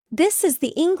This is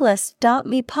the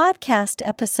Englist.me podcast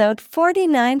episode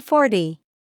 4940.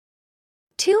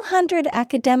 200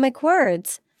 academic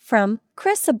words from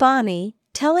Chris Abani,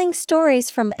 telling stories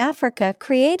from Africa,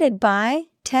 created by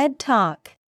TED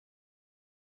Talk.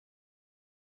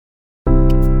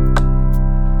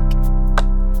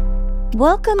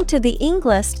 Welcome to the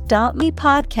Englist.me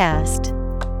podcast.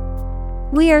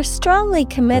 We are strongly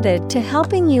committed to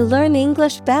helping you learn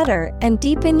English better and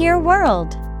deepen your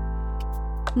world.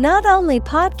 Not only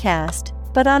podcast,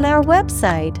 but on our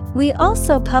website, we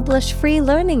also publish free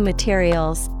learning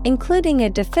materials, including a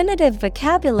definitive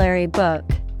vocabulary book,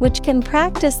 which can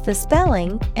practice the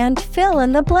spelling and fill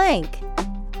in the blank.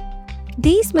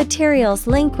 These materials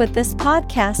link with this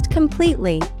podcast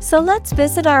completely, so let's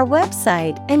visit our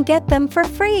website and get them for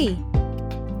free.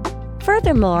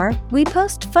 Furthermore, we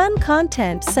post fun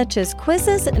content such as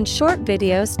quizzes and short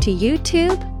videos to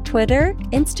YouTube, Twitter,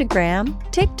 Instagram,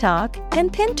 TikTok,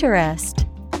 and Pinterest.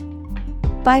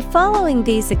 By following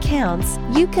these accounts,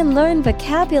 you can learn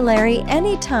vocabulary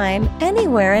anytime,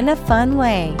 anywhere in a fun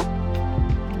way.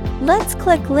 Let's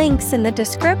click links in the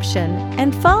description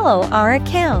and follow our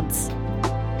accounts.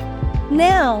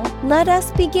 Now, let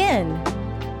us begin.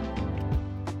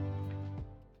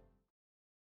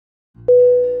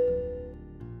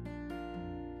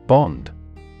 Bond.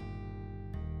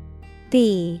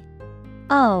 B-O-N-D.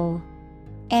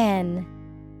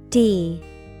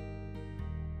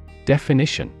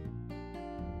 Definition: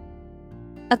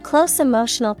 a close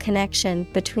emotional connection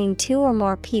between two or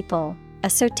more people, a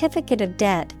certificate of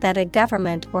debt that a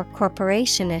government or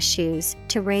corporation issues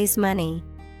to raise money.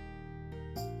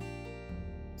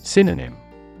 Synonym: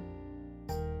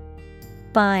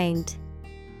 bind,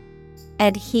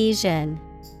 adhesion,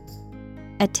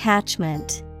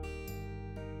 attachment.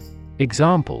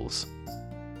 Examples: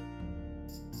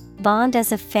 bond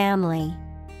as a family.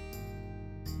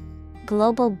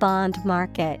 Global bond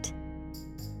market.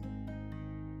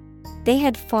 They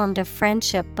had formed a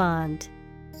friendship bond.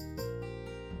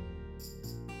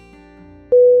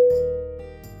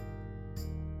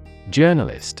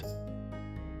 Journalist.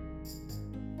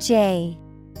 Journalist.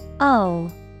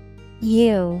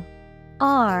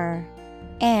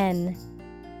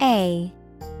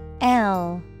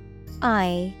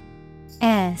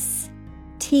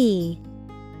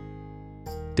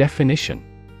 Definition: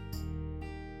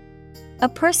 a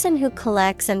person who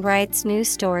collects and writes news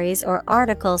stories or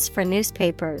articles for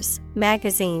newspapers,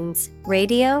 magazines,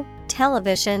 radio,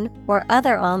 television, or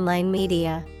other online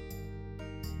media.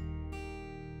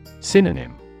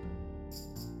 Synonym: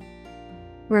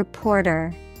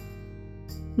 reporter,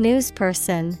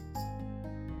 newsperson,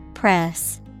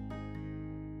 press.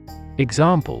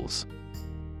 Examples: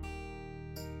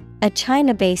 a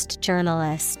China-based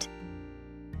journalist.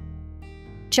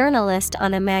 Journalist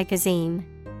on a magazine.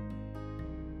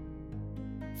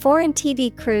 Foreign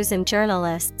TV crews and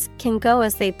journalists can go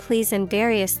as they please in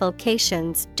various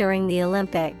locations during the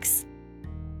Olympics.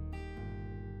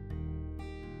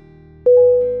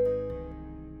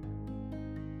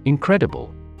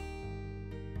 Incredible.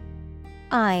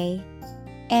 I-N-C-R-E-D-I-B-L-E.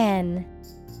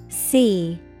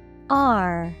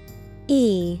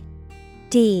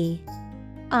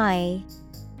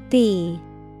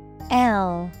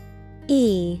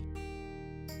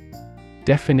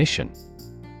 Definition: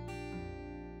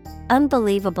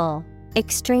 unbelievable,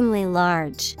 extremely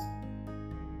large.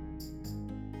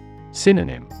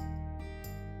 Synonym: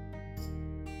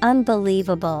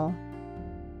 unbelievable,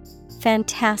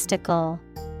 fantastical,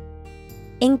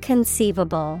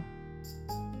 inconceivable.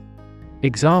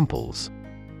 Examples: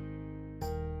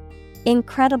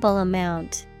 incredible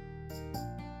amount.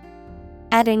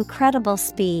 At incredible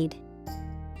speed.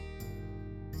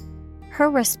 Her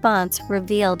response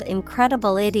revealed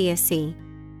incredible idiocy.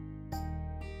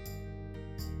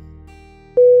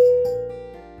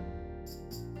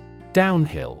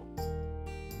 Downhill.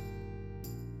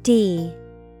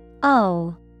 D-O-W-N-H-I-L-L.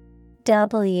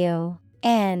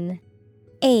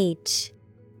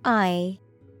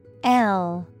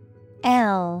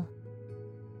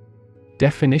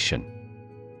 Definition: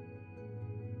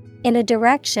 in a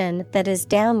direction that is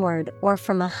downward or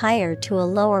from a higher to a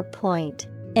lower point,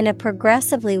 in a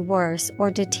progressively worse or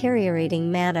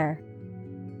deteriorating manner.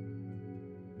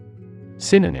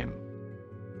 Synonym: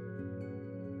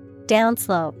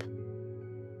 downslope.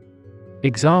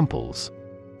 Examples: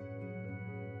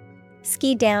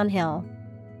 ski downhill.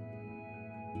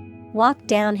 Walk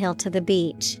downhill to the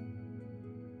beach.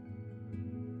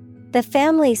 The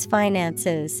family's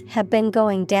finances have been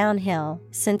going downhill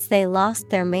since they lost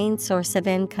their main source of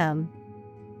income.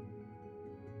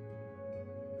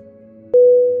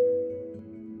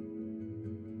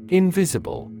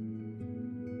 Invisible.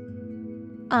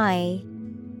 I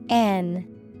N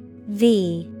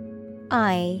V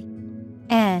I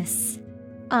S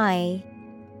I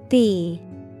B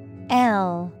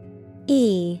L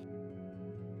E.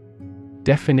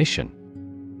 Definition: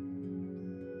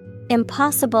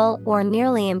 impossible or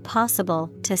nearly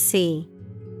impossible to see.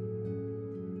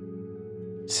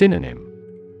 Synonym: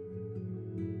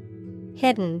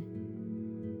 Hidden,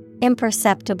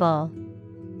 imperceptible,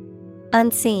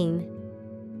 unseen.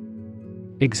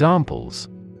 Examples: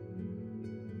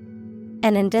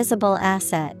 An invisible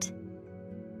asset.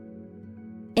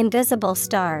 Invisible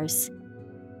stars.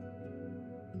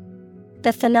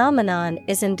 The phenomenon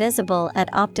is invisible at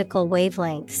optical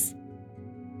wavelengths.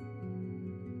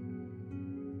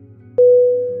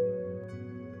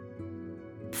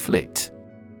 Flit.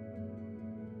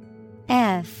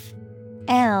 F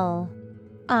L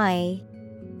I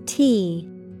T.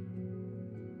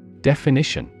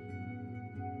 Definition: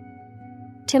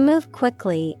 To move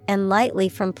quickly and lightly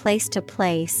from place to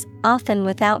place, often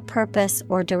without purpose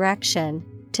or direction.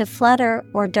 To flutter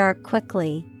or dart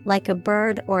quickly, like a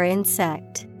bird or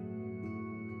insect.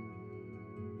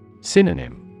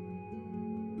 Synonym: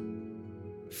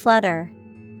 Flutter,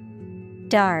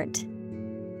 dart,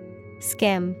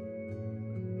 skim.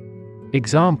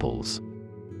 Examples: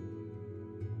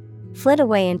 Flit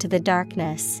away into the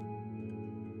darkness.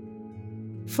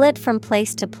 Flit from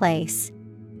place to place.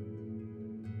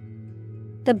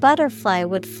 The butterfly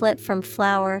would flit from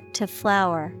flower to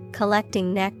flower,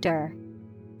 collecting nectar.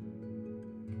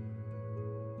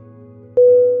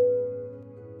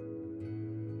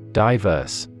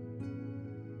 Diverse.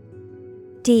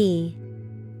 D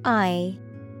I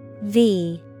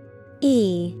V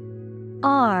E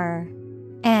R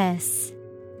S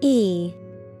E.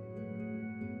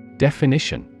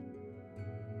 Definition: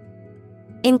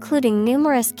 Including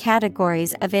numerous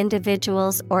categories of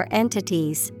individuals or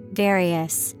entities,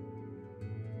 various.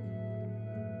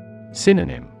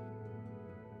 Synonym: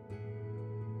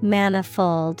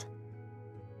 Manifold,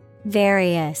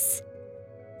 various,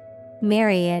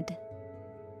 myriad.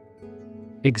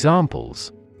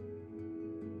 Examples: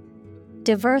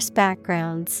 Diverse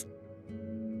backgrounds.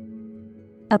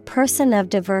 A person of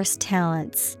diverse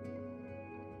talents.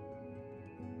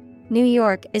 New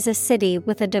York is a city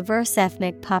with a diverse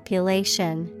ethnic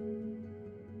population.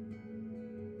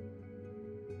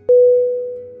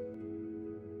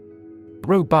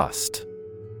 Robust.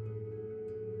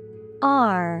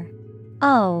 R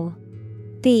O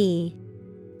B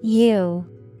U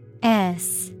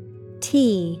S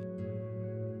T.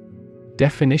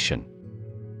 Definition: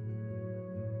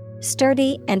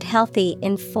 Sturdy and healthy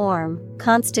in form,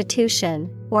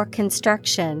 constitution, or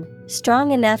construction,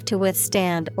 strong enough to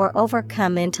withstand or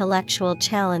overcome intellectual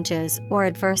challenges or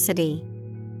adversity.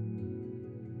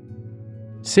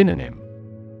 Synonym: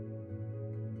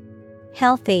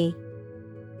 Healthy,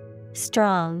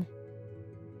 strong,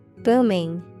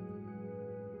 booming.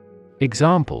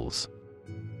 Examples: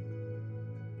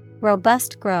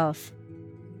 Robust growth.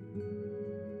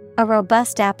 A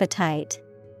robust appetite.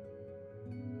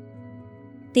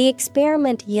 The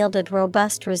experiment yielded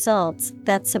robust results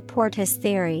that support his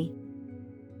theory.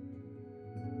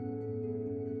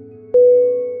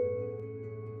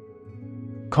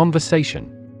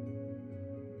 Conversation.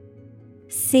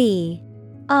 C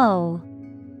O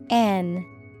N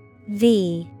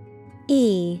V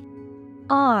E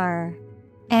R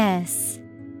S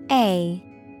A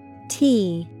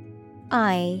T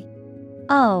I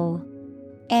O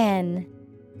N.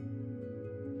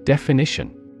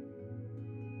 Definition: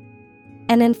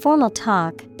 An informal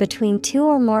talk between two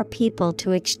or more people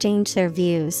to exchange their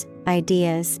views,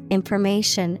 ideas,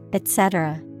 information,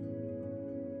 etc.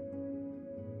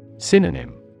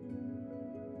 Synonym: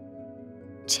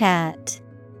 Chat,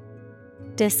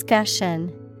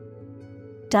 discussion,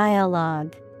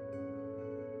 dialogue.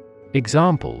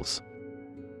 Examples: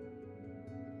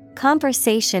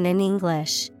 Conversation in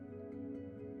English.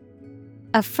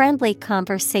 A friendly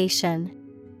conversation.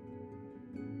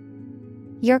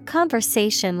 Your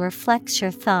conversation reflects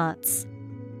your thoughts.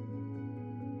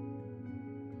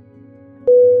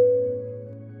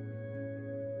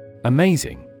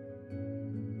 Amazing.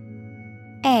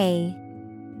 A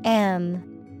M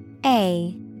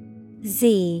A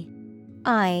Z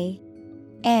I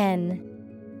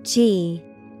N G.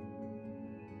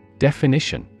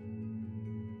 Definition: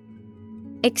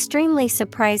 Extremely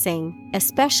surprising,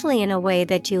 especially in a way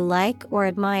that you like or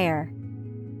admire.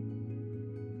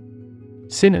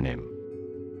 Synonym: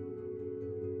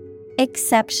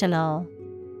 Exceptional,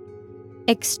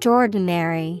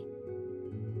 extraordinary,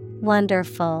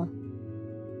 wonderful.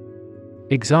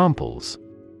 Examples: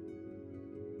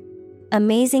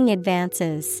 Amazing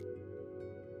advances.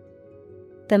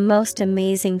 The most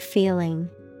amazing feeling.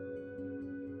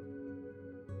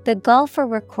 The golfer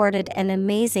recorded an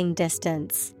amazing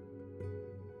distance.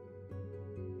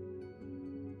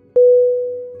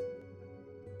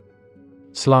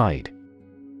 Slide.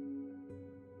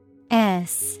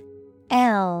 S-L-I-D-E.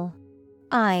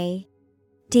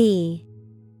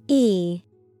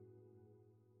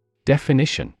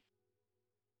 Definition.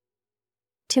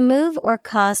 To move or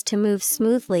cause to move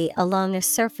smoothly along a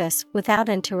surface without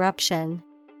interruption.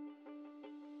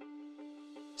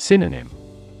 Synonym.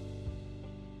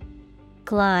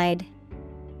 Glide,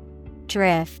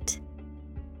 drift,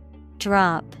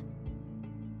 drop.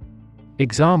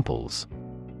 Examples.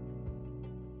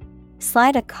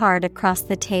 Slide a card across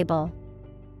the table.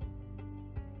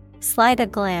 Slide a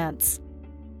glance.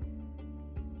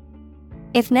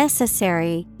 If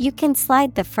necessary, you can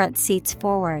slide the front seats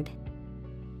forward.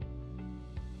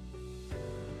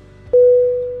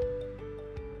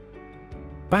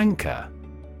 Banker.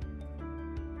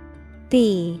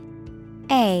 B-A-N-K-E-R.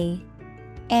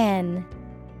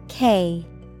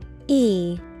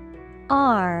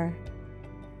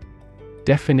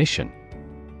 Definition.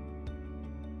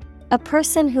 A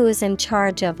person who is in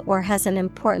charge of or has an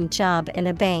important job in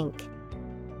a bank.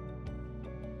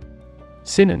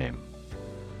 Synonym.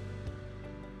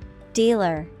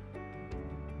 Dealer,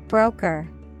 broker,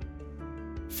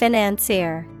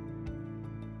 financier.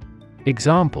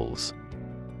 Examples.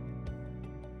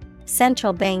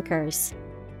 Central bankers.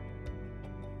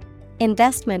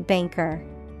 Investment banker.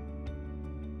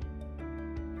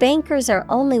 Bankers are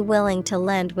only willing to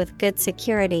lend with good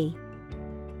security.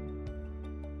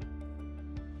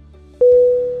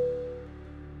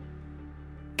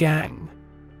 Gang.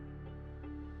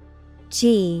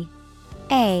 G-A-N-G.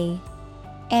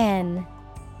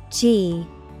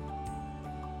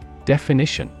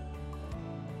 Definition.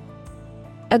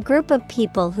 A group of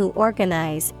people who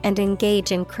organize and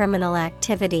engage in criminal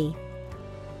activity.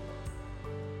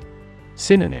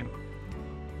 Synonym.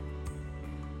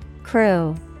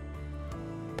 Crew,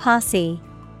 posse,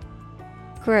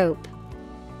 group.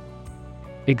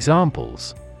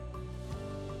 Examples.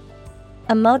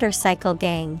 A motorcycle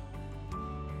gang.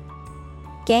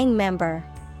 Gang member.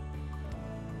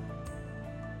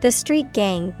 The street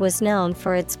gang was known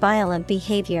for its violent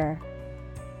behavior.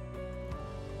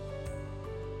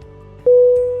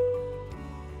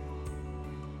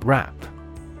 Rap.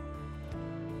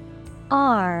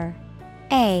 R-A-P.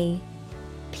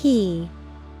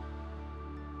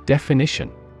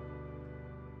 Definition.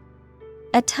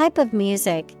 A type of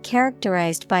music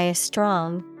characterized by a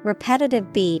strong,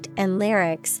 repetitive beat and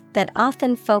lyrics that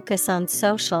often focus on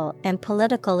social and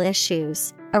political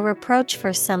issues, a reproach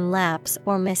for some lapse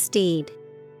or misdeed.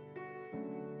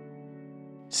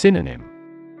 Synonym.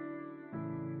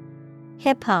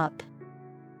 Hip-hop.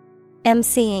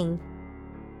 MCing.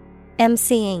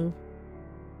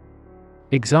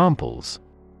 Examples.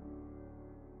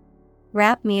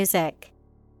 Rap music.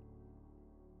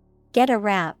 Get a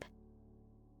rap.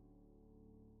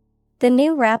 The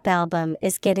new rap album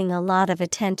is getting a lot of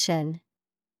attention.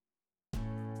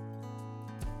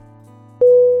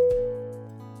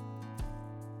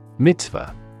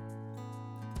 Mitzvah.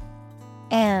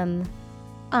 M-I-T-Z-V-A-H.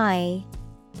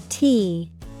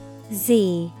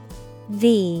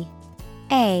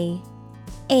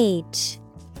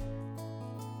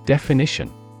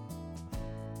 Definition.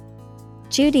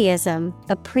 Judaism,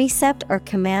 a precept or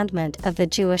commandment of the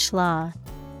Jewish law.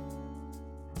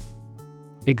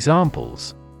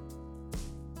 Examples.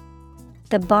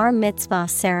 The bar mitzvah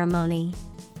ceremony.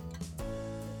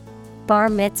 Bar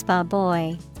mitzvah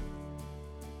boy.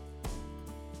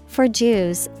 For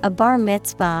Jews, a bar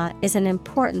mitzvah is an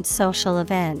important social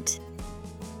event.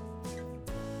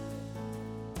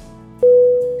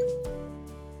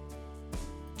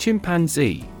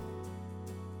 Chimpanzee.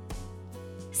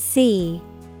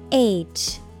 C-H-I-M-P-A-N-Z-E.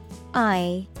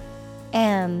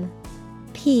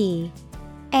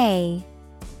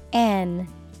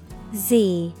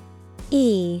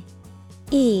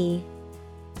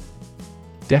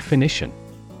 Definition.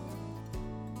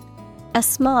 A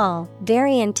small,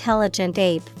 very intelligent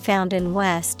ape found in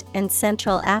West and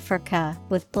Central Africa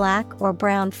with black or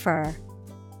brown fur.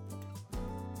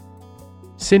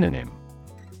 Synonym.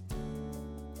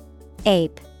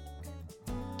 Ape,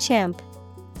 chimp,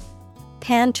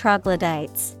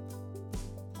 pan-troglodytes.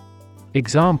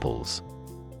 Examples.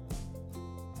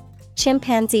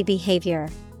 Chimpanzee behavior.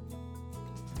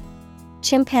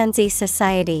 Chimpanzee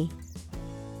society.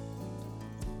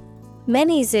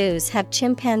 Many zoos have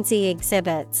chimpanzee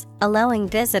exhibits, allowing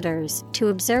visitors to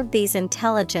observe these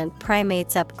intelligent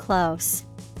primates up close.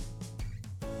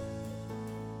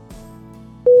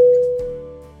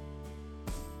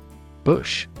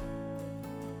 Bush.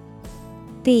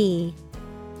 B-U-S-H.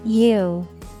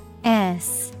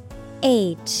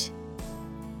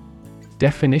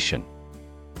 Definition: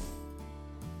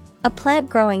 a plant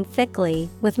growing thickly,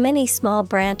 with many small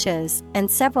branches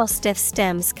and several stiff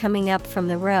stems coming up from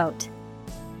the root.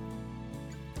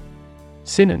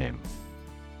 Synonym: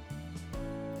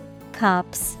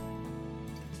 Copse,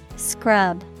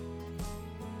 scrub,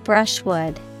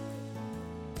 brushwood.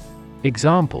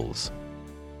 Examples: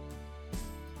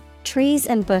 trees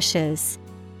and bushes.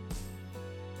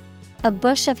 A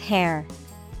bush of hair.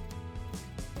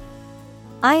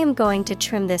 I am going to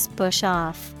trim this bush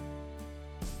off.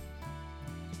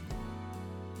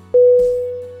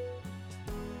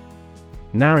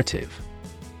 Narrative.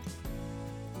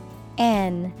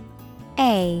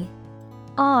 N-A-R-R-A-T-I-V-E.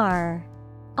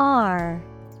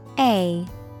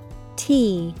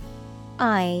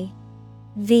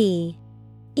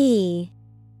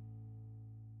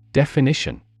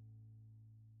 Definition: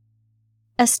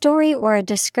 a story or a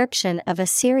description of a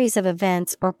series of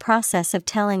events or process of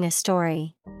telling a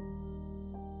story.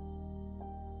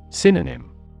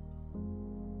 Synonym: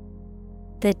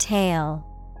 the tale,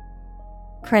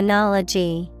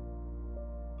 chronology,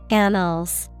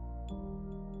 annals.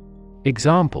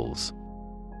 Examples: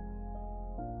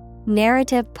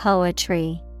 narrative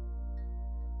poetry,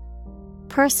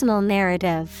 personal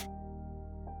narrative.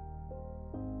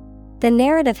 The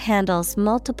narrative handles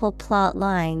multiple plot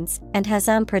lines and has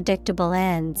unpredictable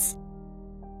ends.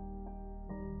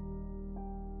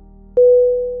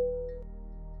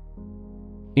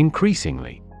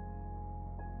 Increasingly.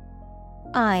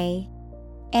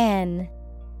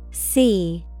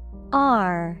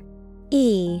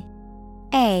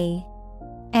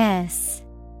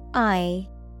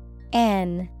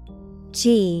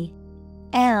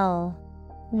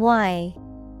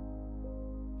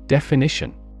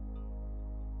 Definition: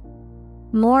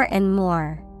 more and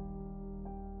more.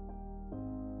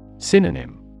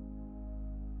 Synonym: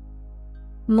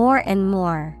 more and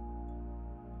more.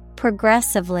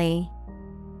 Progressively.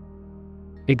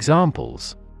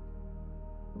 Examples: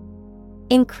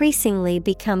 increasingly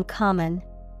become common.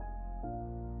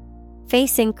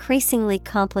 Face increasingly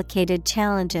complicated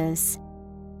challenges.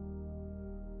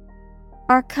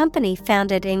 Our company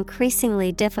found it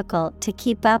increasingly difficult to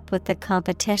keep up with the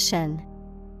competition.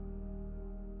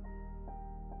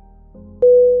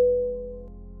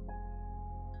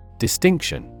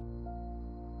 Distinction.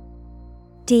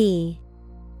 D-I-S-T-I-O-N.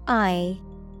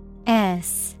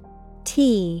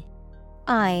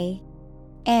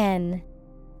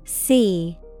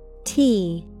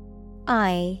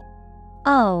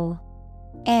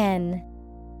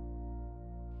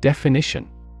 Definition: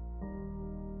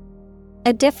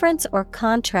 a difference or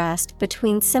contrast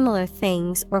between similar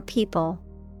things or people.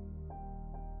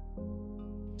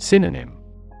 Synonym: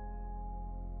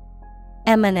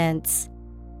 eminence,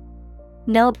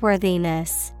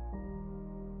 noteworthiness,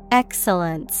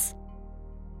 excellence.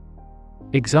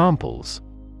 Examples: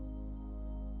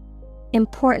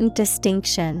 important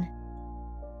distinction.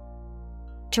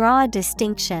 Draw a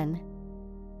distinction.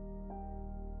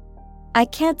 I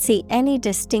can't see any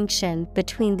distinction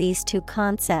between these two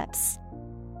concepts.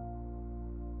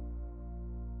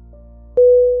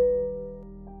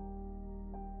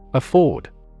 Afford.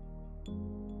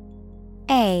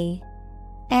 A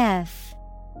F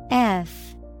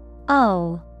F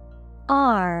O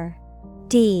R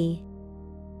D.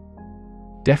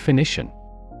 Definition: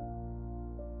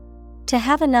 to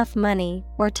have enough money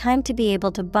or time to be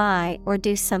able to buy or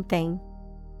do something.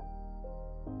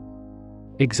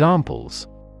 Examples: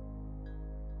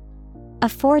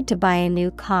 afford to buy a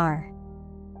new car.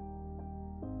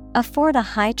 Afford a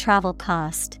high travel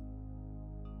cost.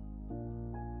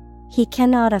 He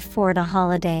cannot afford a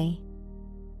holiday.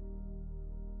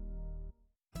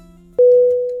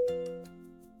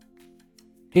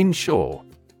 Insure.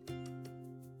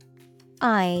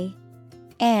 I-N-S-U-R-E.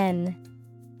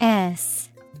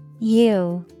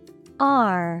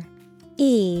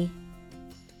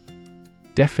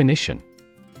 Definition: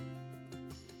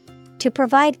 to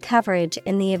provide coverage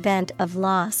in the event of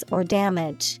loss or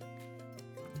damage.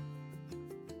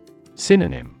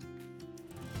 Synonym: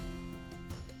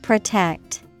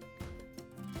 protect,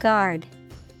 guard,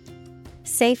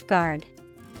 safeguard.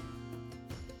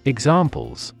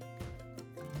 Examples: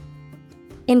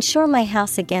 insure my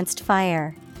house against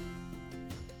fire.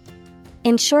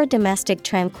 Ensure domestic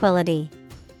tranquility.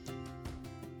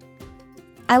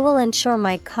 I will insure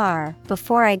my car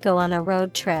before I go on a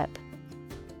road trip.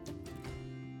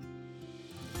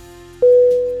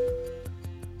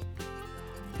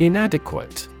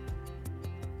 Inadequate.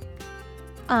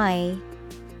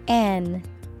 I-N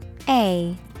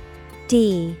A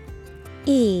D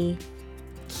E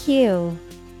Q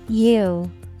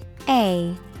U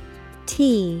A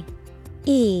T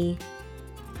E.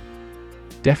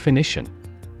 Definition: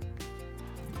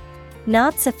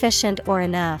 Not sufficient or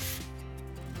enough.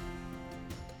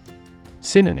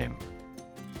 Synonym: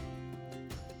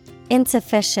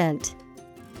 Insufficient,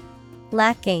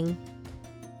 lacking,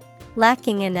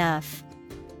 lacking enough.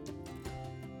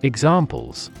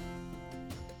 Examples: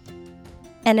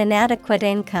 An inadequate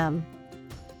income,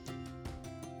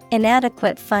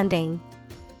 inadequate funding.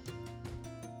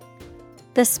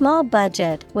 The small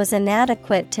budget was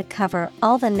inadequate to cover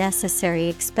all the necessary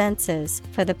expenses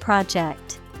for the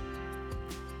project.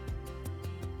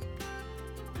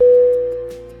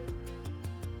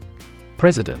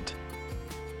 President: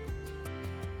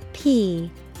 P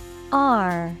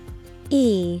R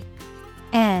E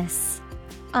S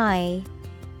I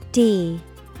D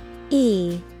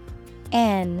E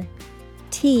N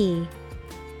T.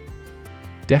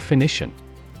 Definition: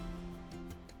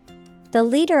 The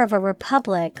leader of a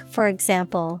republic, for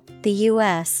example, the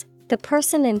U.S., the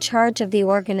person in charge of the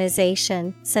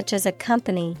organization, such as a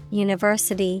company,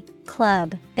 university,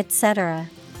 club, etc.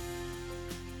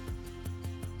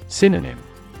 Synonym: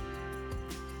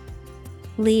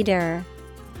 Leader,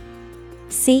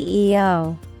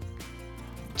 CEO,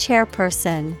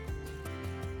 Chairperson.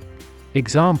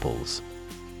 Examples: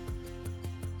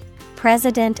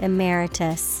 President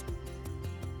Emeritus,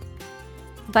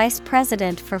 Vice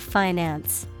President for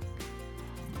Finance.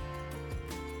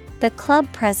 The club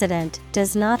president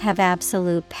does not have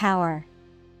absolute power.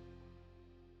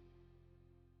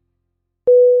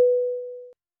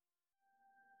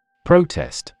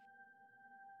 Protest: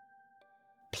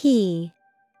 P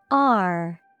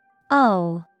R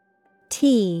O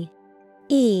T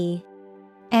E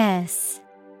S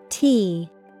T.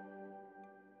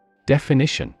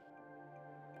 Definition: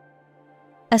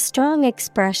 A strong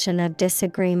expression of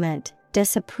disagreement,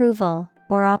 disapproval,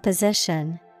 or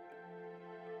opposition.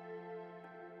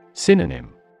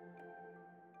 Synonym: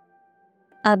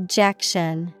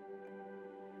 Objection,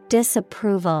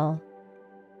 disapproval,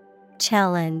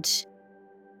 challenge.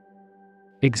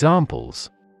 Examples: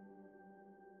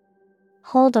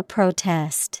 Hold a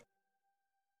protest,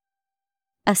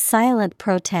 a silent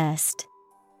protest.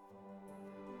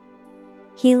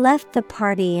 He left the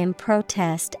party in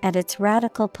protest at its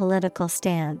radical political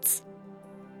stance.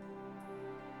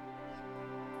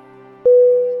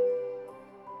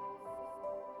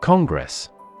 Congress: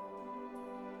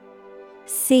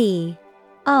 C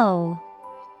O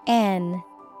N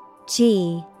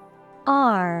G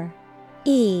R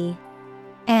E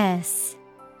S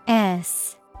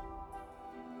S.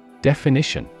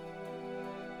 Definition: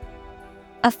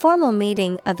 A formal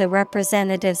meeting of the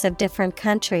representatives of different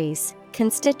countries,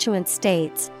 constituent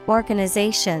states,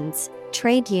 organizations,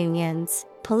 trade unions,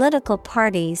 political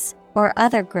parties, or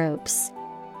other groups.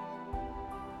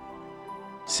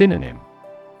 Synonym: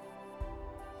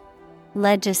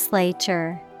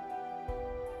 Legislature,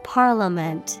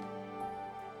 Parliament,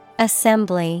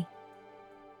 Assembly.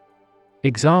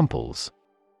 Examples: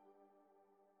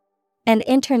 An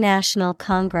international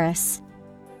congress,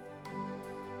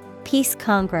 Peace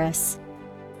Congress.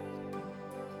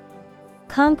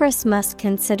 Congress must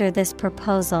consider this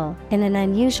proposal in an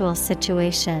unusual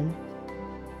situation.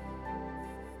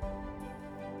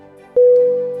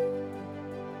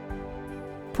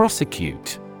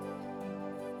 Prosecute: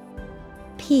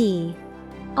 P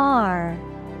R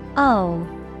O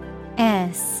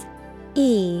S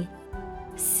E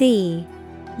C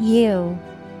U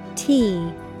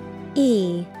T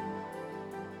E.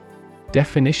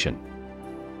 Definition: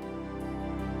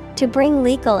 To bring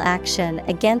legal action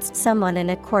against someone in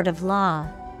a court of law,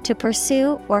 to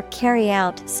pursue or carry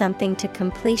out something to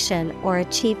completion or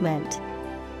achievement.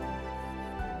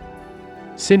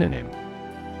 Synonym: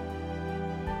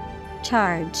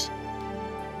 Charge,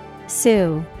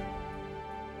 sue,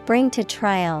 bring to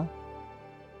trial.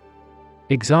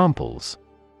 Examples: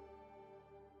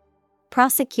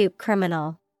 Prosecute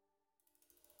criminal,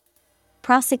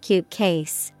 prosecute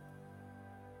case.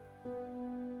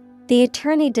 The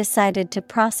attorney decided to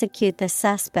prosecute the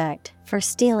suspect for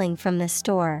stealing from the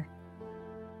store.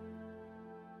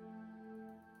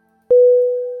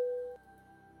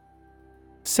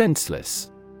 Senseless: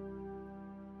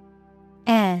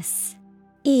 S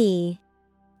E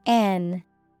N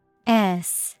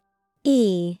S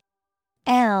E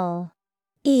L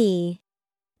E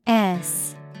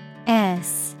S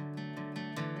S.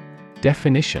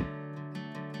 Definition: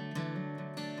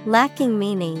 Lacking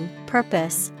meaning,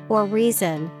 purpose, or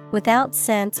reason, without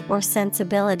sense or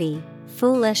sensibility,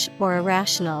 foolish or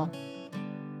irrational.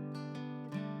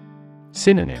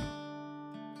 Synonym.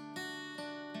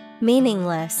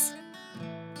 Meaningless,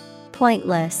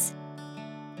 pointless,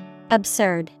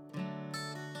 absurd.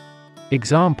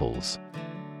 Examples: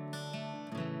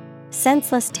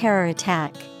 Senseless terror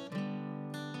attack,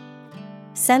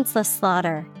 senseless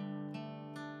slaughter.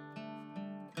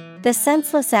 The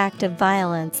senseless act of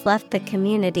violence left the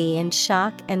community in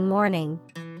shock and mourning.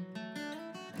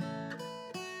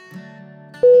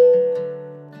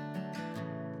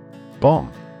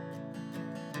 Bomb.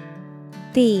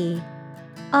 B-O-M-B.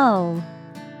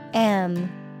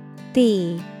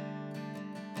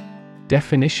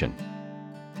 Definition: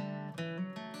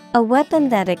 A weapon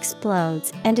that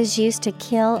explodes and is used to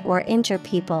kill or injure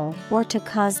people or to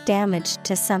cause damage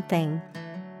to something.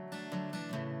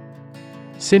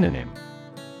 Synonym: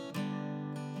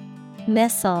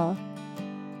 Missile,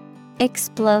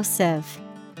 explosive,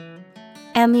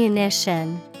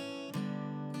 ammunition.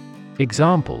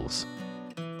 Examples: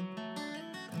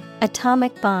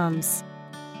 Atomic bombs.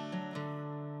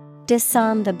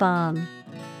 Disarm the bomb.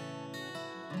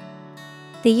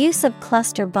 The use of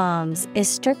cluster bombs is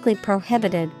strictly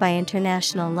prohibited by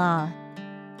international law.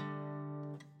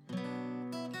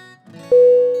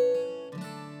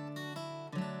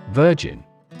 Virgin.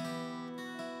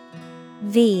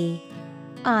 V-I-R-G-I-N.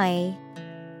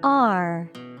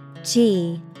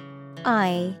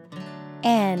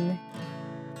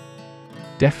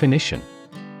 Definition: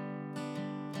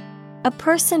 A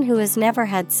person who has never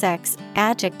had sex.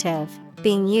 Adjective,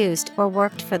 being used or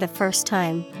worked for the first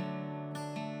time.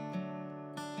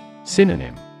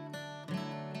 Synonym: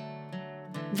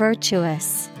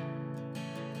 Virtuous,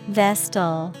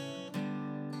 vestal,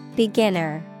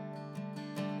 beginner.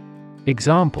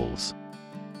 Examples: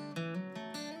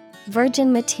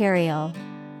 Virgin material.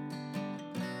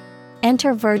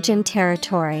 Enter virgin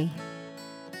territory.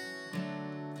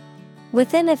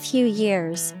 Within a few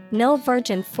years, no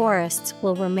virgin forests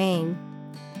will remain.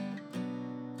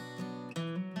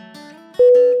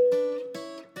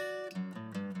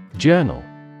 Journal.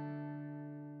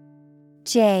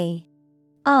 J-O-U-R-N-A-L.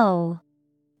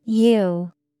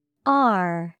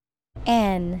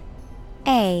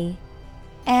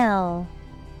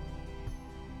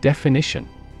 Definition: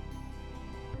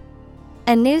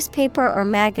 A newspaper or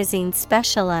magazine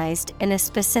specialized in a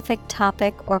specific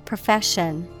topic or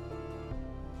profession.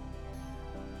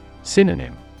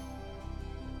 Synonym: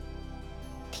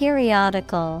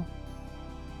 Periodical,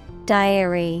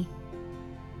 diary,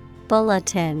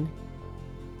 bulletin.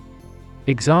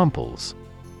 Examples: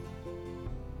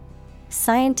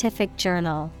 Scientific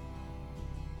journal.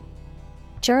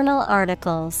 Journal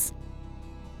articles.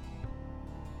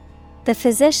 The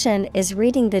physician is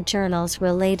reading the journals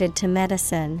related to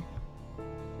medicine.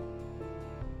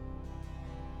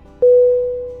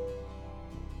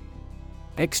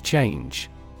 Exchange.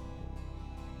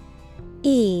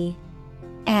 E-X-C-H-A-N-G-E.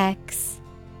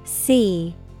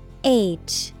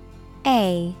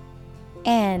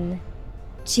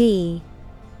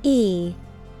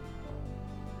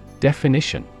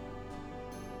 Definition: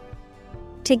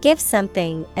 To give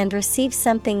something and receive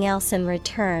something else in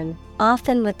return,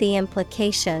 often with the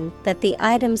implication that the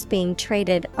items being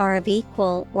traded are of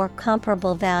equal or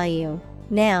comparable value.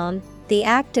 Noun, the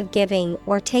act of giving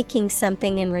or taking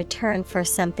something in return for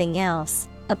something else,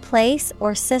 a place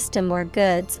or system where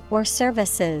goods or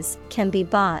services can be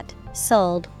bought,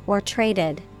 sold, or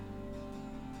traded.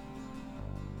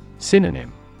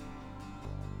 Synonym: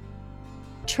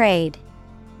 Trade,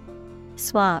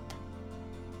 swap,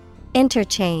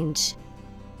 interchange.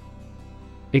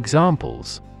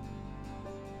 Examples: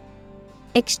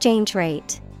 Exchange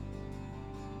rate.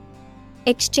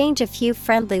 Exchange a few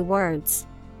friendly words.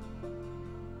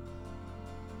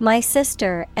 My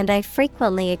sister and I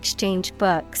frequently exchange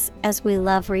books as we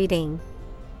love reading.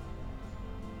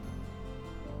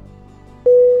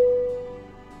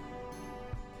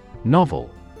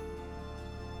 Novel.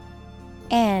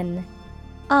 N-O-V-E-L.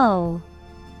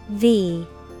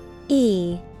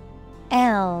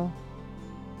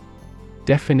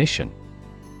 Definition: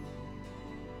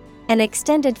 An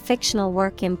extended fictional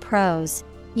work in prose,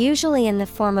 usually in the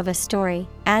form of a story.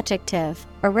 Adjective,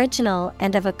 original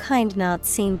and of a kind not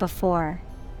seen before.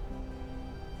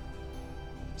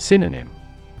 Synonym: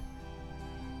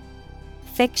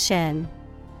 Fiction,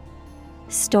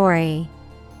 story.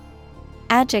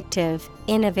 Adjective,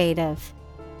 innovative.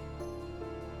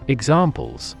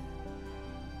 Examples: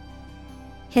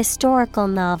 Historical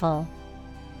novel.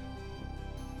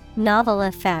 Novel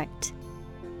effect.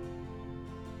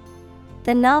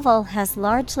 The novel has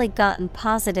largely gotten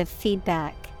positive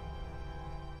feedback.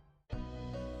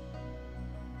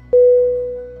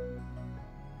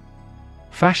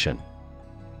 Fashion.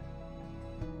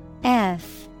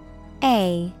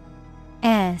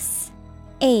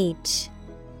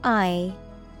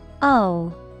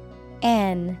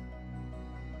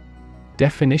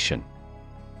 Definition: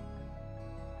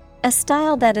 A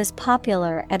style that is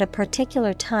popular at a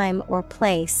particular time or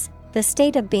place, the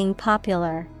state of being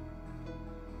popular.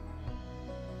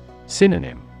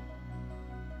 Synonym: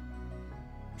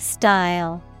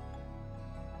 Style,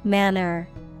 manner,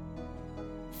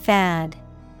 fad.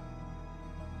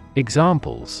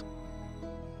 Examples: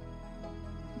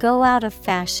 Go out of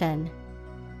fashion.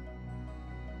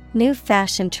 New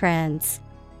fashion trends.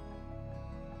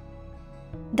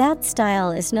 That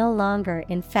style is no longer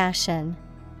in fashion.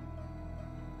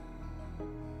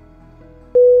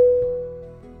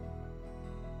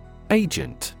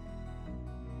 Agent.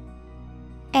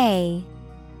 A-G-E-N-T.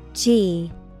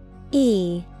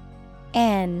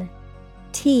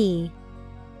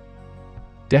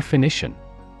 Definition: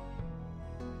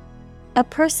 A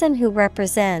person who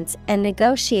represents and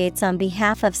negotiates on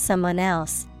behalf of someone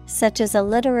else, such as a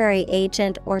literary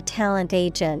agent or talent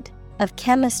agent, of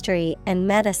chemistry and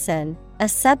medicine, a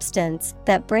substance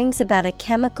that brings about a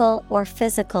chemical or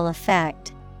physical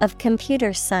effect, of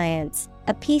computer science,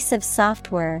 a piece of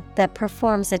software that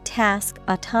performs a task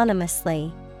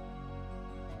autonomously.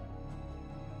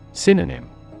 Synonym: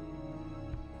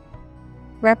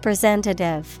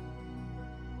 Representative,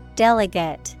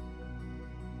 delegate,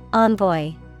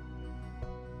 envoy.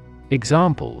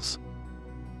 Examples: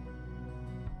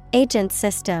 Agent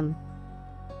system.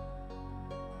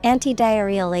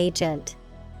 Antidiarrheal agent.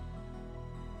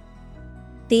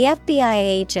 The FBI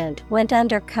agent went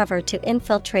undercover to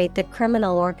infiltrate the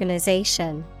criminal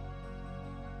organization.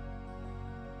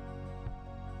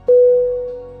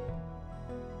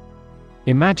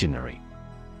 Imaginary.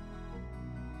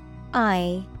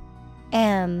 I-M-A-G-I-N-A-R-Y.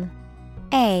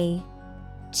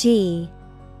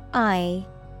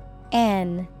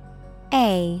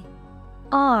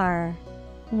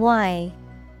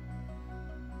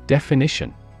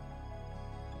 Definition: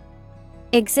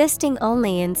 Existing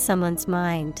only in someone's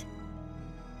mind.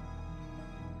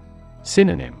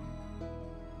 Synonym: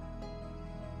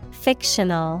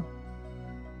 Fictional,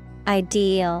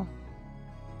 ideal,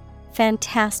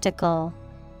 fantastical.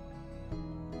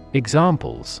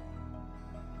 Examples: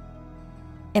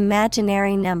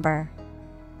 Imaginary number.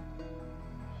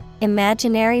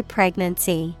 Imaginary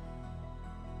pregnancy.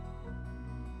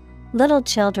 Little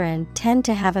children tend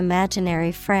to have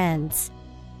imaginary friends.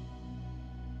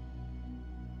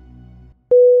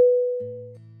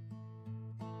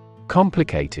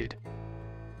 Complicated.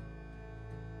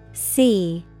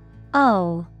 C-O-M-P-L-I-C-A-T-E-D.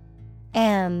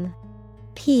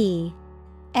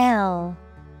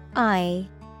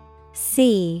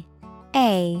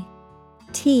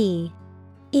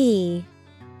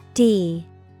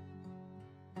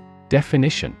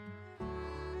 Definition: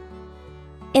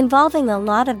 Involving a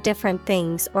lot of different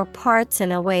things or parts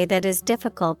in a way that is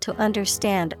difficult to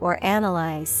understand or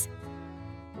analyze.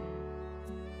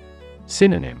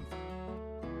 Synonym: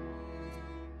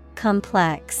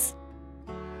 Complex,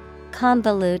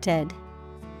 convoluted,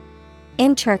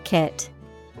 intricate.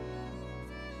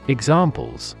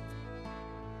 Examples: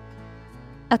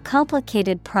 A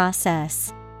complicated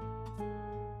process.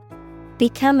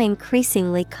 Become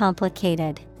increasingly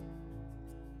complicated.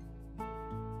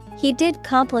 He did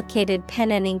complicated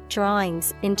pen and ink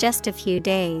drawings in just a few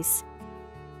days.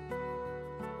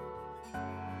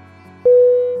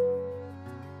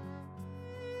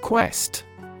 Quest.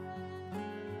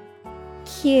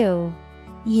 Q-U-E-S-T.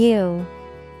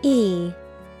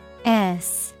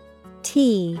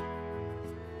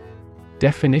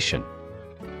 Definition: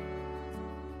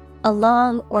 A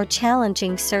long or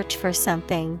challenging search for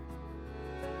something.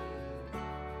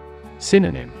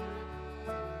 Synonym: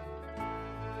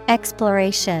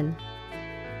 Exploration,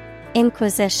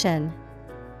 inquisition,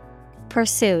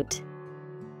 pursuit.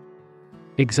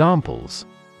 Examples: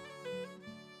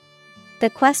 The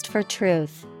quest for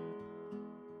truth.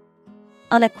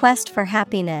 On a quest for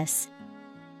happiness.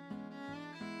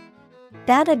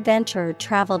 That adventurer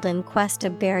traveled in quest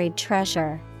of buried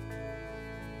treasure.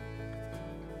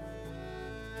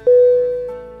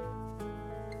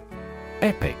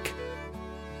 Epic.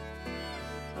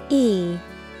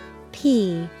 E-P-I-C.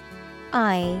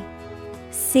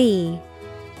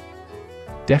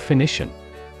 Definition: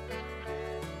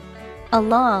 A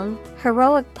long,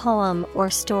 heroic poem or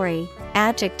story.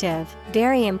 Adjective,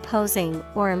 very imposing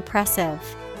or impressive.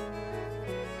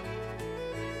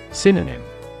 Synonym: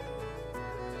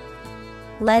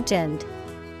 Legend,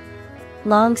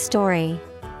 long story,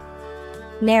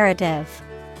 narrative.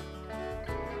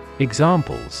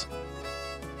 Examples: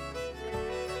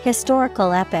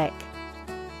 Historical epic.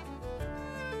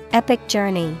 Epic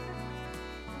journey.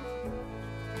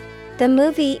 The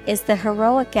movie is the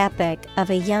heroic epic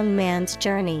of a young man's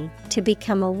journey to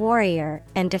become a warrior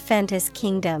and defend his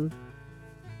kingdom.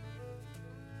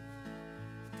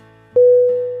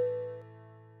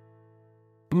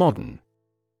 Modern.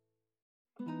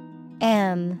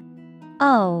 MODERN.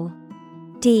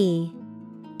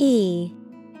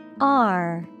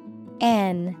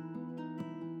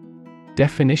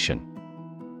 Definition: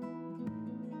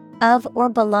 Of or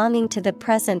belonging to the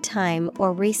present time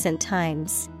or recent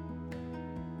times.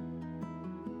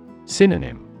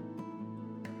 Synonym: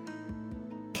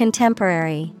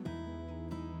 Contemporary,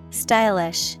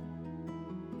 stylish,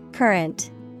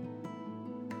 current.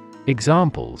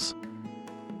 Examples: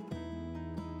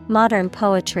 Modern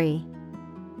poetry,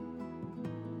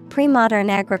 pre-modern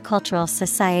agricultural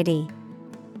society.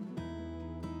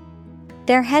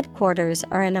 Their headquarters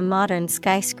are in a modern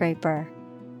skyscraper.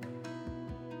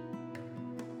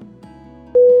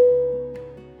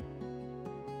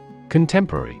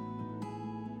 Contemporary.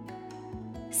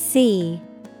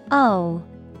 CONTEMPORARY.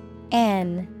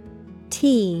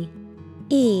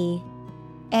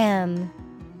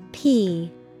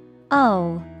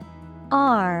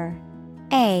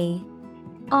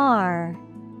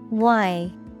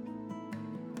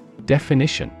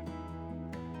 Definition: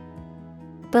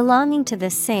 Belonging to the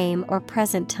same or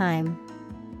present time.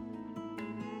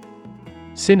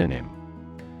 Synonym: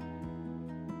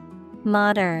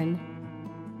 Modern,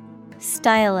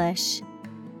 stylish,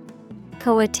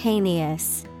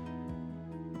 coetaneous.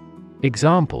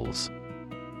 Examples: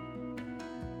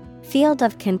 Field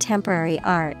of contemporary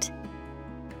art.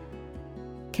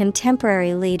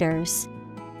 Contemporary leaders.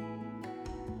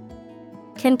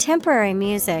 Contemporary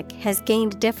music has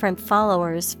gained different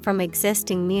followers from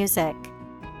existing music.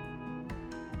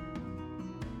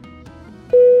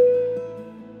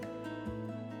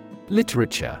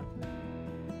 Literature.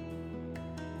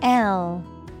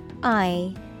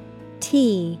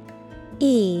 LITERATURE.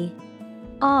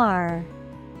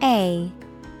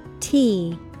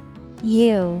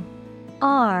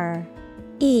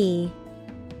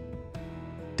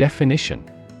 Definition: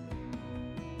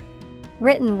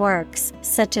 Written works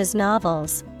such as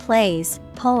novels, plays,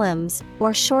 poems,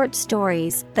 or short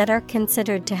stories that are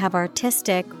considered to have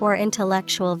artistic or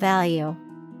intellectual value.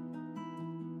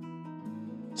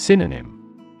 Synonym: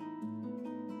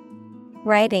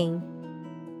 Writing,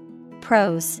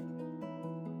 prose,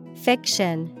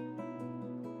 fiction.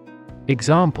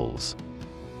 Examples: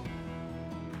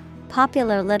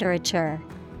 Popular literature.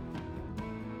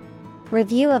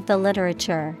 Review of the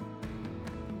literature.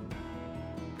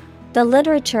 The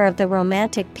literature of the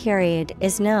Romantic period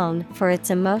is known for its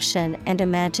emotion and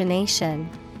imagination.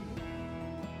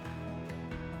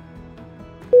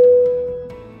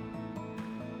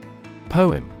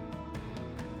 Poem.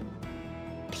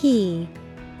 Poem.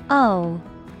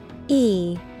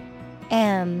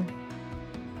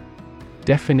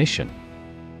 Definition: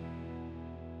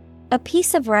 A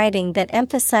piece of writing that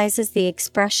emphasizes the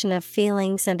expression of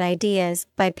feelings and ideas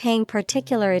by paying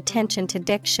particular attention to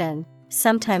diction,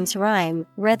 sometimes rhyme,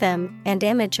 rhythm, and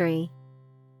imagery.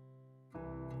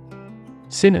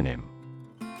 Synonym: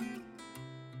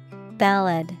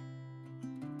 Ballad,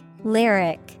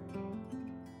 lyric,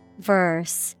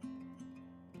 verse.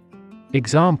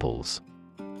 Examples: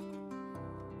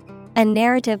 A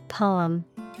narrative poem.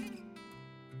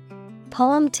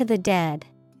 Poem to the dead.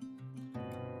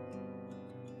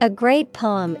 A great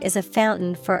poem is a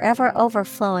fountain forever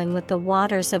overflowing with the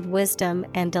waters of wisdom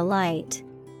and delight.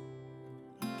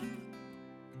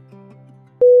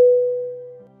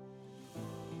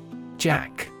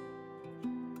 Jack.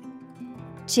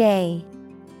 Jack.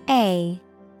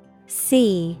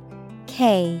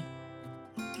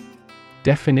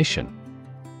 Definition: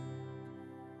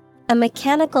 A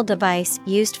mechanical device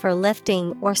used for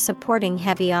lifting or supporting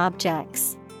heavy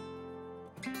objects.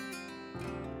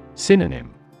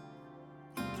 Synonym: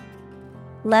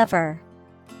 Lever,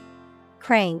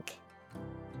 crank,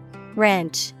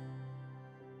 wrench.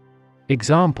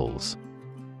 Examples: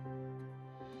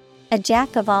 A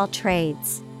jack of all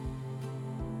trades.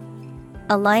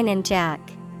 A line and jack.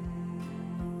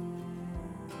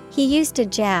 He used a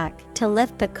jack to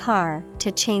lift the car to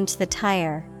change the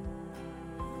tire.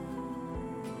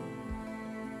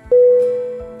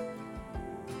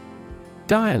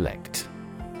 Dialect.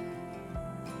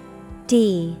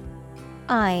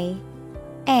 D-I-A-L-E-C-T.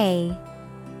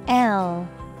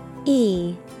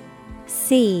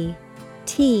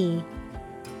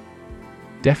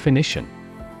 Definition: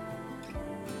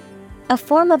 A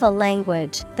form of a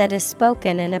language that is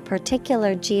spoken in a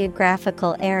particular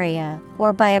geographical area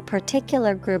or by a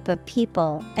particular group of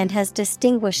people and has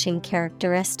distinguishing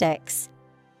characteristics.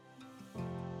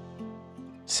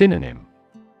 Synonym.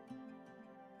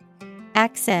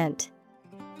 Accent,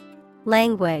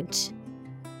 language,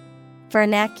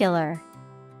 vernacular.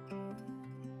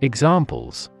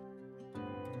 Examples: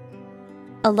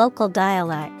 A local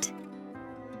dialect,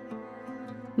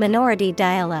 minority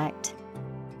dialect.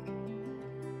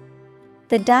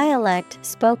 The dialect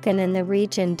spoken in the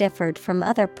region differed from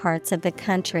other parts of the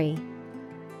country.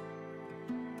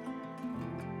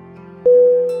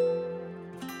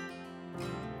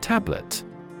 Tablet.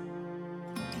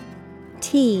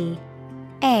 T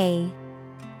A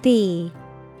B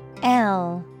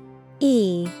L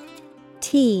E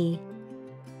T.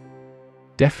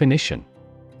 Definition: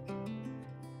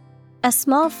 A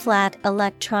small flat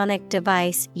electronic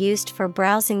device used for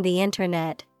browsing the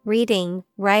internet, reading,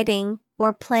 writing,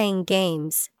 or playing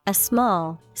games. A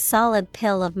small, solid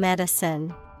pill of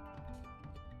medicine.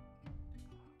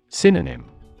 Synonym: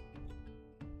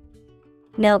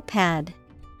 Notepad,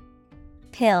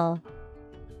 pill,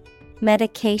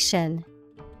 medication.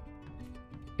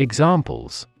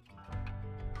 Examples: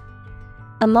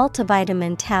 A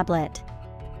multivitamin tablet,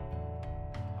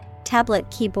 tablet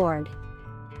keyboard.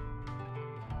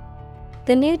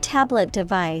 The new tablet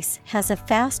device has a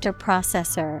faster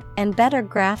processor and better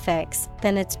graphics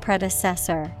than its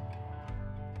predecessor.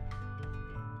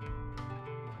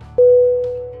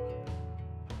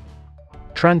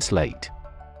 Translate.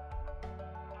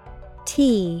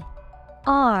 T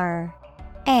R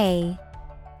A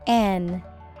N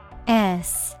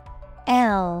S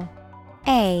L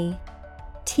A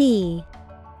T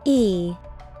E.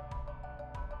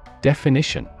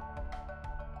 Definition: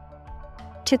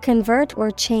 To convert or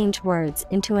change words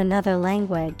into another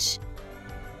language.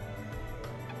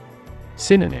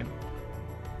 Synonym: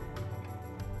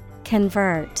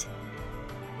 Convert,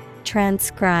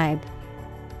 transcribe,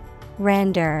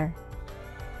 render.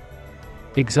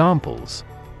 Examples: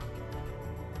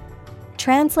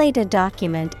 Translate a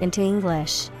document into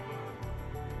English.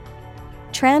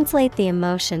 Translate the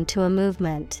emotion to a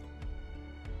movement.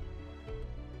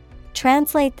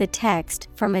 Translate the text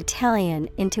from Italian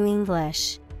into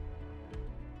English.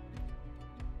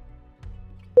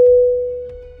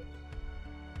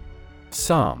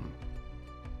 Psalm.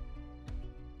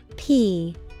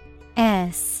 P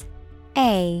S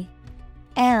A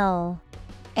L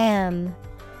M.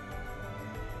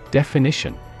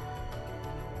 Definition: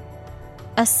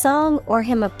 A song or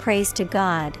hymn of praise to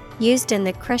God, used in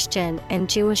the Christian and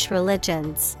Jewish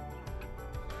religions.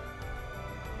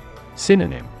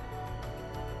 Synonym: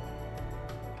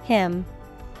 Hymn,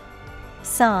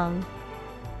 song,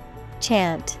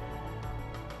 chant.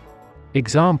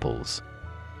 Examples: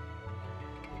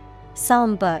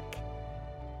 Psalm book,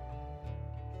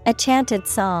 a chanted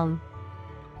psalm.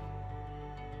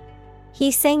 He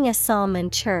sang a psalm in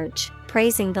church,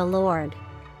 praising the Lord.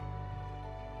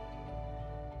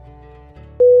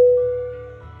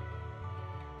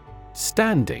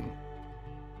 Standing.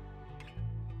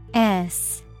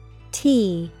 S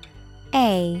T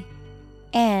A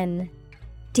N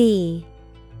D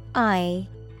I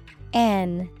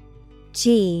N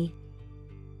G.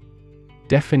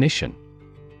 Definition: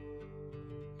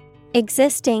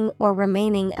 Existing or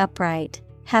remaining upright,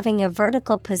 having a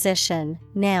vertical position,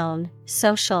 noun,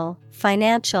 social,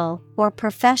 financial, or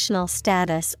professional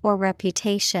status or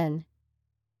reputation.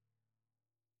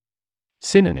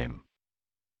 Synonym: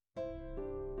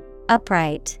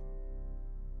 Upright,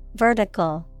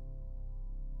 vertical.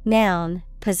 Noun,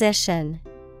 position.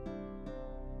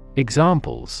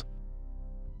 Examples: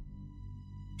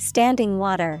 Standing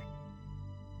water.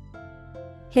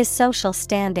 His social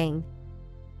standing.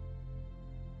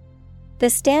 The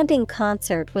standing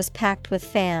concert was packed with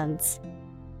fans.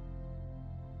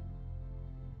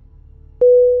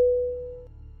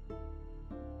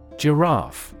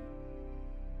 Giraffe.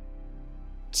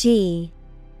 G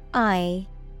I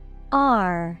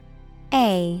R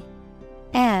A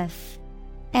F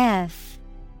F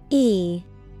E.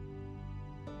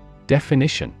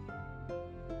 Definition: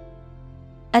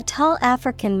 A tall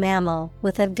African mammal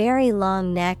with a very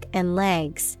long neck and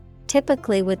legs,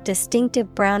 typically with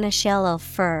distinctive brownish-yellow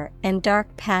fur and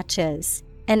dark patches,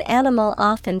 an animal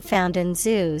often found in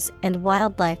zoos and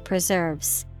wildlife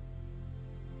preserves.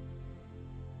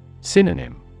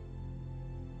 Synonym: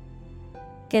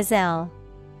 Gazelle,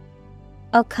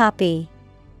 okapi,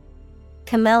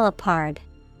 camelopard.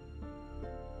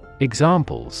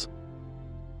 Examples: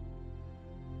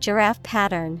 Giraffe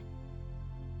pattern,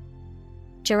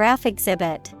 giraffe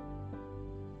exhibit.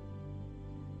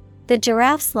 The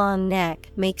giraffe's long neck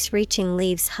makes reaching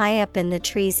leaves high up in the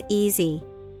trees easy.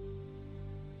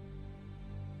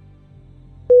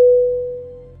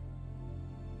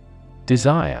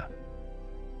 Desire.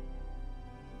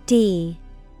 D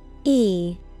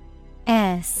E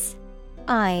S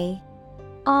I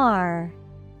R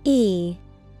E.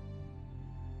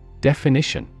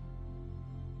 Definition: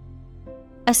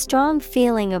 A strong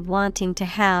feeling of wanting to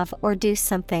have or do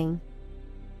something.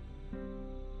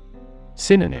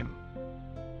 Synonym: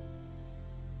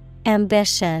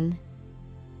 Ambition,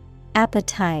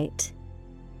 appetite,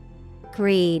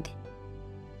 greed.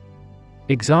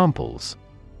 Examples: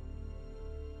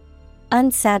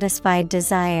 Unsatisfied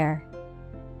desire,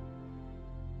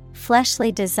 fleshly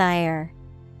desire.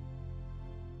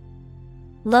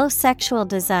 Low sexual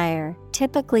desire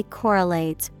typically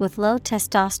correlates with low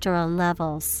testosterone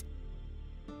levels.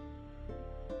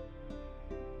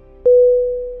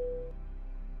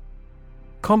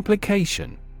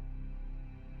 Complication: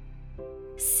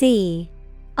 C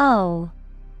O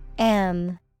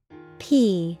M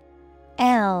P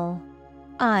L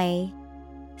I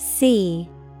C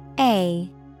A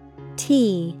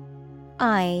T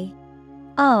I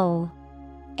O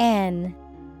N.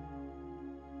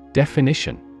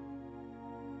 Definition: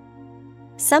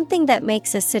 Something that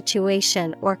makes a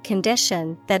situation or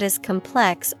condition that is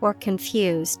complex or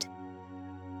confused.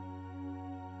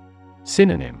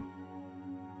 Synonym: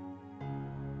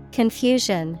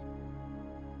 Confusion,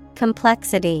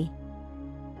 complexity,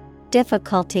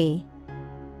 difficulty.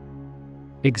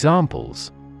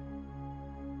 Examples: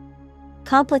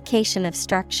 Complication of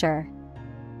structure,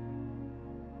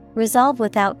 resolve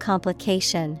without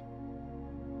complication.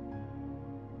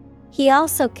 He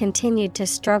also continued to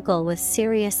struggle with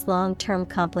serious long-term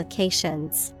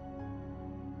complications.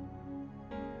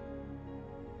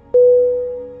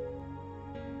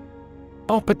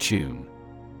 Opportune: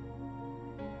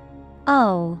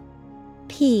 O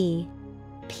P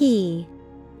P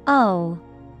O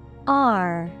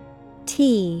R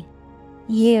T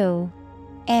U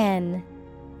N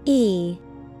E.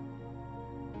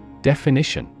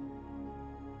 Definition: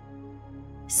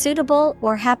 Suitable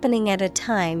or happening at a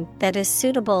time that is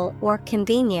suitable or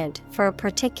convenient for a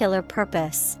particular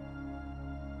purpose.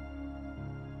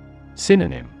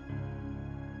 Synonym: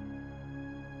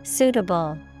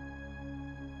 Suitable,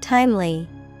 timely,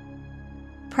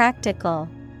 practical.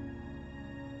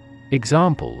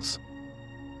 Examples: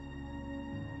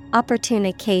 Opportune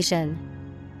occasion,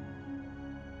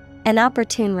 an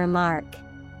opportune remark.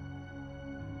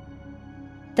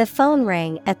 The phone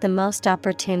rang at the most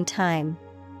opportune time.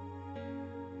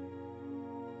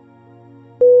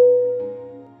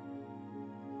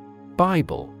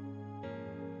 Bible: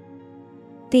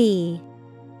 B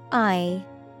I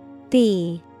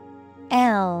B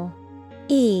L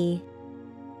E.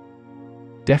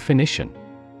 Definition: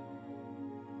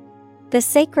 The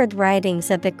sacred writings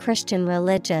of the Christian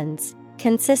religions,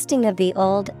 consisting of the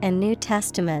Old and New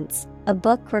Testaments, a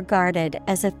book regarded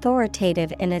as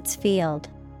authoritative in its field.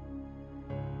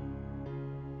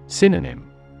 Synonym: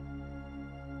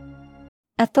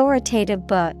 Authoritative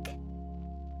book,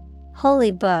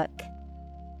 holy book,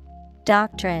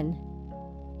 doctrine.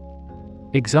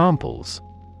 Examples: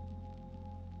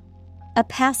 A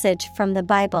passage from the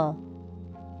Bible.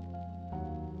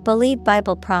 Believe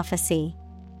Bible prophecy.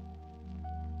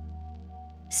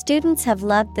 Students have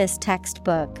loved this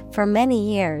textbook for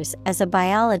many years as a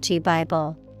biology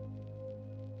Bible.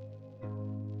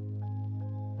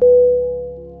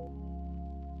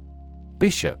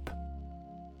 Bishop: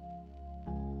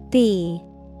 B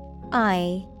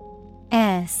I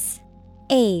S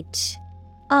H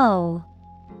O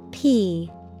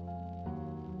P.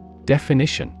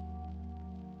 Definition: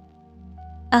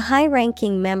 A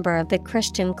high-ranking member of the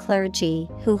Christian clergy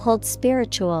who holds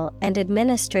spiritual and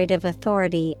administrative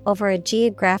authority over a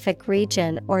geographic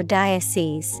region or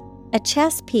diocese. A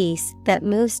chess piece that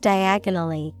moves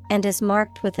diagonally and is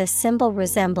marked with a symbol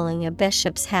resembling a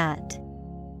bishop's hat.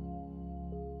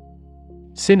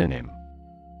 Synonym: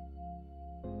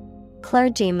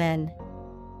 Clergyman,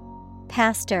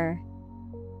 pastor,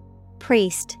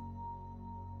 priest.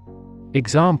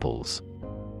 Examples: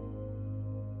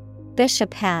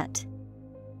 Bishop hat,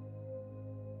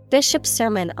 Bishop's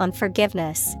sermon on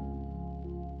forgiveness.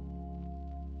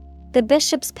 The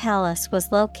bishop's palace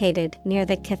was located near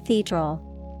the cathedral.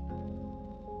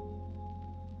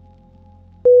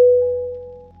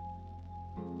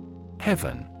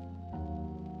 Heaven: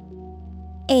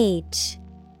 H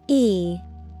E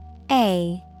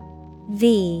A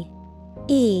V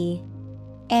E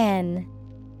N.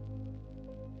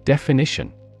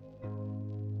 Definition: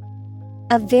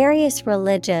 Of various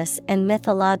religious and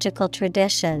mythological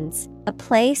traditions, a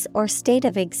place or state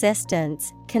of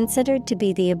existence considered to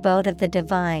be the abode of the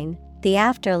divine, the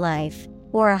afterlife,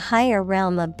 or a higher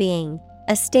realm of being,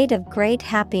 a state of great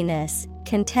happiness,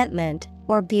 contentment,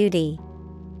 or beauty.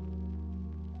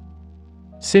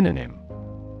 Synonym: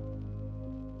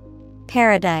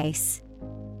 Paradise,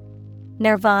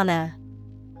 Nirvana,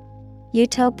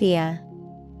 Utopia.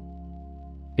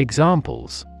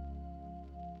 Examples: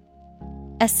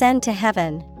 Ascend to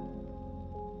heaven,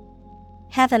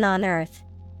 heaven on earth.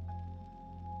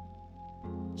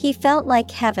 He felt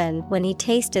like heaven when he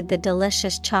tasted the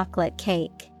delicious chocolate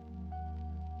cake.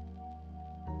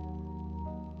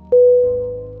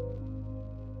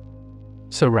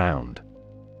 Surround.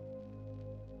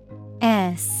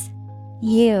 S-U-R-R-O-U-N-D.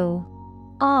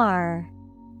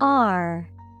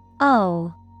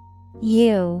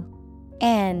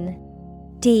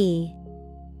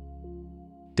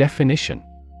 Definition: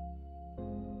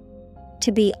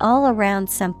 To be all around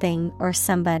something or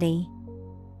somebody.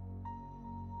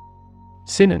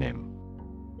 Synonym: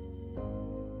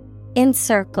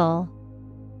 Encircle,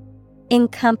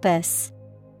 encompass,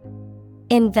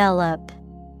 envelop.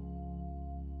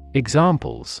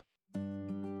 Examples: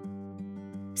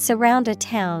 Surround a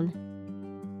town.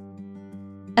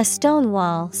 A stone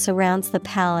wall surrounds the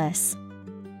palace.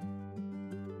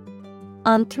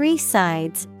 On 3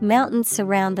 sides, mountains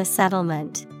surround the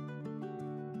settlement.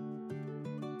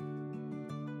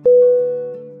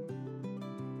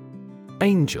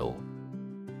 Angel.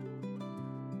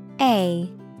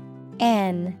 A-N-G-E-L.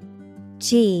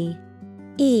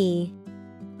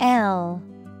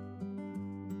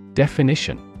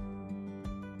 Definition: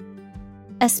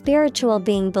 A spiritual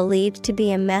being believed to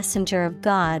be a messenger of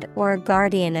God or a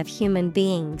guardian of human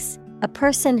beings, a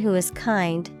person who is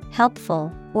kind,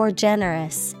 helpful, or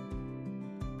generous.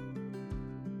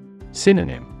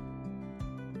 Synonym: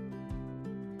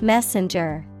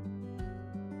 Messenger,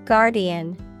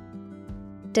 guardian,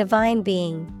 divine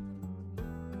being.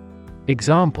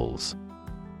 Examples: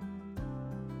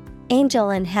 Angel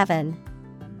in heaven,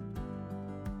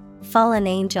 fallen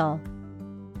angel.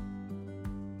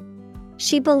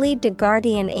 She believed a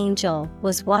guardian angel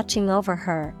was watching over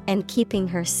her and keeping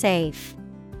her safe.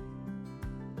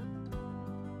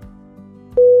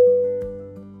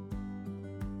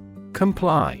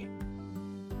 Comply.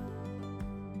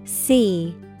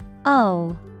 C-O-M-P-L-Y.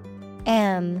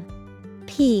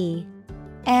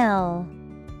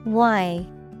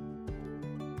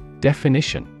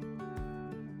 Definition: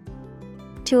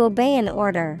 To obey an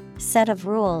order, set of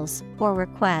rules, or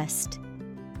request.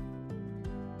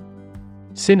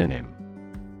 Synonym: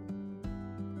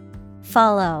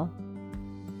 Follow,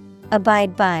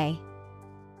 abide by,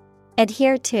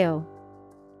 adhere to.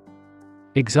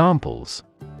 Examples: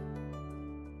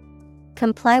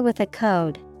 Comply with a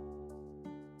code.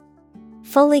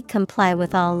 Fully comply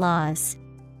with all laws.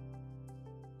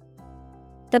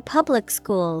 The public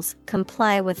schools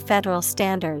comply with federal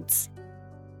standards.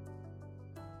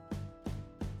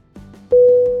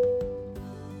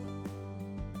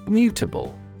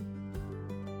 Mutable.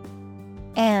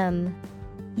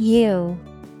 M-U-T-A-B-L-E.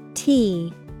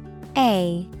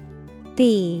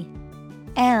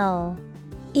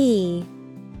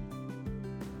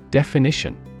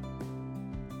 Definition: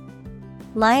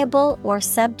 Liable or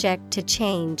subject to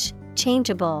change,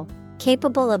 changeable,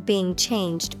 capable of being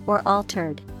changed or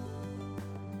altered.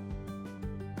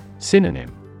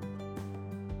 Synonym: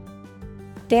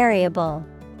 Variable,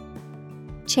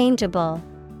 changeable,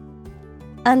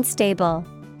 unstable.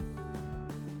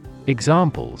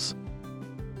 Examples: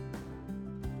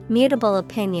 Mutable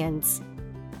opinions.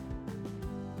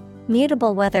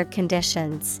 Mutable weather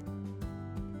conditions.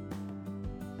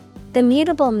 The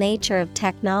mutable nature of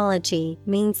technology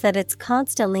means that it's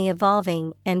constantly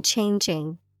evolving and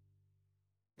changing.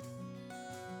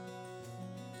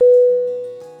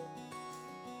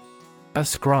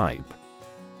 Ascribe.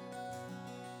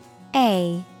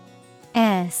 A-S-C-R-I-B-E.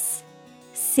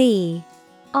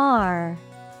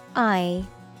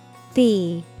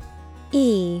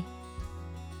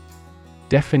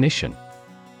 Definition: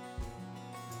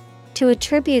 To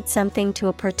attribute something to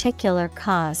a particular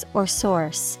cause or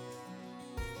source.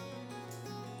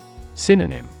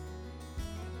 Synonym: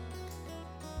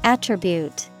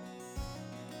 Attribute,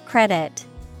 credit,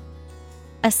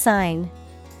 assign.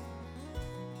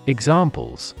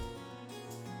 Examples: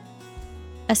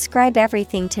 Ascribe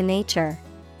everything to nature.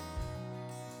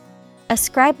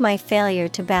 Ascribe my failure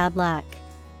to bad luck.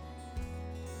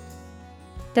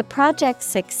 The project's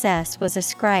success was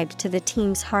ascribed to the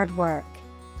team's hard work.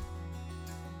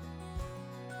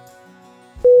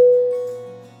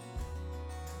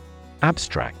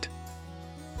 Abstract.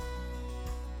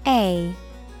 A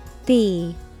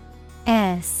B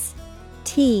S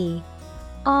T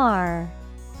R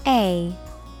A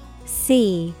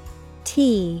C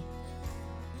T.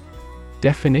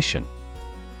 Definition: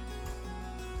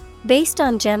 Based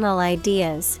on general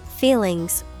ideas,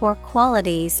 feelings, or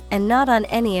qualities and not on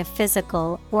any of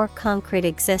physical or concrete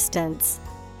existence.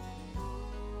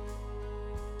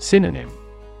 Synonym: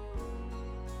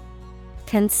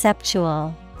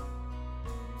 Conceptual,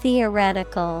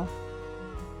 theoretical,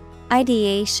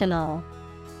 ideational.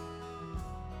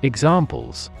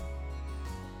 Examples: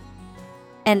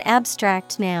 An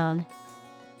abstract noun.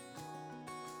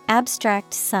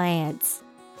 Abstract science.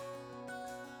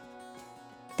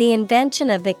 The invention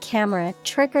of the camera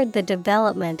triggered the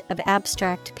development of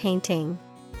abstract painting.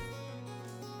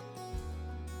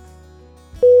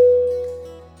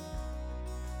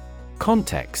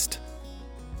 Context.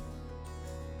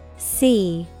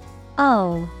 C-O-N-T-E-X-T.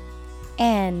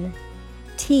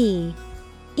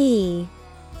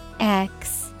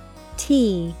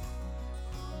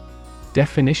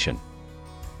 Definition: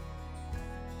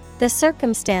 The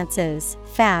circumstances,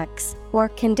 facts, or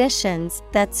conditions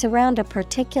that surround a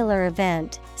particular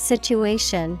event,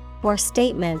 situation, or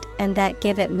statement and that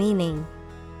give it meaning.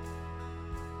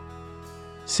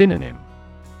 Synonym: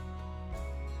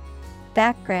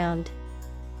 Background,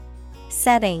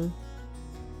 setting,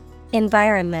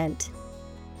 environment.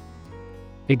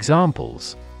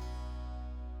 Examples: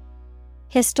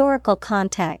 Historical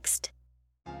context,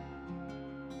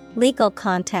 legal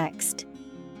context.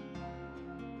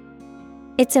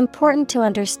 It's important to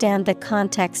understand the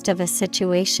context of a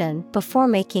situation before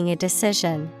making a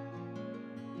decision.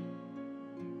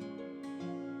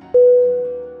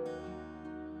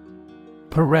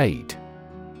 Parade.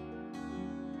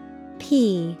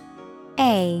 P-A-R-A-D-E.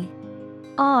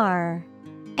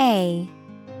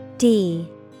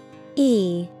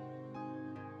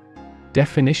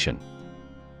 Definition: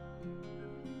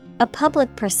 A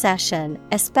public procession,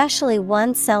 especially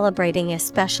one celebrating a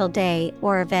special day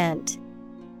or event.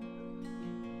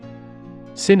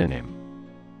 Synonym: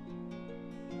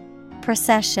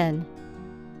 Procession,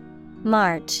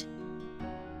 march,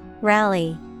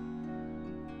 rally.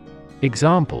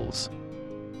 Examples: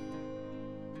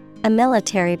 A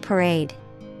military parade.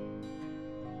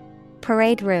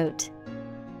 Parade route.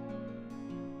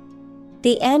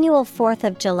 The annual 4th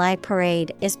of July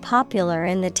parade is popular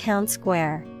in the town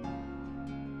square.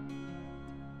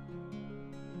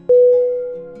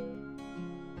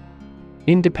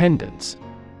 Independence.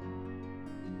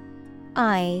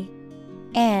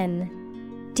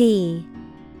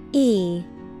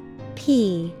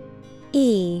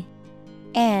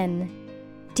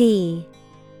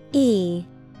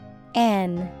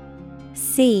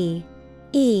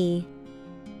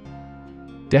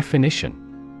 Definition: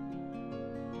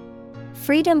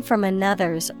 Freedom from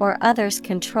another's or others'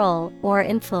 control or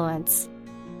influence.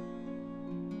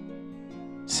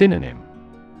 Synonym: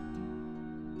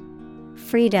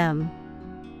 Freedom,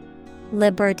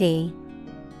 liberty,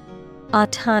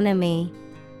 autonomy.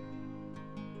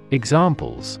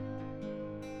 Examples: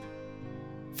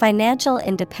 Financial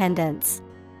independence,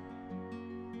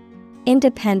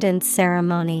 independence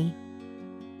ceremony.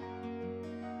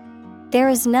 There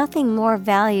is nothing more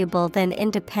valuable than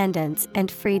independence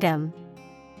and freedom.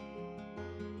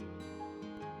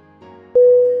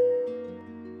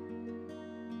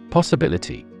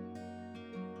 Possibility.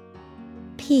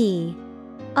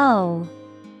 P-O-S-S-I-B-I-L-I-T-Y.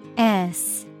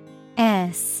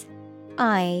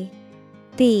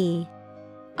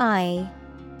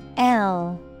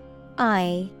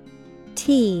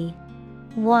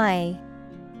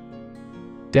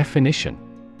 Definition: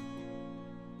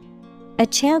 A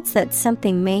chance that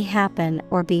something may happen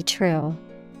or be true.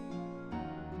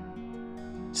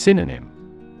 Synonym: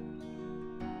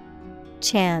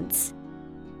 Chance,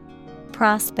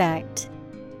 prospect,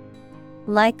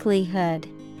 likelihood.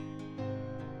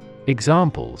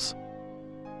 Examples: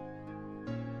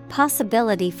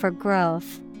 Possibility for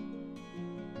growth.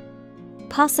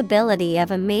 Possibility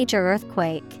of a major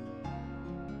earthquake.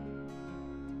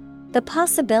 The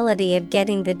possibility of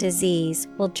getting the disease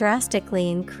will drastically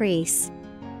increase.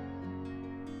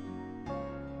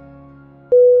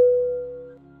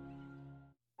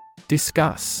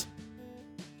 Discuss.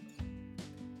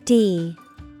 D-I-S-C-U-S-S.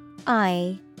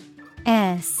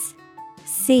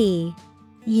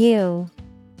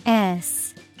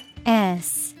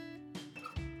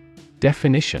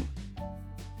 Definition: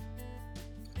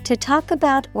 To talk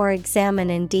about or examine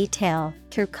in detail,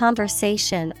 through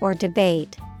conversation or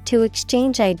debate, to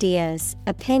exchange ideas,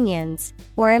 opinions,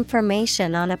 or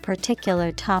information on a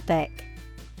particular topic.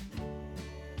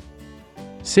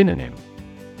 Synonym: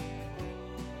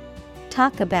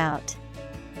 Talk about,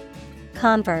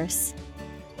 converse,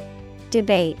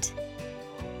 debate.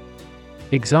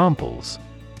 Examples: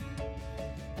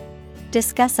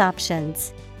 Discuss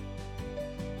options.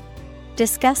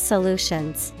 Discuss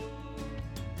solutions.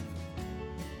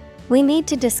 We need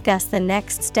to discuss the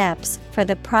next steps for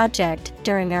the project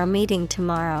during our meeting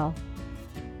tomorrow.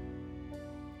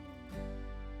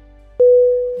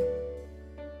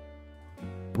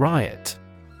 Riot.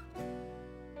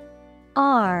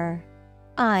 R-I-O-T.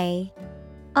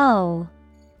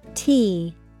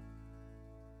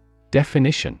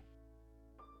 Definition: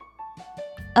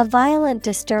 a violent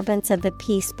disturbance of the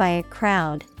peace by a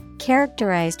crowd,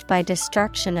 characterized by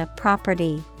destruction of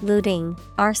property, looting,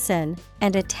 arson,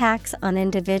 and attacks on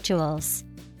individuals.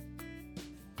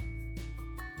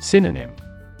 Synonym: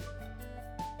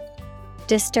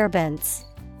 disturbance,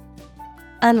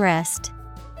 unrest,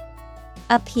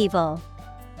 upheaval.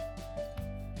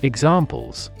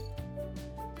 Examples: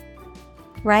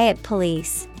 riot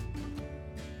police,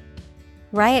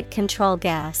 riot control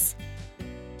gas.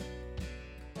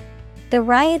 The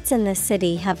riots in the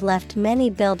city have left many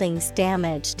buildings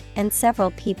damaged and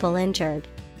several people injured.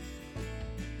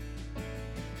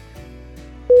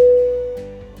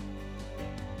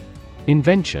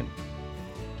 Invention.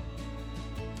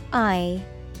 I-N-V-E-N-T-I-O-N.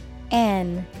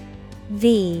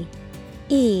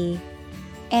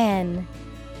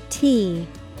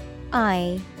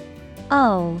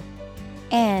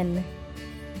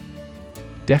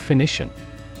 Definition: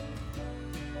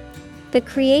 the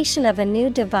creation of a new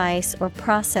device or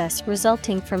process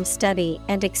resulting from study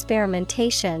and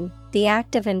experimentation, the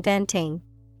act of inventing.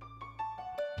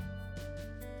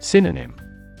 Synonym: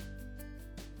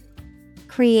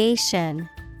 creation,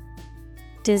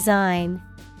 design,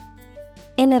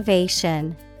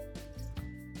 innovation.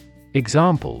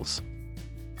 Examples: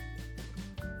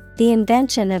 the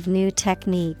invention of new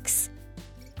techniques.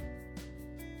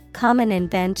 Common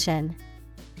invention.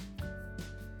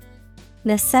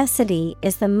 Necessity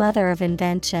is the mother of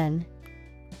invention.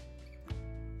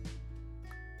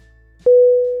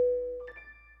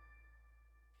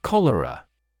 Cholera.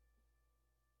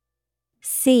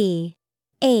 C-H-O-L-E-R-A.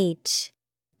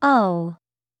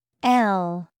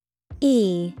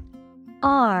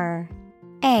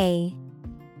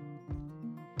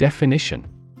 Definition: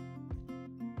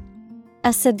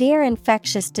 a severe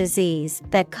infectious disease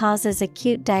that causes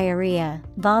acute diarrhea,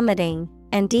 vomiting,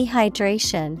 and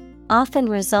dehydration, often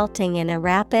resulting in a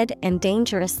rapid and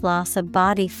dangerous loss of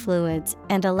body fluids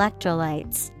and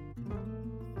electrolytes.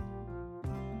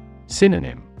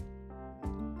 Synonym: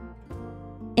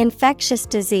 infectious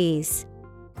disease,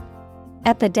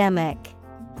 epidemic,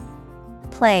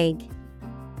 plague.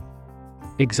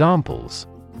 Examples: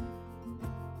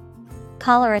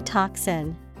 cholera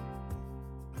toxin,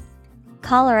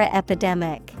 cholera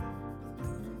epidemic.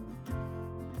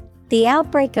 The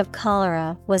outbreak of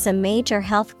cholera was a major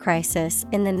health crisis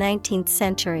in the 19th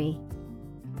century.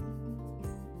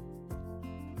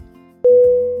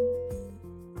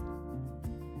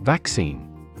 Vaccine.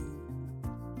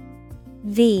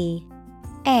 V-A-C-C-I-N-E.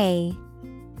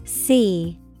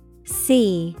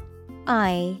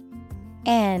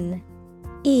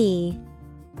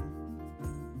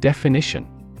 Definition: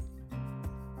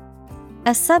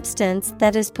 a substance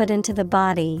that is put into the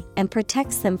body and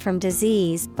protects them from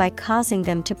disease by causing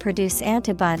them to produce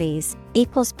antibodies,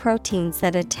 equals proteins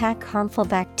that attack harmful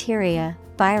bacteria,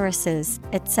 viruses,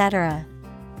 etc.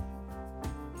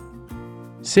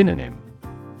 Synonym: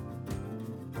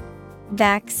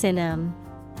 vaccinum.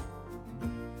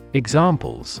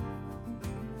 Examples: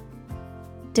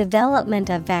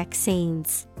 development of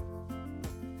vaccines.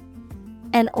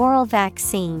 An oral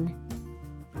vaccine.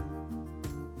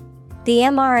 The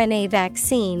mRNA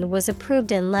vaccine was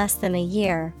approved in less than a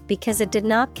year because it did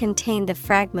not contain the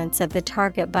fragments of the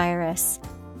target virus.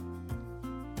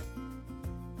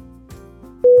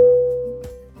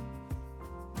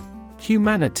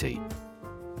 Humanity.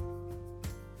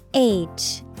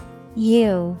 H-U-M-A-N-I-T-Y.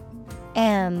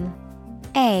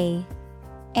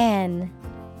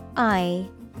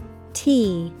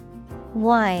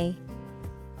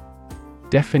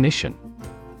 Definition: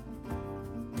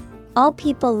 all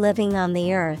people living on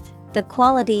the earth, the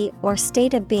quality or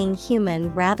state of being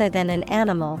human rather than an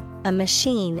animal, a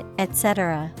machine,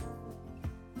 etc.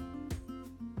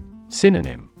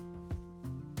 Synonym: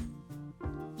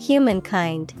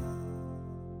 humankind,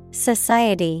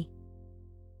 society,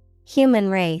 human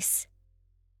race.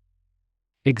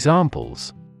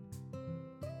 Examples: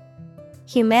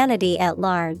 humanity at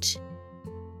large.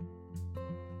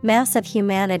 Mass of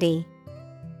humanity.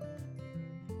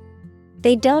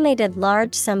 They donated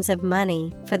large sums of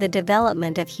money for the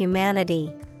development of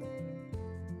humanity.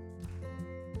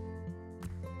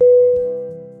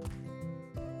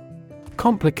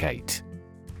 Complicate.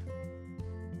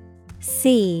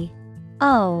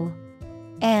 C-O-M-P-L-I-C-A-T-E.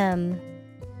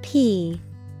 P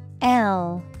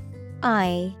L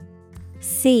I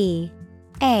C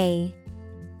A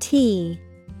T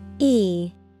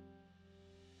E.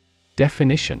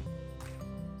 Definition: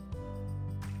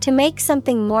 To make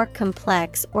something more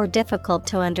complex or difficult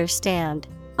to understand,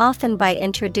 often by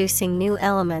introducing new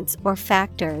elements or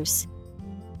factors.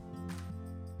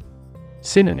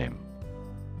 Synonym: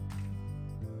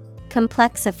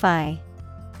 Complexify,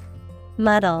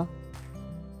 muddle,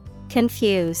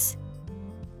 confuse.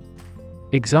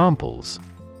 Examples: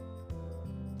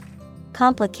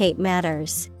 Complicate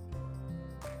matters.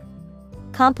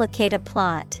 Complicate a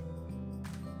plot.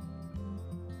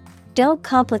 Don't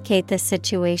complicate the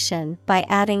situation by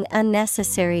adding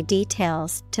unnecessary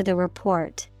details to the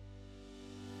report.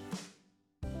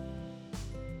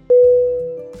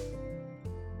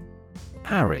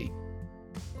 Harry.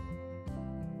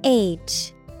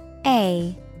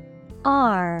 Harry.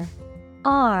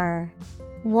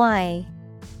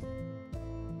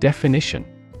 Definition: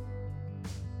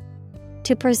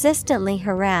 To persistently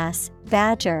harass,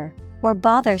 badger, or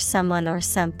bother someone or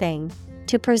something.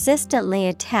 To persistently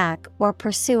attack or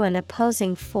pursue an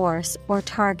opposing force or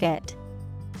target.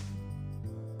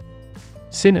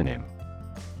 Synonym: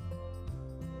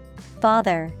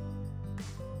 Bother,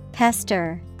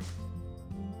 pester,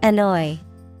 annoy.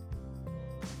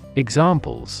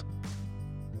 Examples: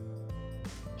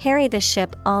 Harry the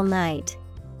ship all night.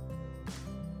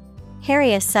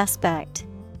 Harry a suspect.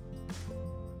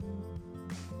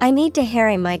 I need to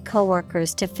harry my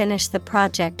coworkers to finish the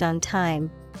project on time.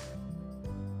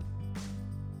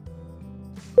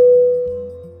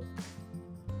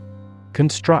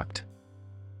 Construct.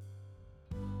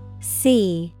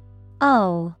 CONSTRUCT.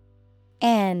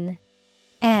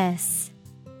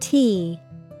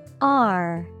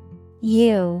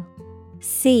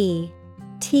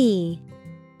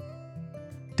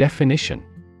 Definition: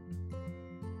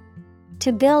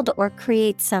 To build or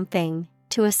create something,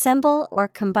 to assemble or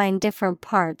combine different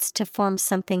parts to form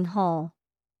something whole.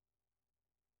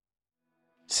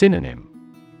 Synonym: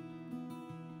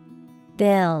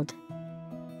 Build,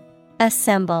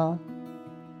 assemble,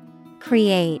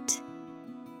 create.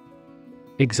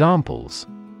 Examples: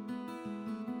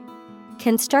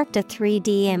 Construct a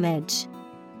 3D image.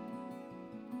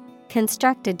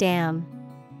 Construct a dam.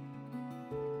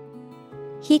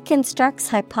 He constructs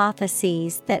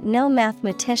hypotheses that no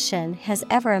mathematician has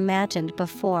ever imagined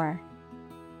before.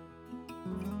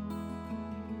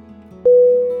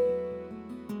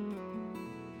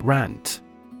 Rant.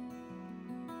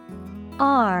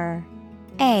 R-A-N-T.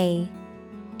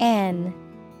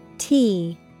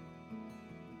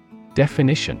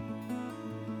 Definition: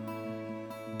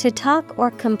 To talk or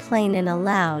complain in a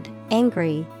loud,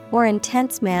 angry, or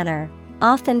intense manner,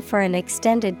 often for an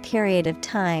extended period of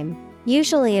time,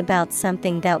 usually about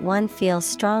something that one feels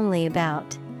strongly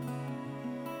about.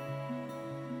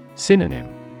 Synonym: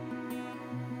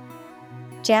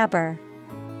 Jabber,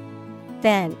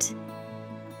 vent,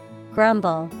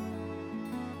 grumble.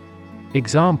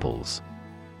 Examples: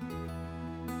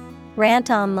 Rant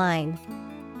online.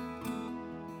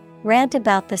 Rant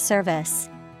about the service.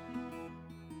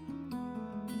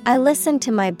 I listened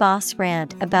to my boss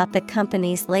rant about the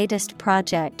company's latest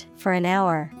project for an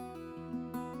hour.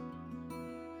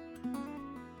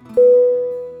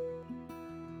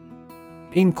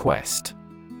 Inquest.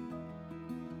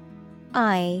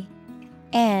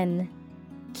 INQUEST.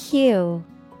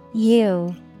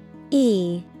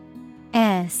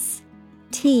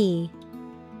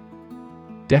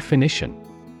 Definition: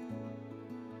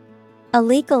 A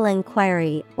legal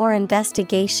inquiry or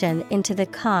investigation into the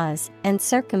cause and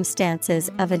circumstances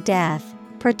of a death,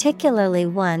 particularly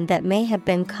one that may have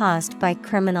been caused by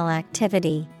criminal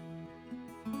activity.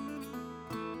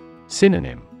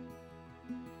 Synonym: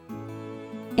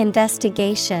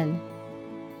 Investigation,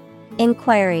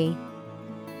 inquiry,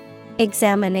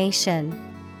 examination.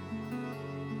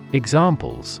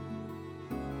 Examples: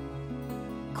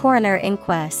 Coroner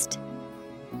inquest.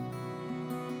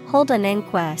 Hold an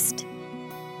inquest.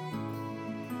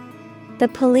 The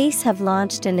police have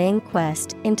launched an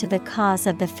inquest into the cause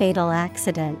of the fatal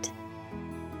accident.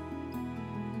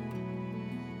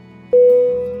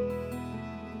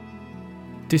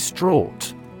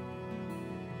 Distraught.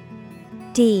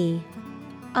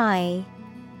 Distraught.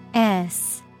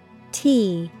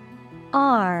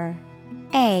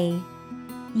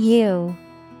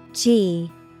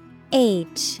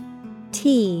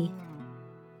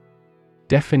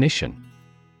 Definition: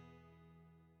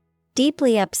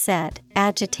 Deeply upset,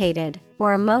 agitated,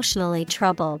 or emotionally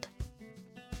troubled.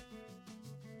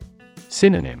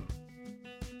 Synonym: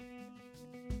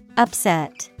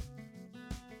 Upset,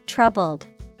 troubled,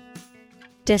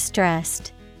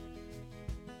 distressed.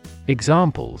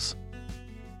 Examples: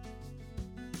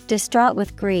 Distraught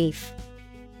with grief.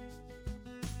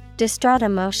 Distraught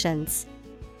emotions.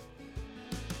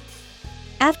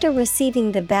 After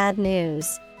receiving the bad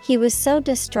news, he was so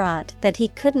distraught that he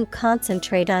couldn't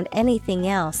concentrate on anything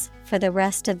else for the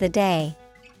rest of the day.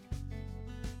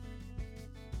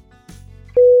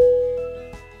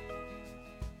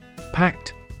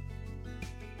 Pact.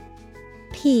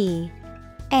 P-A-C-K-E-D.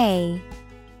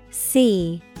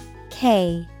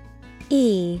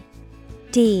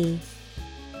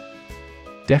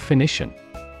 Definition: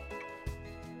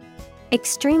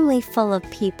 Extremely full of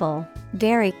people,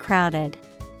 very crowded.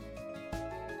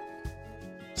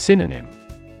 Synonym: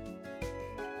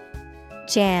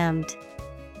 Jammed,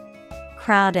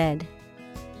 crowded,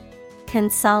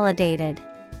 consolidated.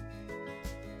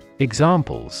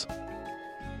 Examples: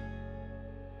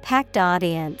 Packed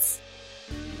audience.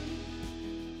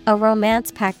 A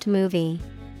romance-packed movie.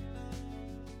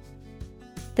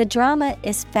 The drama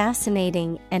is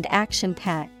fascinating and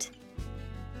action-packed.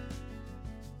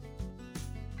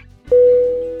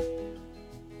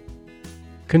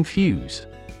 Confuse.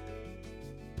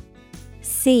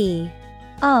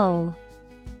 C-O-N-F-U-S-E.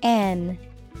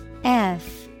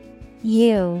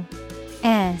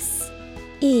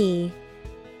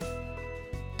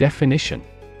 Definition: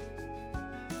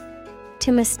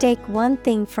 To mistake one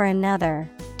thing for another,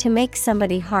 to make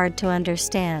somebody hard to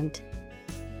understand.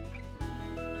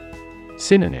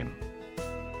 Synonym: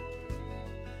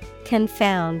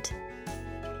 Confound,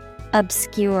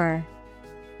 obscure,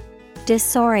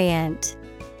 disorient.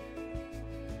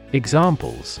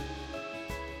 Examples: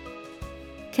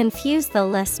 Confuse the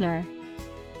listener.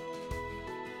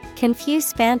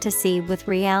 Confuse fantasy with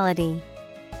reality.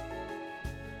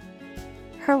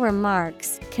 Her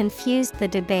remarks confused the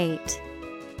debate.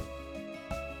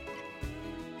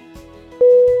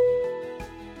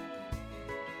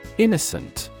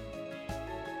 Innocent.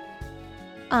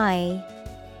 I-N-N-O-C-E-N-T.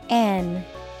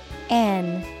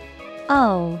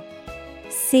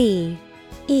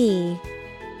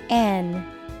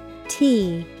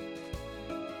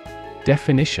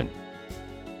 Definition: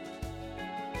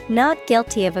 Not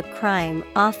guilty of a crime,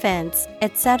 offense,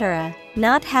 etc.,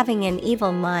 not having an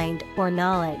evil mind or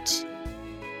knowledge.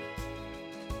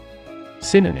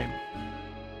 Synonym: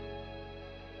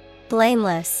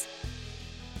 Blameless,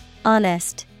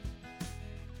 honest,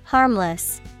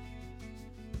 harmless.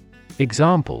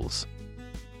 Examples: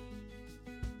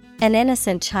 An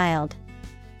innocent child.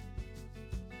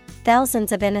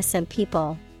 Thousands of innocent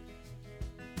people.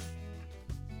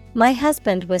 My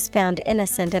husband was found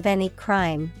innocent of any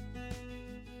crime.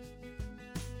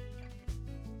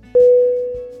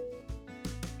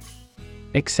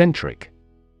 Eccentric.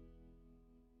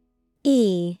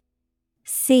 E-C-C-E-N-T-R-I-C.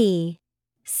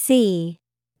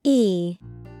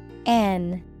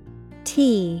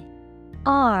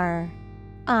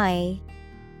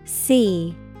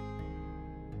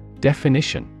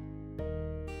 Definition: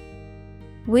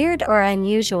 Weird or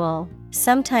unusual,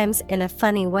 sometimes in a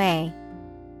funny way.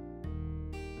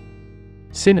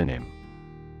 Synonym: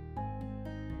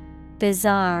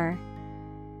 Bizarre,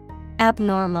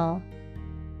 abnormal,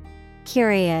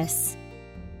 curious.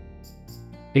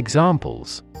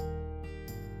 Examples: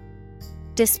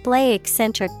 Display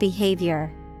eccentric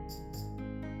behavior.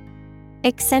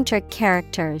 Eccentric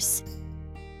characters.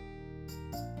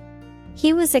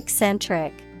 He was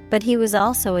eccentric, but he was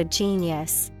also a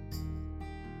genius.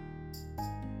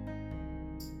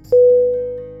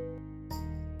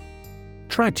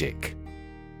 Tragic.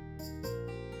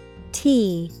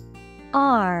 T-R-A-G-I-C.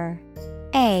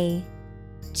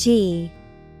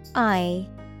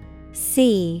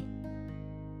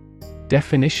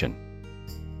 Definition: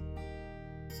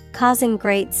 Causing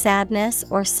great sadness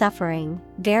or suffering,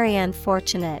 very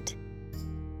unfortunate.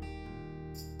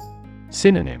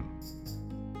 Synonym: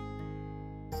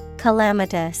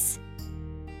 Calamitous,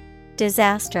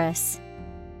 disastrous,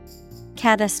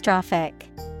 catastrophic.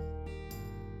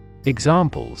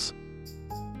 Examples: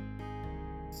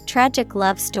 Tragic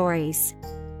love stories.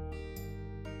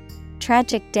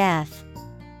 Tragic death.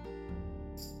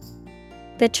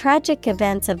 The tragic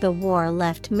events of the war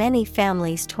left many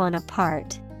families torn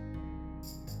apart.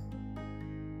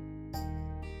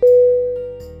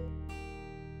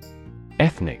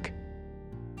 Ethnic.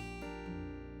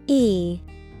 E-T-H-N-I-C.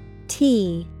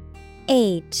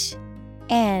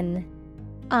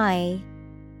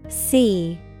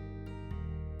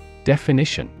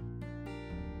 Definition: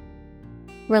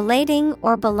 Relating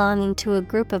or belonging to a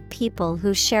group of people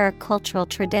who share a cultural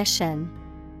tradition.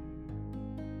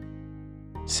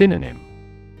 Synonym: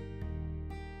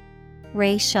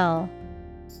 Racial,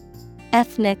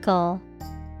 ethnical,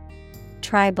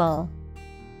 tribal.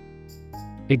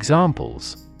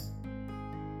 Examples: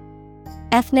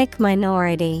 Ethnic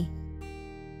minority,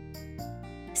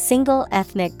 single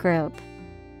ethnic group.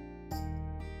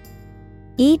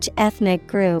 Each ethnic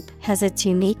group has its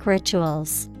unique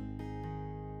rituals.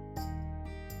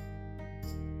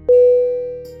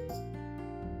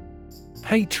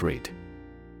 Hatred.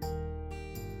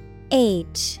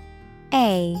 H-A-T-R-E-D.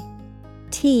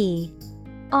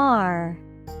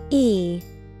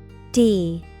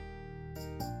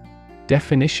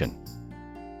 Definition: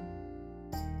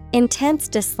 Intense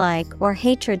dislike or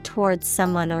hatred towards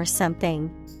someone or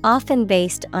something, often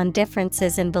based on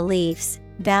differences in beliefs,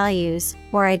 values,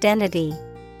 or identity.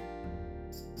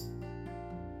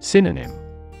 Synonym: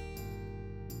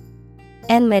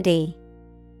 Enmity,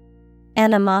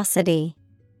 animosity,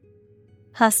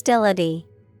 hostility.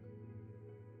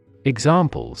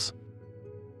 Examples: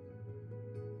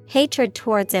 Hatred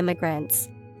towards immigrants.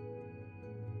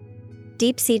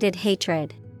 Deep-seated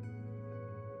hatred.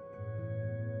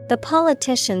 The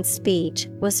politician's speech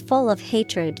was full of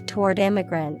hatred toward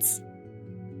immigrants.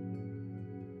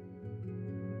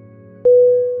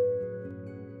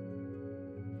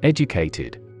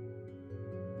 Educated.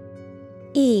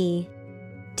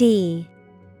 E-D-U-C-A-T-E-D.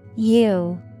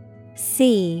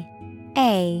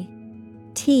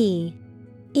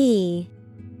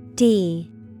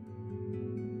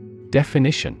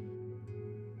 Definition: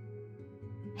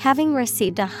 Having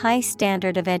received a high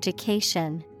standard of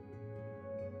education.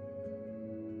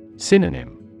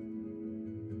 Synonym: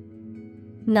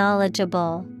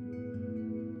 Knowledgeable,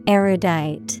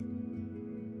 erudite,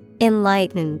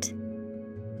 enlightened.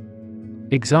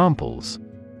 Examples: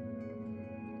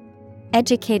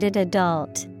 Educated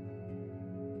adult,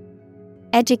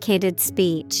 educated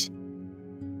speech.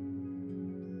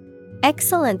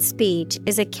 Excellent speech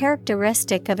is a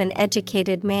characteristic of an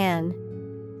educated man.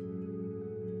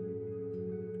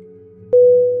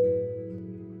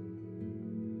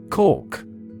 Cork.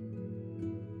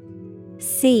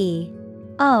 C-O-R-K.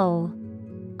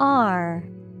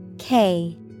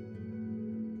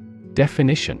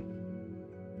 Definition: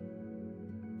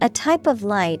 A type of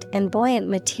light and buoyant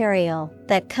material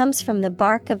that comes from the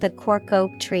bark of the cork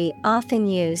oak tree, often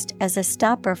used as a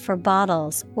stopper for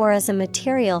bottles or as a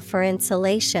material for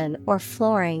insulation or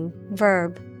flooring.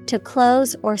 Verb: to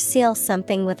close or seal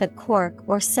something with a cork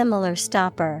or similar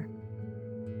stopper.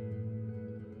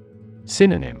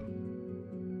 Synonym: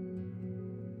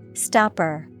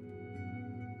 Stopper,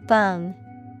 bung,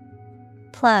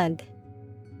 plug.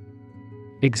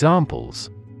 Examples: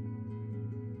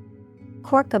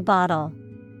 Cork a bottle,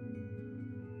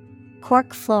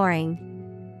 cork flooring.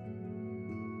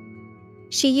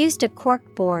 She used a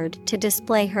cork board to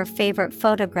display her favorite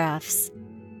photographs.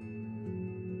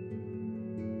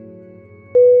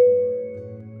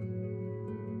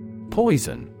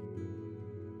 Poison.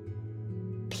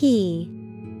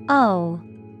 P-O-I-S-O-N.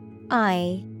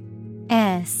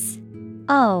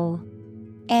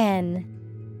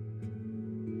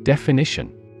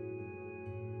 Definition: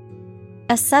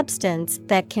 A substance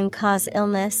that can cause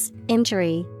illness,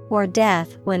 injury, or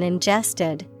death when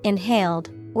ingested,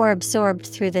 inhaled, or absorbed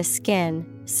through the skin,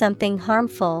 something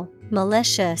harmful,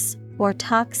 malicious, or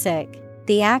toxic,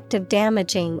 the act of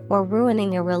damaging or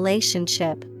ruining a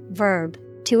relationship. Verb: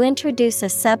 to introduce a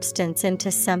substance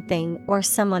into something or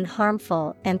someone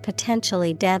harmful and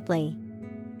potentially deadly.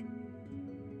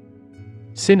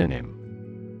 Synonym: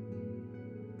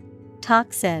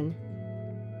 Toxin,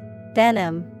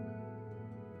 venom,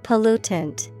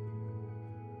 pollutant.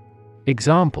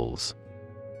 Examples: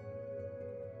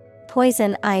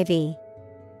 Poison ivy,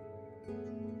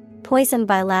 poison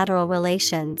bilateral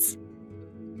relations.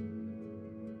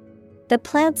 The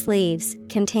plant's leaves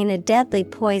contain a deadly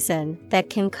poison that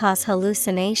can cause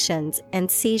hallucinations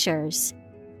and seizures.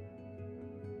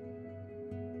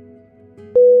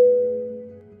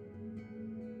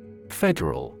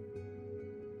 Federal.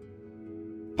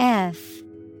 F-E-D-E-R-A-L.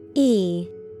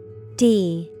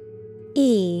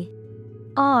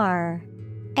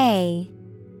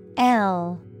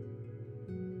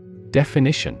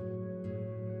 Definition: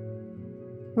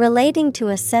 relating to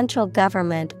a central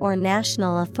government or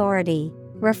national authority,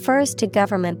 refers to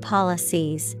government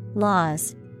policies,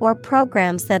 laws, or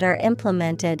programs that are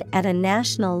implemented at a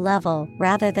national level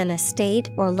rather than a state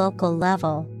or local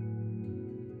level.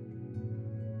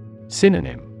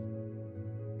 Synonym: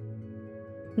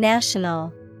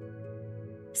 National,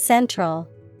 central,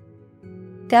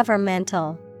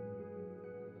 governmental.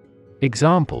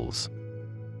 Examples: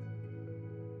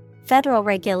 Federal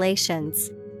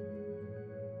regulations,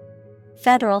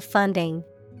 federal funding.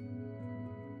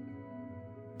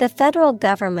 The federal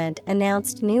government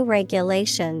announced new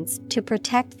regulations to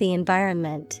protect the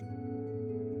environment.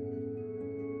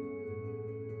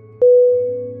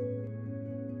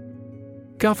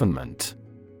 Government. Government.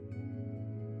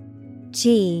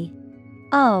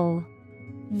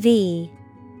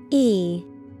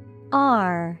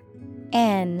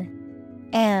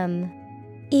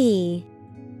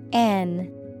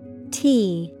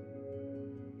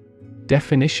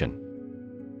 Definition.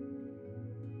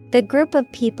 The group of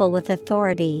people with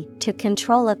authority to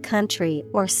control a country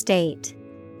or state.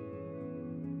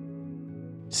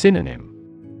 Synonym.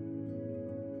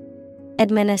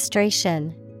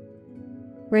 Administration,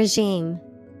 regime,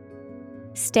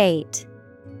 state.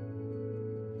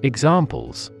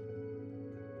 Examples.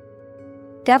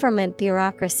 Government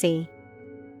bureaucracy,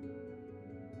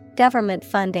 government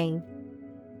funding.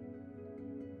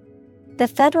 The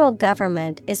federal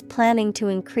government is planning to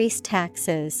increase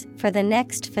taxes for the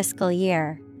next fiscal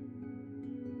year.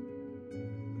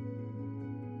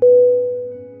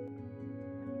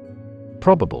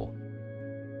 Probable.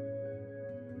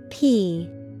 Probable.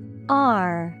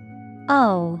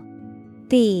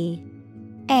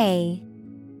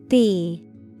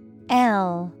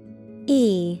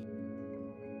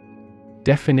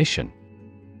 Definition.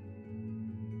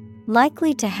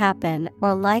 Likely to happen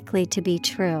or likely to be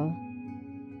true.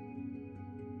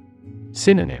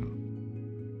 Synonym.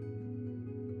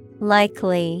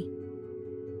 Likely,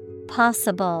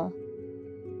 possible,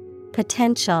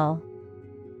 potential.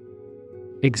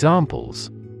 Examples.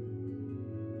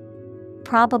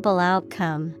 Probable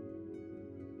outcome,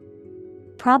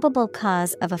 probable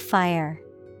cause of a fire.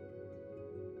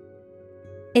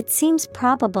 It seems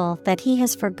probable that he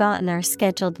has forgotten our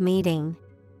scheduled meeting.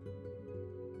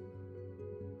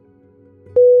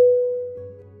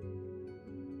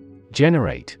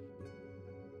 Generate.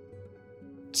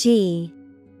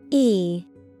 Generate.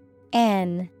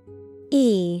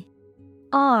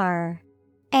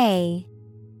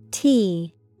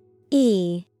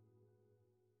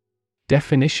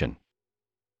 Definition.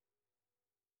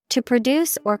 To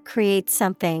produce or create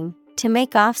something, to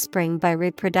make offspring by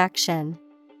reproduction.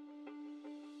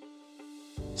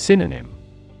 Synonym.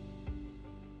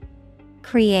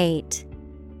 Create,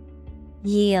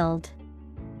 yield,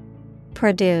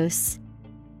 produce.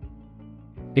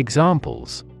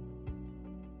 Examples.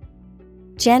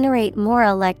 Generate more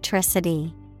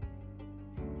electricity.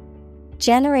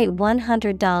 Generate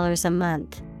 $100 a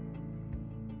month.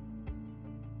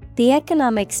 The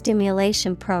economic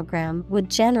stimulation program would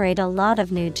generate a lot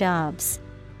of new jobs.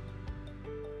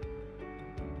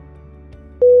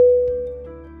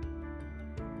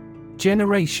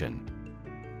 Generation.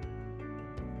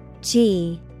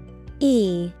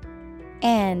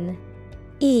 Generation.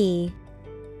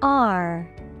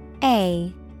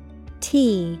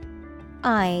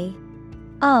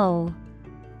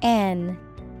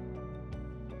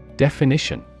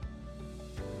 Definition.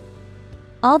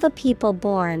 All the people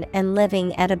born and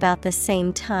living at about the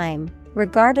same time,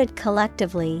 regarded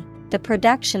collectively, the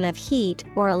production of heat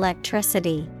or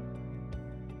electricity.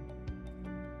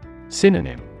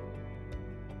 Synonym.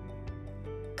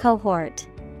 Cohort,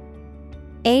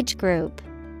 age group,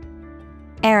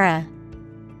 era.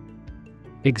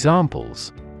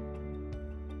 Examples.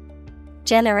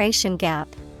 Generation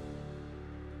gap.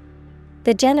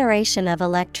 The generation of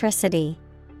electricity.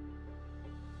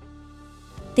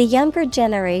 The younger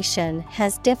generation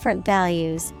has different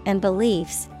values and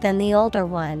beliefs than the older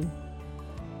one.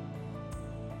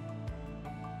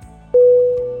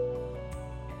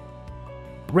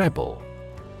 Rebel.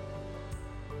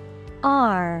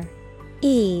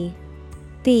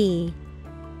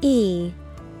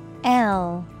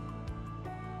 REBEL.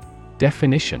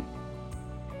 Definition.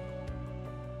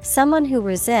 Someone who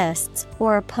resists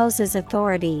or opposes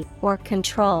authority or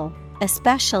control,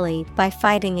 especially by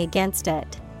fighting against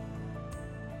it.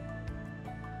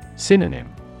 Synonym.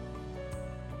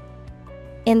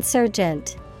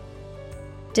 Insurgent,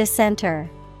 dissenter,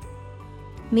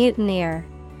 mutineer.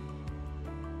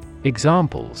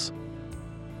 Examples.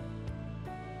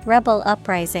 Rebel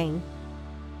uprising.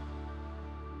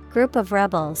 Group of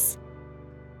rebels.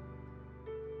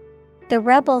 The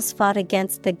rebels fought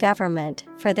against the government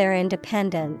for their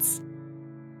independence.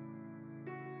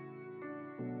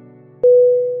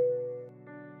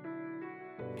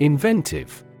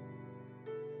 Inventive.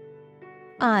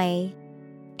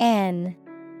 INVENTIVE.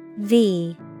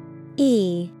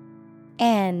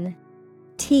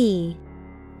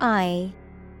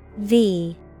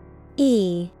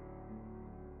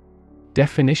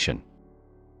 Definition.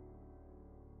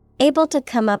 Able to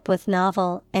come up with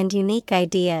novel and unique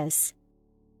ideas.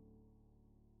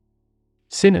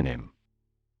 Synonym.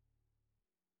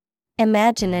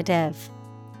 imaginative,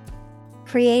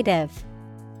 creative,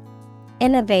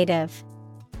 innovative.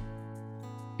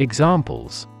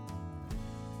 Examples: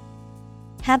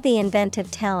 Have the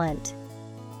inventive talent.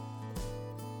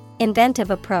 Inventive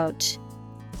approach.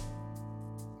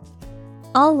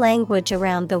 All language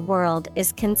around the world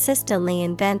is consistently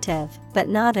inventive, but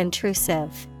not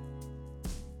intrusive.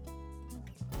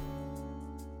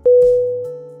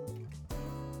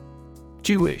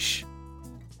 Jewish.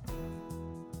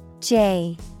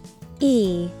 Jewish.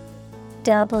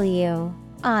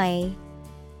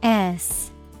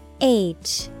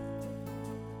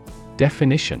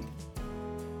 Definition: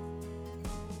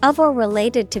 of or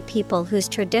related to people whose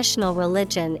traditional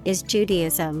religion is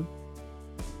Judaism.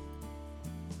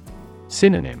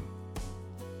 Synonym: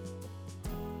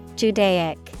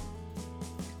 Judaic.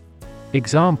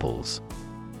 Examples: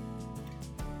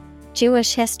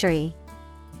 Jewish history,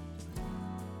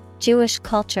 Jewish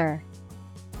culture.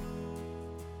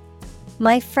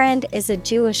 My friend is a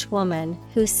Jewish woman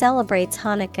who celebrates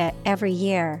Hanukkah every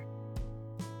year.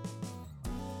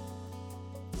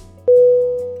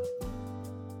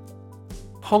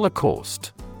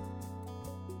 Holocaust.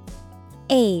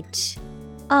 Holocaust.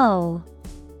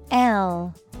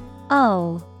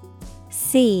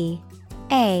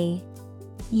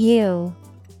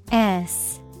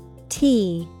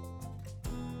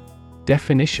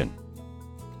 Definition: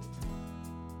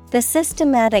 the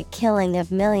systematic killing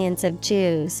of millions of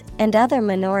Jews and other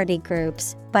minority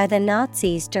groups by the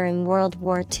Nazis during World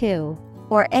War II,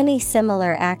 or any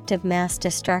similar act of mass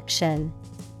destruction.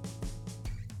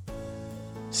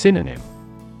 Synonym: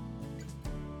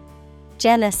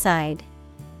 genocide,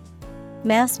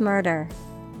 mass murder,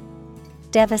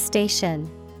 devastation.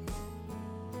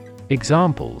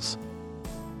 Examples: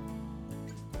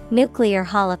 nuclear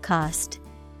holocaust,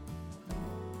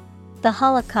 the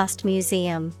Holocaust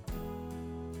Museum.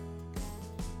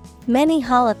 Many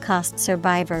Holocaust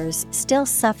survivors still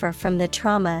suffer from the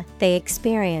trauma they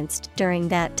experienced during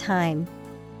that time.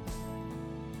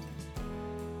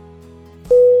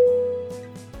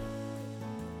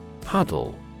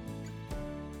 Huddle.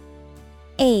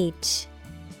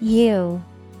 Huddle.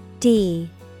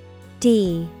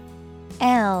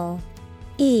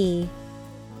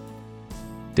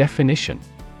 Definition: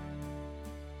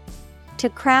 to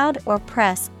crowd or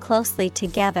press closely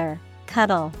together,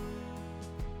 cuddle.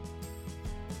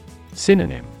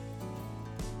 Synonym: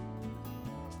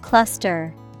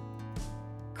 cluster,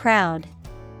 crowd,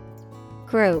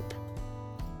 group.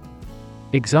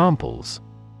 Examples: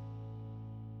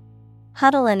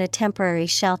 huddle in a temporary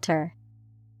shelter,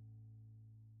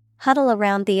 huddle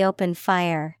around the open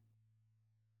fire.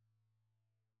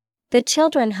 The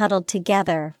children huddled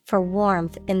together for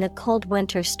warmth in the cold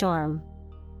winter storm.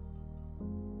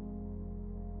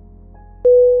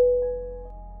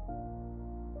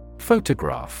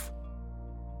 Photograph.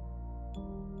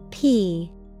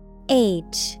 Photograph.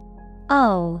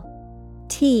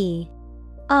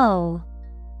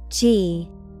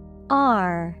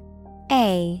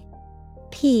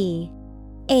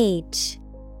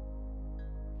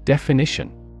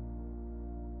 Definition: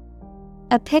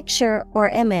 a picture or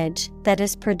image that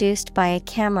is produced by a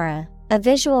camera, a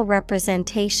visual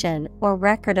representation or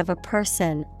record of a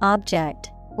person,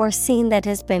 object, or scene that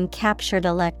has been captured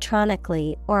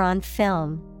electronically or on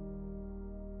film.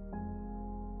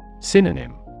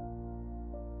 Synonym: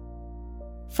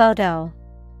 photo,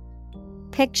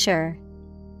 picture,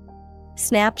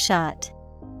 snapshot.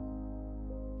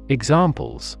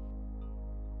 Examples: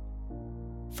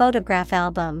 photograph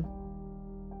album,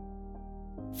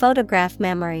 photograph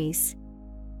memories.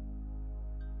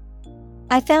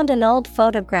 I found an old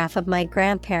photograph of my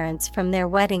grandparents from their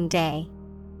wedding day.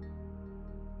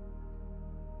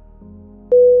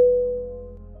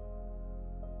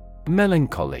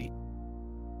 Melancholy.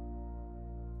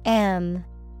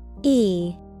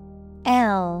 Melancholy.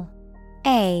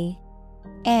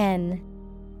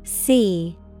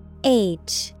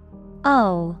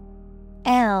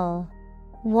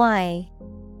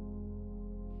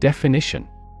 Definition: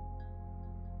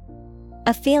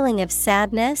 a feeling of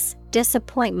sadness,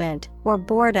 disappointment, or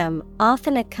boredom,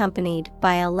 often accompanied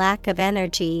by a lack of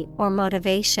energy or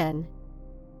motivation.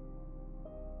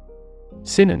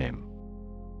 Synonym: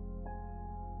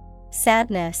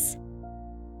 sadness,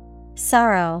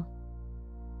 sorrow,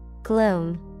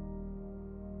 gloom.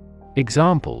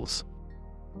 Examples: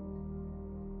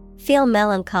 feel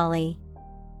melancholy,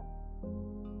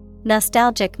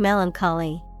 nostalgic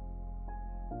melancholy.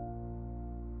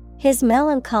 His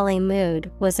melancholy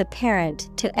mood was apparent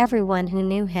to everyone who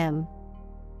knew him.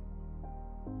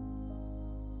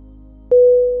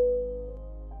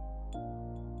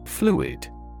 Fluid.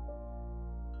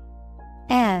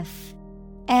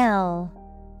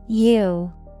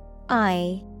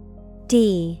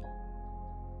 Fluid.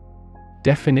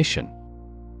 Definition: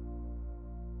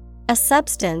 A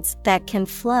substance that can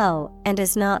flow and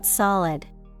is not solid.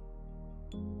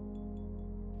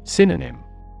 Synonym: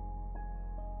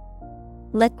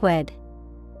 Liquid,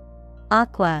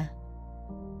 aqua,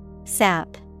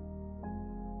 sap.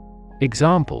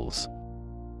 Examples: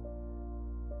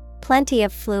 Plenty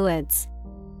of fluids.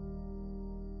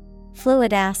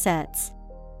 Fluid assets.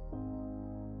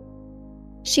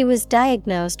 She was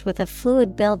diagnosed with a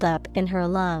fluid buildup in her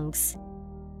lungs.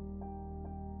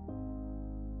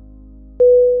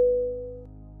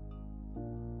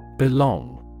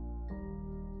 Belong.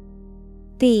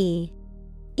 Belong.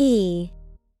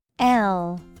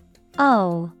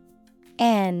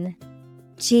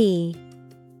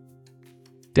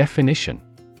 Definition: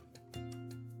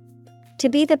 To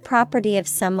be the property of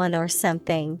someone or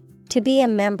something, to be a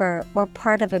member or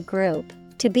part of a group,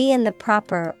 to be in the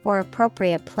proper or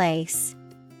appropriate place.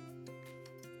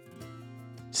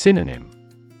 Synonym: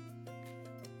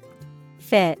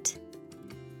 Fit.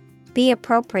 Be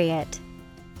appropriate.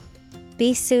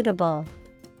 Be suitable.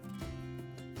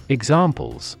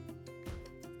 Examples: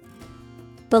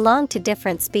 Belong to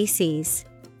different species.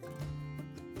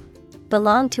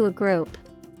 Belong to a group.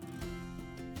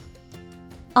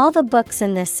 All the books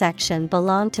in this section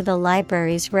belong to the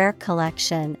library's rare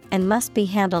collection and must be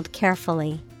handled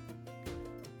carefully.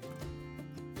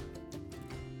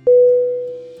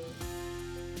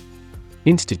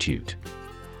 Institute.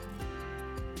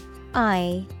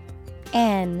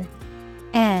 INSTITUTE.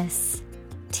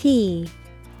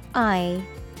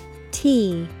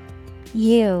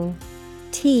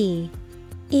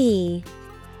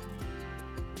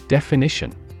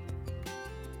 Definition: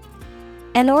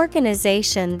 An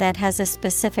organization that has a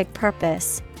specific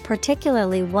purpose,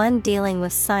 particularly one dealing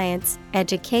with science,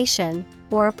 education,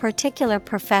 or a particular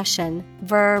profession.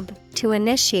 Verb, to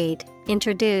initiate,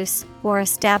 introduce, or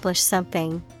establish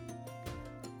something.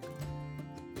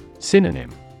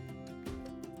 Synonym: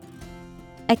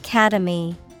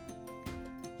 Academy,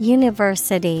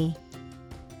 University,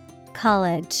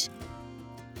 College.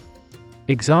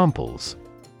 Examples: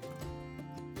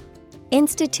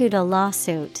 Institute a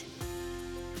lawsuit.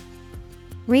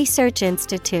 Research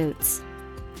institutes.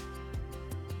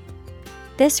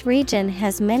 This region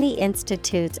has many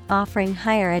institutes offering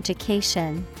higher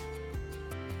education.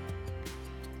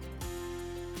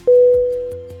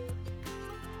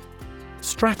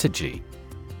 Strategy.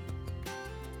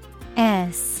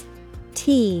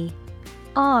 STRATEGY.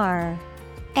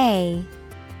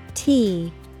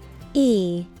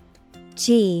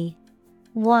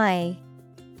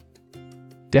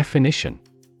 Definition: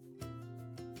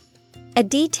 A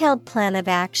detailed plan of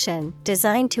action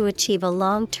designed to achieve a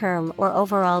long-term or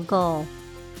overall goal.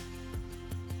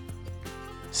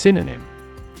 Synonym: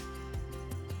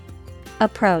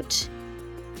 Approach,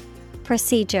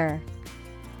 procedure,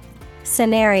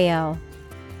 scenario.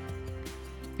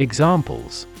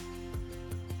 Examples: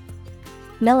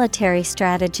 Military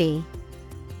strategy.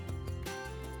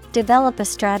 Develop a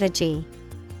strategy.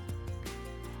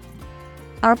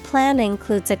 Our plan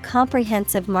includes a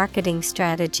comprehensive marketing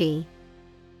strategy.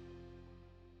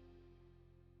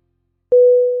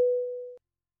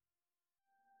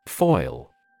 Foil.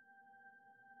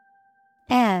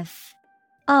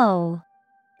 FOIL.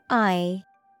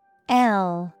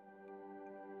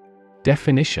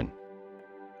 Definition: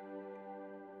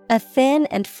 A thin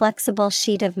and flexible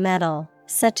sheet of metal,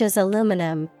 such as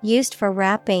aluminum, used for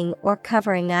wrapping or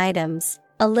covering items.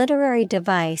 A literary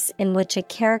device in which a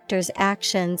character's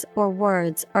actions or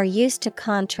words are used to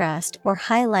contrast or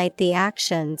highlight the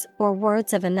actions or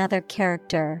words of another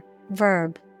character.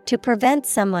 Verb, to prevent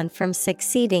someone from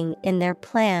succeeding in their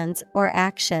plans or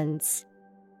actions.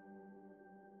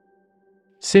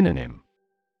 Synonym: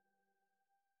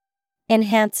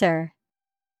 Enhancer,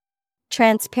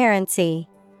 transparency.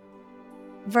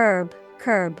 Verb,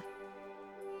 curb.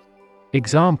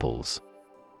 Examples: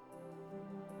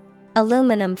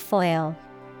 Aluminum foil.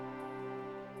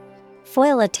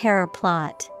 Foil a terror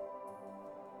plot.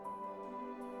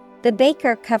 The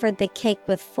baker covered the cake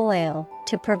with foil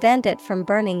to prevent it from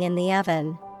burning in the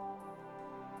oven.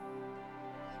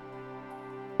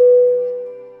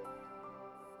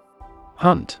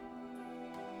 Hunt.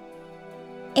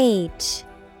 HUNT.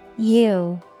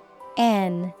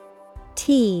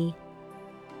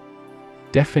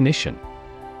 Definition: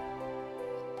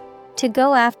 To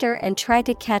go after and try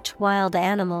to catch wild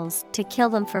animals to kill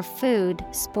them for food,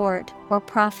 sport, or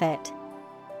profit.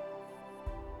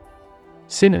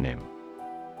 Synonym: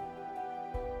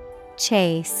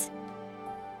 Chase,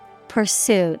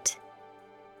 pursuit,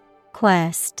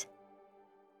 quest.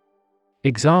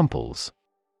 Examples: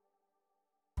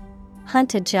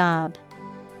 Hunt a job.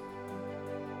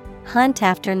 Hunt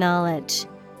after knowledge.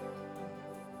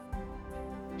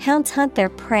 Hounds hunt their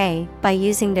prey by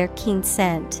using their keen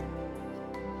scent.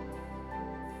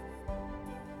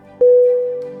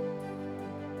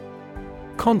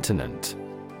 Continent.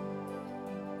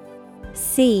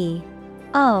 C-O-N-T-I-N-E-N-T.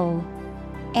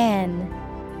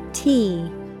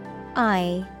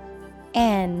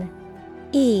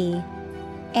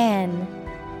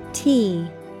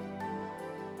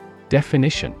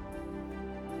 Definition: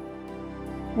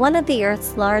 one of the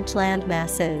Earth's large land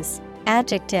masses.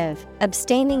 Adjective,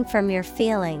 abstaining from your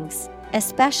feelings,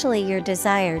 especially your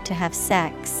desire to have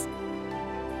sex.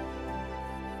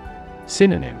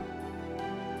 Synonym: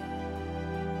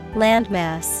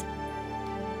 Landmass.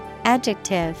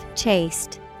 Adjective,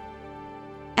 chaste.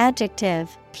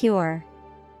 Adjective, pure.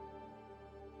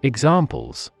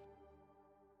 Examples: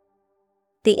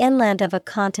 the inland of a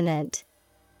continent.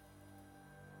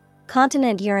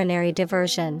 Continent urinary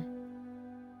diversion.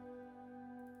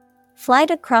 Flight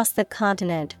across the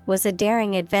continent was a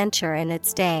daring adventure in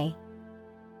its day.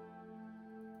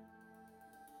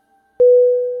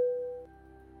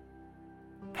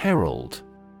 Herald.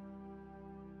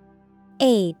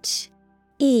 H-E-R-A-L-D.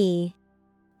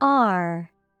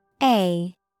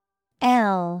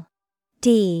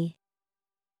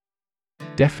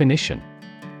 Definition: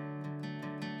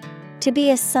 to be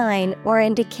a sign or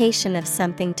indication of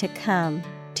something to come,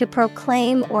 to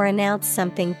proclaim or announce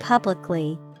something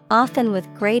publicly, often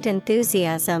with great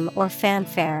enthusiasm or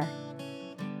fanfare.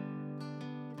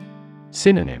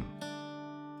 Synonym: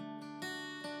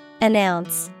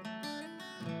 Announce,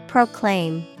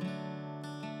 proclaim,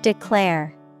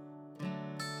 declare.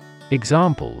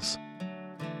 Examples: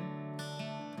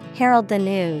 herald the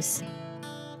news.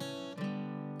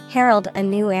 Herald a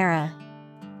new era.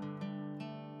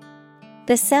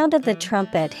 The sound of the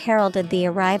trumpet heralded the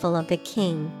arrival of the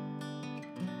king.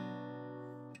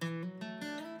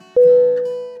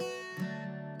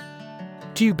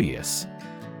 Dubious.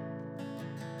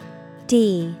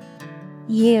 D-U-B-I-O-U-S.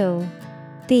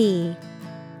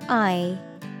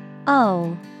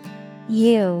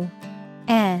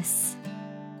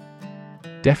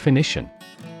 Definition: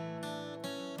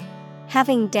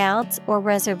 having doubts or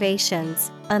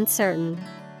reservations, uncertain.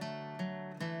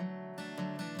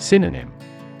 Synonym: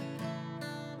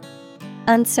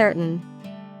 uncertain,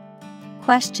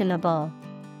 questionable,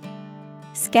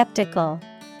 skeptical.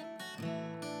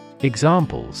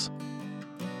 Examples: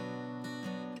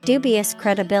 dubious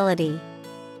credibility.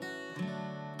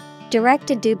 Direct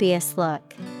a dubious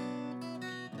look.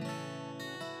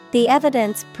 The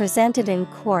evidence presented in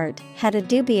court had a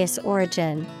dubious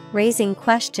origin, raising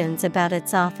questions about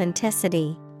its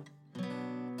authenticity.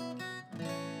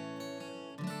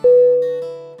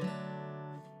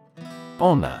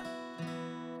 Honor.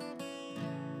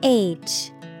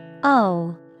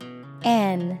 H-O-N-O-R.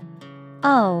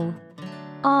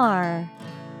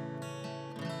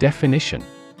 Definition: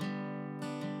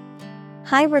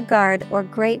 high regard or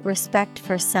great respect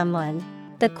for someone,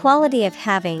 the quality of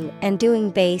having and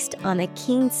doing based on a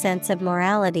keen sense of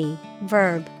morality.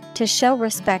 Verb, to show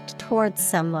respect towards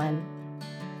someone.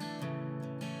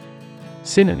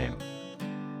 Synonym: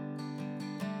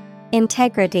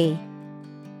 integrity,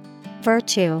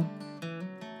 virtue,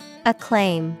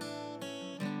 acclaim.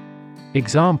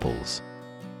 Examples: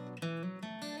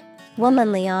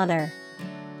 womanly honor.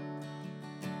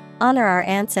 Honor our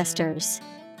ancestors.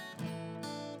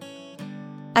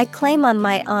 I claim on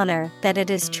my honor that it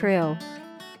is true.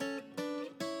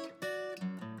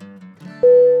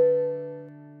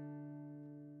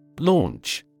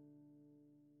 Launch.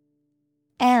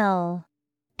 L-A-U-N-C-H.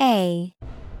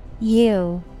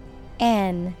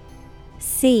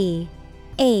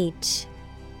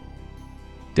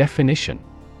 Definition: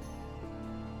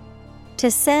 to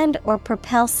send or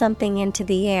propel something into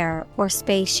the air or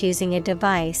space using a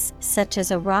device such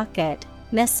as a rocket,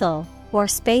 missile, or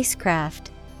spacecraft,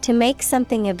 to make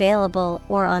something available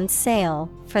or on sale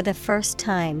for the first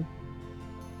time.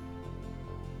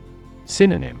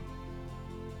 Synonym: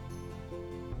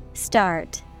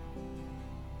 start,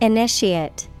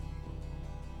 initiate,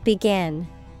 begin.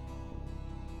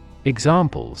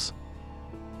 Examples: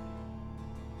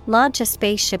 launch a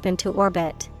spaceship into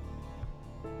orbit.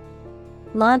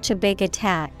 Launch a big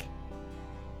attack.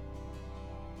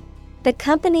 The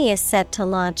company is set to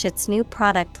launch its new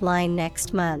product line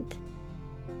next month.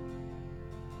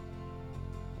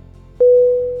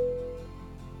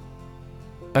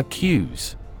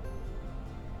 Accuse.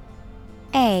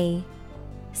 A-C-C-U-S-E.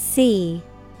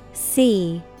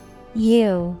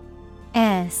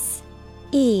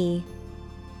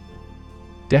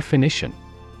 Definition: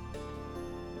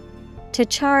 To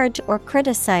charge or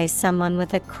criticize someone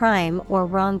with a crime or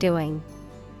wrongdoing.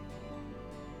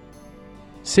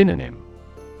 Synonym: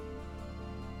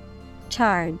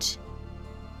 Charge,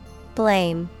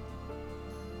 blame,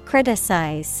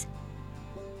 criticize.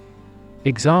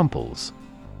 Examples: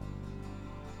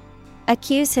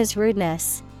 Accuse his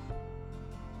rudeness.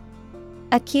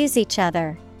 Accuse each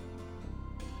other.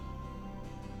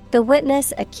 The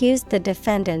witness accused the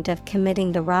defendant of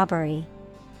committing the robbery.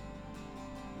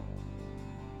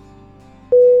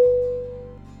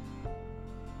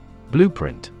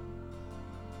 Blueprint.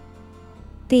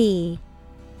 B-L-U-E-P-R-I-N-T.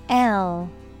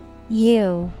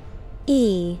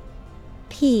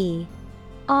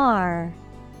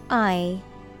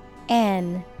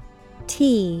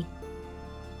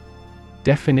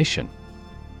 Definition: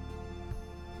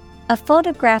 A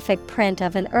photographic print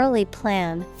of an early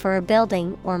plan for a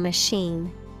building or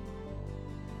machine.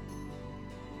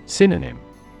 Synonym: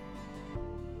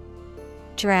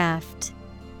 Draft,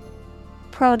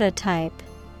 prototype,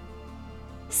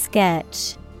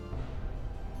 sketch.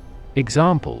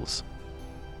 Examples: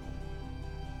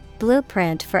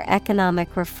 Blueprint for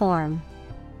economic reform.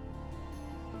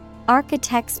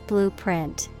 Architect's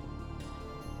blueprint.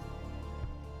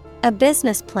 A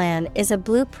business plan is a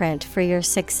blueprint for your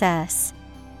success.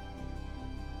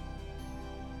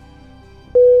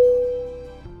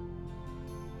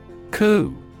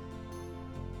 Coup.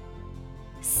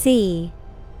 C-O-U-P.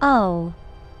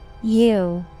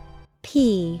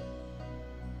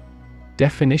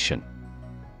 Definition: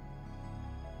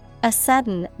 A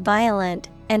sudden, violent,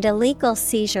 and illegal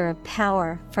seizure of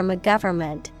power from a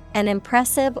government, an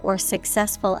impressive or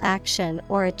successful action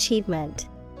or achievement.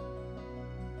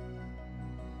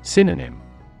 Synonym: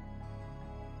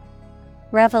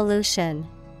 Revolution,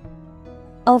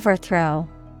 overthrow,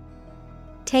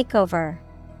 takeover.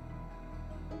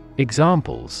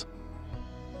 Examples: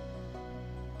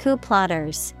 Coup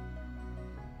plotters.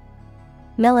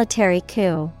 Military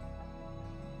coup.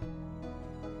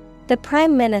 The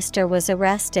Prime Minister was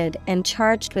arrested and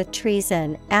charged with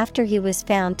treason after he was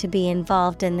found to be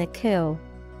involved in the coup.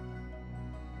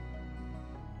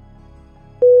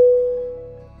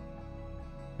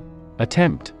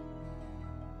 Attempt.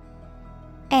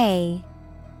 A-T-T-E-M-P-T.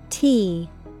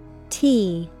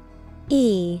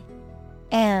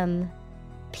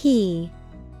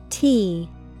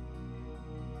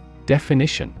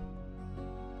 Definition: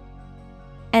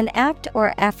 An act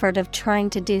or effort of trying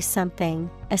to do something,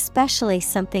 especially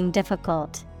something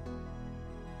difficult.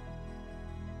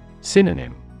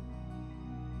 Synonym: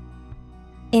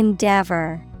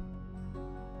 Endeavor,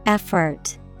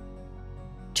 effort,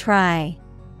 try.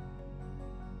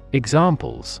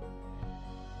 Examples: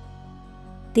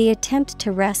 The attempt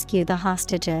to rescue the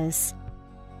hostages.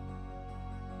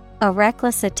 A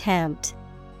reckless attempt.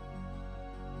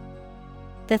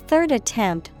 The third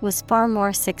attempt was far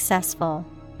more successful.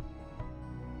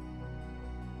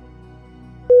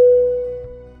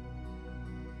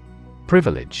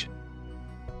 Privilege.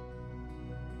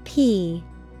 P-R-I-V-I-L-E-G-E.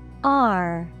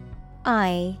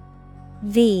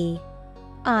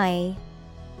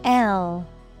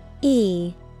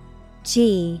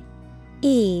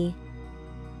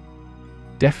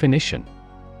 Definition: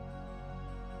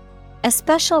 A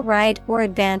special right or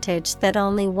advantage that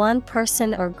only one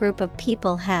person or group of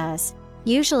people has,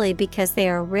 usually because they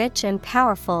are rich and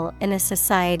powerful in a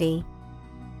society.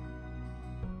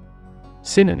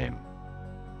 Synonym: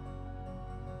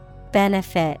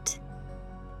 Benefit,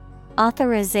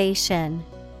 authorization,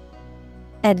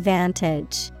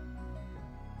 advantage.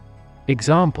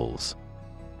 Examples: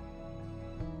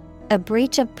 A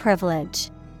breach of privilege.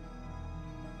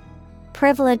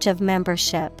 Privilege of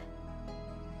membership.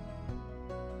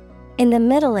 In the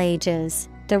Middle Ages,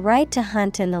 the right to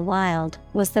hunt in the wild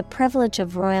was the privilege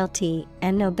of royalty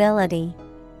and nobility.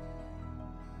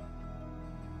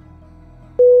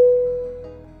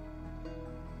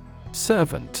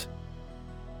 Servant.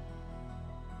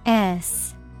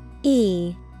 S-E-R-V-A-N-T.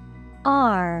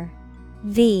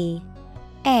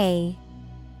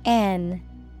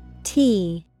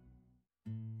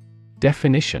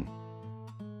 Definition: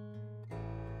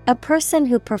 A person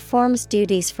who performs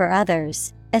duties for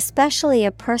others, especially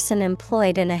a person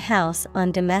employed in a house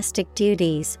on domestic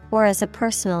duties or as a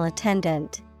personal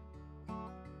attendant.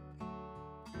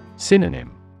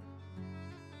 Synonym: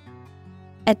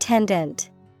 Attendant,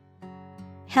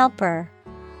 helper,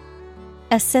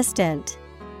 assistant.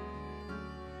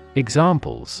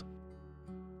 Examples: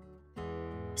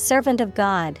 Servant of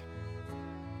God.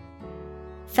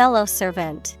 Fellow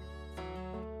servant.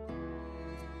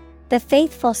 The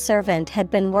faithful servant had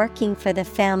been working for the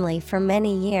family for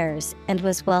many years and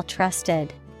was well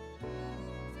trusted.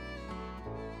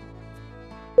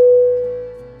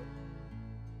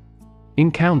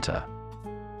 Encounter.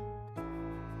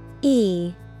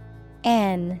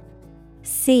 ENCOUNTER.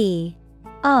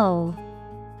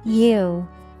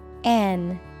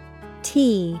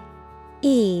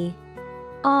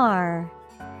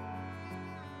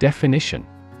 Definition.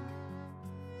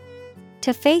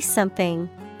 To face something,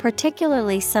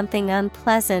 particularly something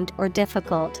unpleasant or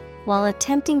difficult, while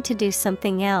attempting to do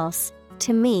something else,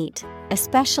 to meet,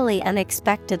 especially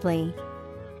unexpectedly.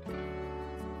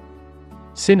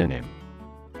 Synonym.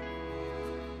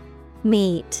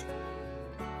 Meet,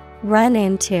 run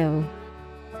into,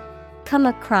 come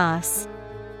across.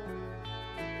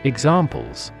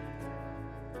 Examples.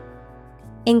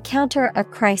 Encounter a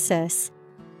crisis.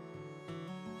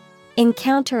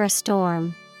 Encounter a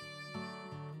storm.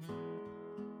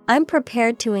 I'm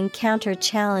prepared to encounter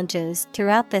challenges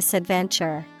throughout this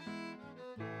adventure.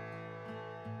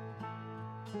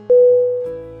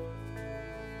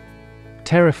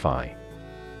 Terrify.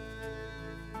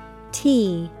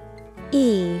 TERRIFY.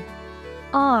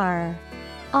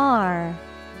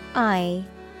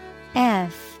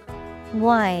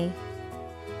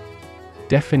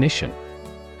 Definition.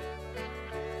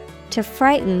 To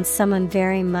frighten someone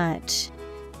very much.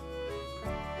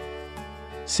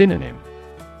 Synonym.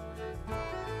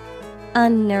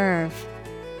 Unnerve,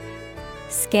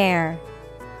 scare,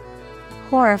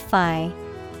 horrify.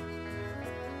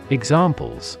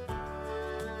 Examples.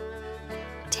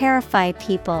 Terrify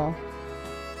people.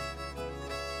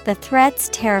 The threats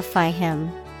terrify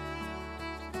him.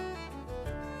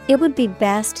 It would be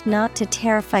best not to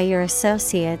terrify your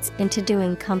associates into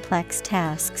doing complex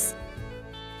tasks.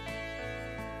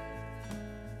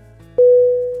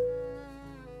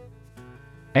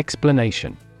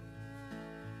 Explanation.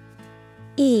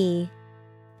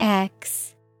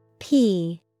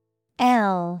 EXPLANation.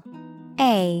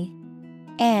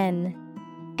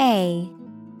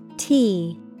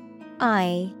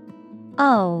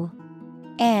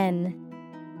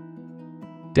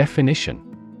 Definition.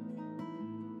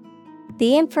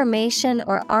 The information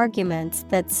or arguments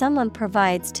that someone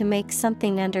provides to make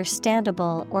something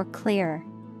understandable or clear.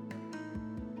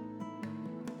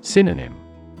 Synonym.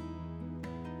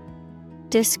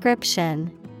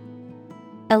 Description,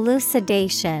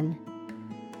 elucidation,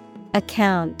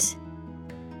 account.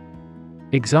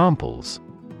 Examples.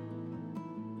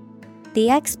 The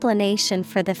explanation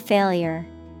for the failure.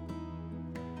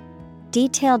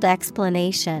 Detailed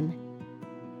explanation.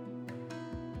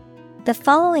 The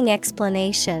following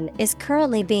explanation is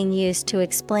currently being used to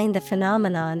explain the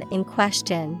phenomenon in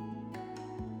question.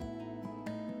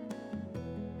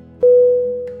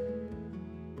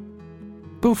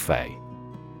 Buffet.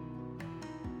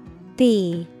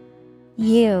 BUFFET.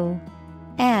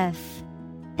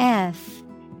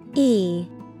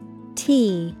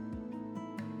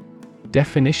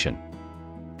 Definition.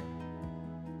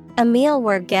 A meal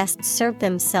where guests serve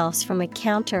themselves from a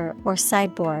counter or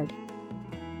sideboard.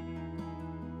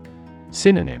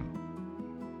 Synonym.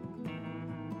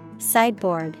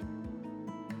 Sideboard,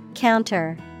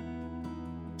 counter,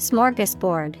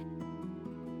 smorgasbord.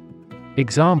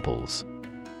 Examples.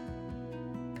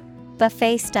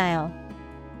 Buffet style.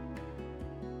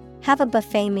 Have a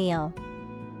buffet meal.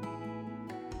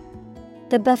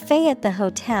 The buffet at the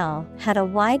hotel had a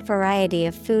wide variety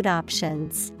of food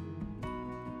options.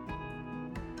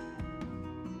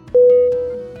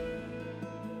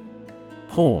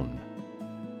 Horn.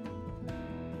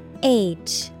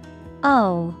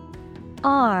 HORN.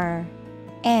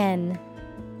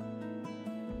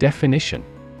 Definition.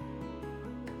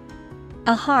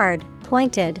 A hard,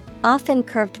 pointed, often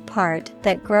curved part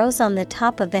that grows on the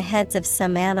top of the heads of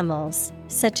some animals,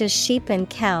 such as sheep and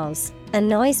cows, a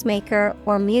noisemaker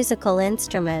or musical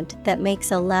instrument that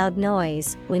makes a loud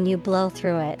noise when you blow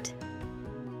through it.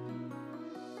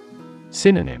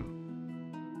 Synonym.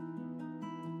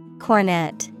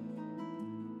 Cornet,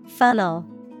 funnel,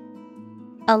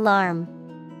 alarm.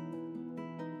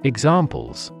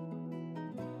 Examples.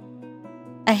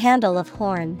 A handle of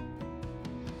horn.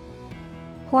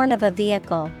 Horn of a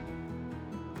vehicle.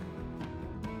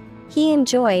 He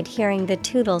enjoyed hearing the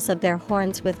tootles of their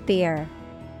horns with beer.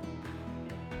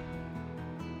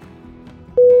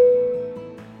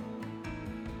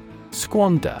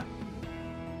 Squander.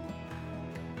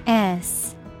 SQUANDER.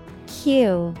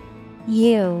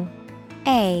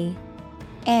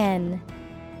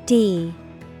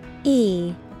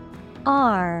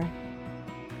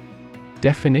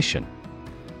 Definition.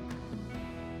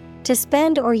 To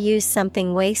spend or use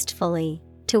something wastefully,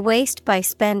 to waste by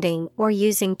spending or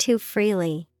using too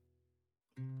freely.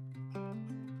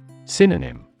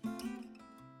 Synonym: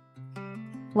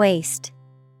 Waste,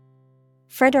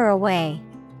 fritter away,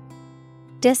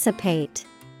 dissipate.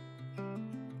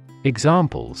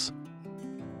 Examples: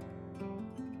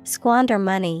 Squander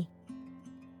money,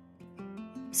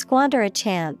 squander a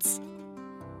chance.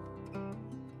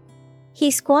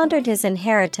 He squandered his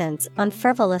inheritance on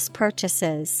frivolous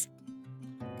purchases.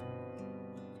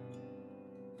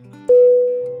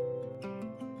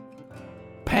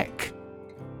 Peck.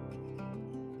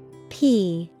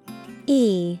 P-E-C-K.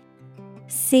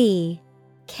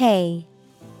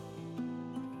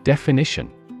 Definition: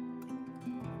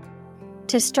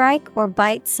 To strike or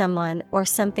bite someone or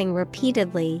something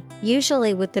repeatedly,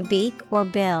 usually with the beak or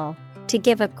bill, to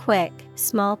give a quick,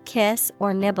 small kiss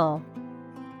or nibble.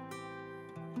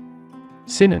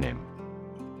 Synonym: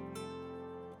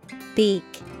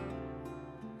 Beak,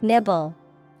 nibble,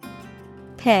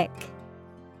 pick.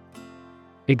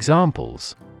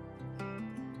 Examples: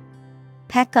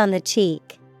 Peck on the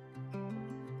cheek,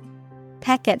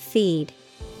 peck at feed.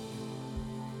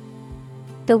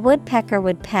 The woodpecker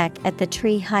would peck at the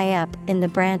tree high up in the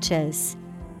branches.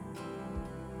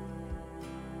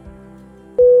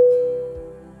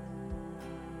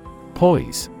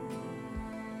 Poise.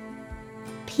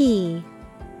 P-O-I-S-E.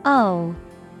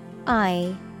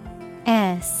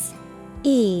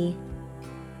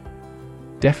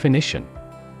 Definition: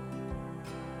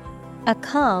 A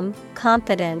calm,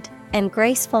 confident, and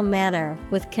graceful manner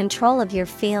with control of your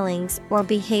feelings or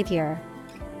behavior.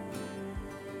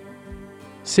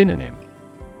 Synonym: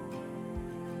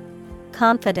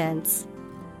 Confidence,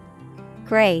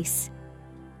 grace,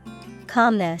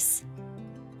 calmness.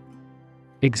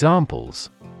 Examples: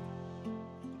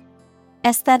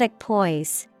 Aesthetic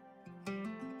poise.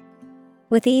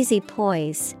 With easy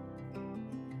poise.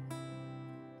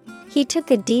 He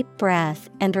took a deep breath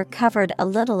and recovered a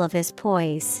little of his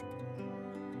poise.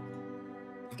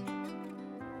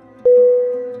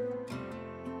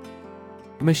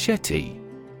 Machete.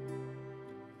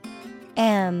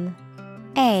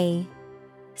 M-A-C-H-E-T-E.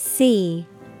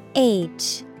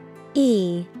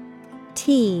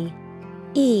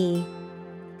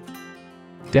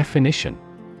 Definition: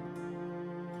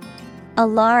 A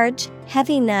large,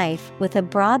 heavy knife with a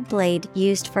broad blade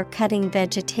used for cutting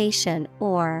vegetation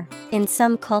or, in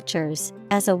some cultures,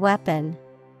 as a weapon.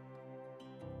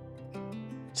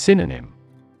 Synonym: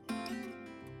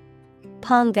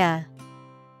 Panga,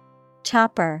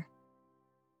 chopper,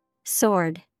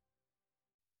 sword.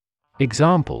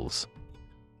 Examples: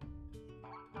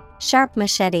 Sharp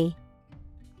machete,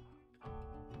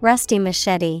 rusty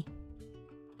machete.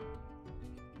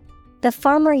 The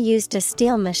farmer used a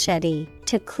steel machete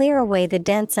to clear away the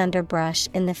dense underbrush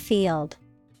in the field.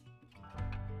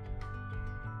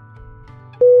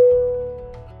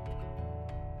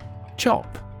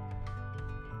 Chop.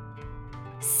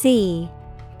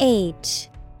 C-H-O-P.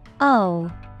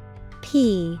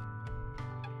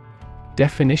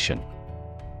 Definition: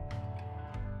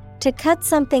 To cut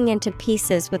something into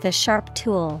pieces with a sharp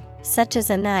tool, such as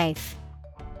a knife.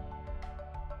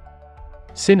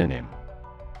 Synonym: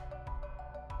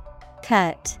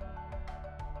 Cut,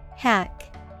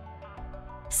 hack,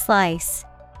 slice.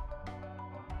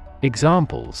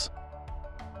 Examples: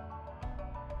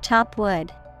 Chop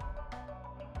wood,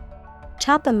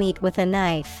 chop a meat with a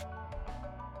knife.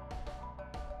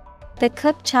 The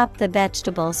cook chopped the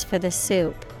vegetables for the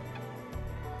soup.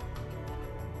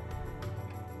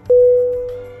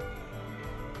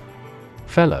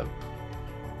 Fellow.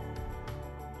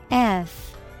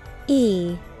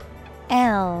 F-E-L-L-O-W.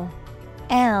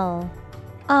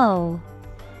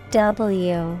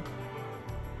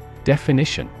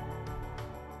 Definition: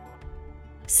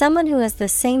 Someone who has the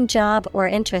same job or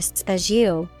interests as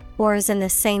you, or is in the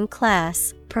same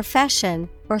class, profession,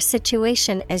 or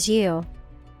situation as you.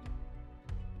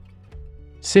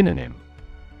 Synonym: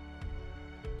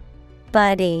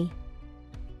 Buddy,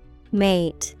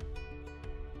 mate,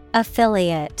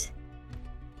 affiliate.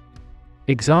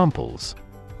 Examples: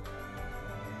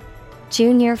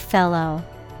 Junior fellow,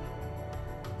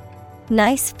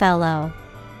 nice fellow.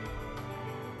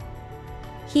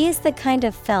 He is the kind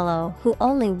of fellow who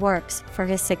only works for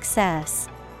his success.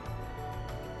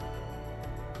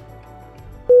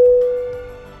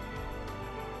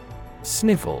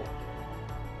 Snivel.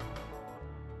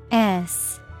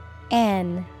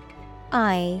 S-N-I-V-E-L.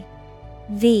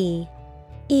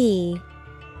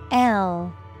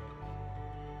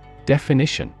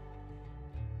 Definition: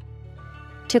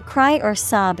 To cry or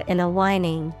sob in a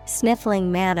whining,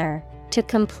 sniffling manner, to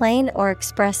complain or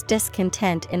express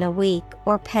discontent in a weak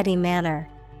or petty manner.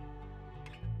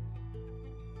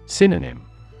 Synonym: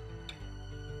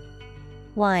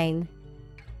 whine,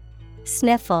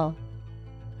 sniffle,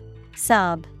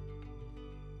 sob.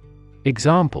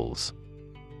 Examples: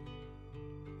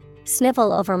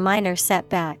 Snivel over minor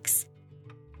setbacks.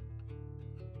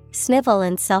 Snivel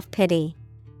in self-pity.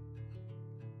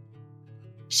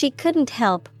 She couldn't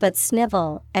help but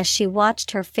snivel as she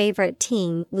watched her favorite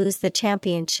team lose the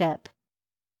championship.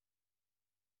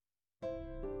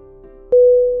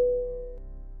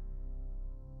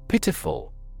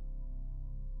 Pitiful.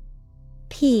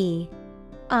 P-I-T-I-F-U-L.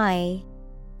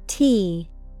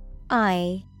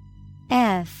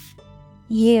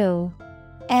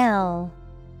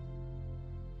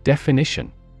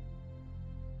 Definition: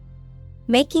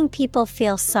 making people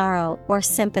feel sorrow or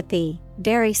sympathy,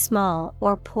 very small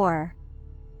or poor.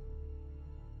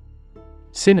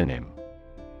 Synonym: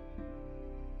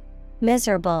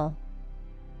 Miserable,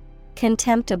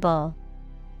 contemptible,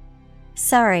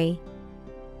 sorry.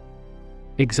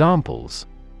 Examples: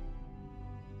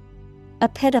 A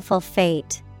pitiful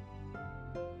fate.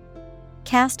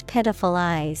 Cast pitiful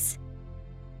eyes.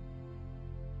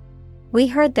 We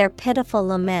heard their pitiful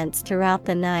laments throughout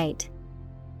the night.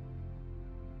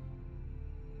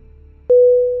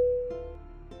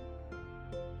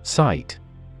 Sight.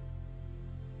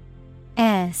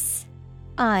 S-I-G-H-T.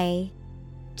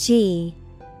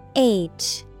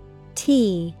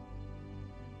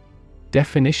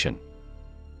 Definition: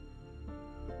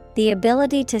 the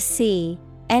ability to see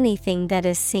anything that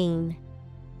is seen.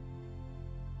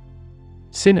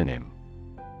 Synonym: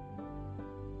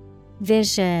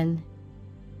 Vision,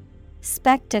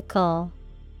 spectacle,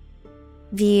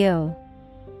 view.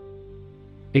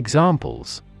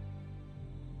 Examples: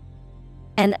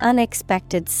 an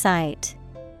unexpected sight.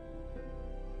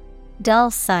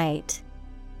 Dull sight.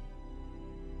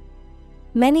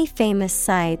 Many famous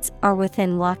sights are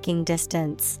within walking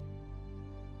distance.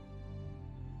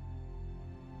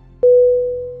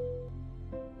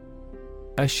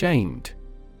 Ashamed.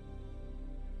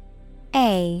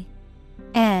 A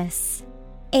S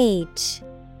H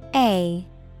A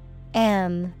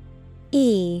M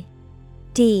E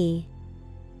D.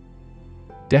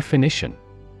 Definition: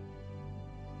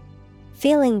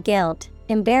 feeling guilt,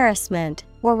 embarrassment,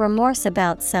 or remorse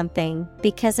about something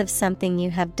because of something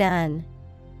you have done.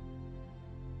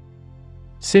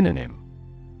 Synonym: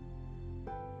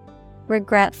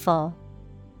 regretful,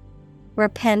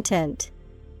 repentant,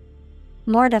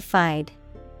 mortified.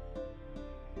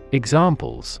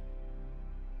 Examples: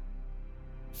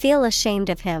 feel ashamed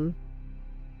of him.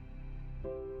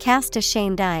 Cast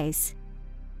ashamed eyes.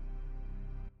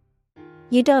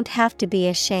 You don't have to be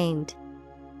ashamed.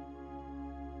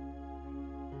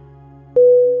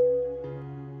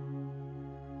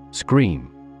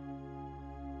 Scream.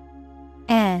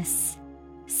 S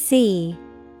C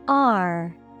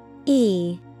R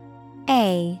E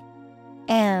A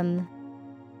M.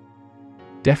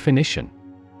 Definition: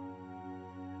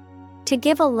 to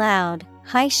give a loud,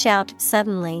 high shout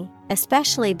suddenly,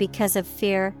 especially because of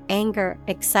fear, anger,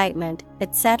 excitement,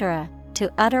 etc.,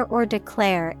 to utter or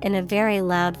declare in a very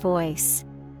loud voice.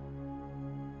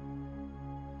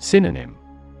 Synonym: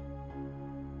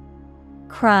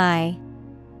 cry,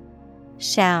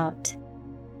 shout,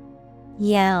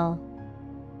 yell.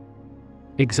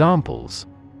 Examples: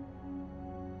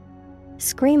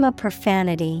 scream a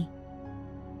profanity.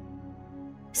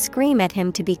 Scream at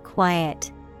him to be quiet.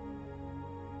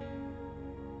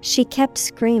 She kept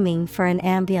screaming for an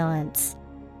ambulance.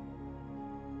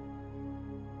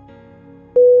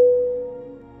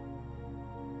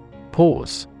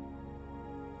 Pause.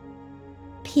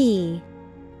 P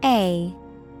A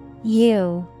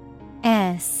U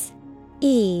S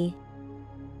E.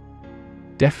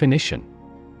 Definition: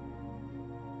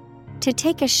 to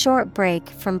take a short break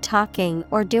from talking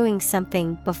or doing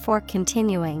something before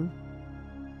continuing.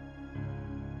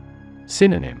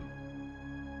 Synonym: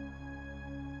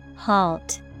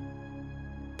 halt,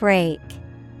 break,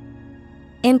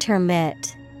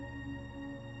 intermit.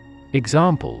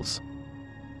 Examples: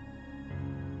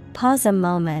 pause a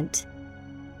moment.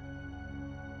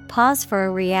 Pause for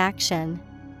a reaction.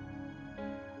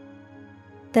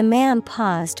 The man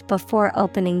paused before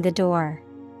opening the door.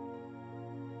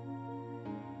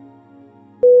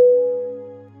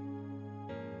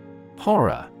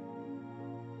 Horror.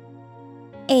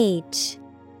 H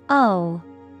O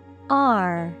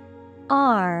R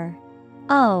R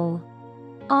O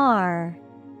R.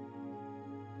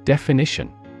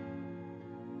 Definition: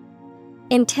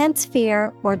 intense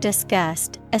fear or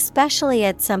disgust, especially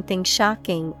at something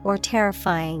shocking or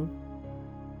terrifying.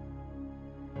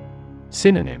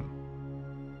 Synonym: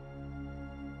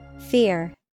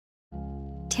 Fear,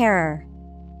 terror,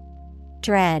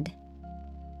 dread.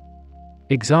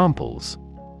 Examples: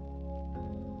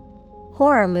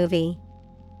 Horror movie.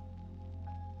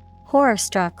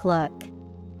 Horror-struck look.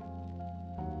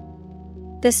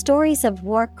 The stories of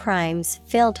war crimes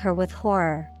filled her with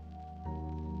horror.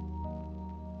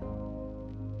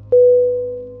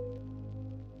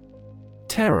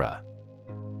 Terror.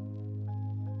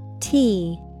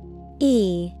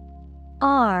 T-E-R-R-O-R.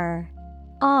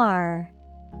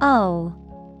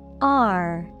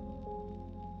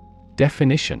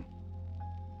 Definition: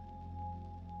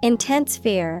 Intense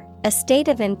fear, a state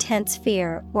of intense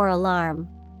fear or alarm.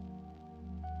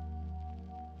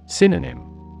 Synonym: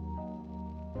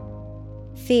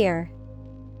 Fear,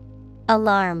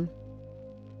 alarm,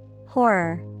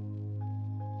 horror.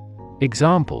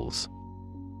 Examples: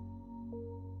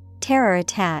 Terror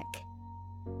attack.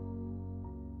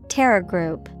 Terror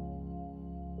group.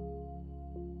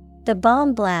 The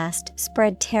bomb blast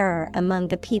spread terror among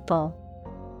the people.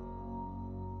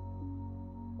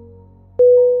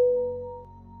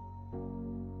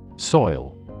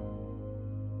 Soil.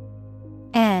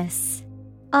 S-O-I-L.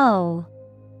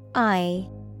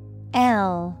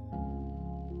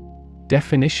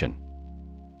 Definition: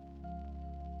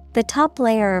 The top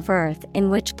layer of earth in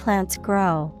which plants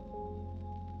grow.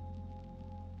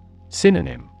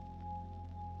 Synonym: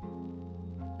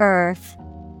 Earth,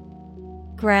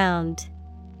 ground,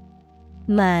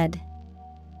 mud.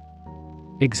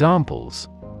 Examples: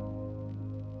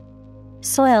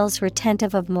 Soils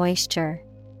retentive of moisture.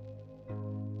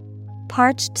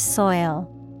 Parched soil.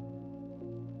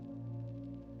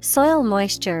 Soil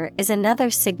moisture is another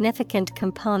significant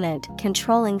component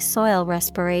controlling soil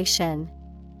respiration.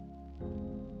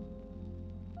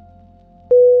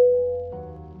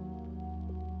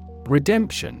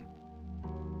 Redemption.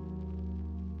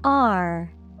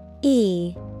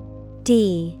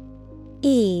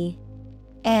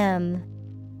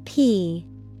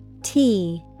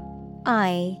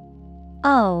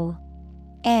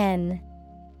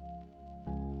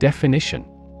 Definition: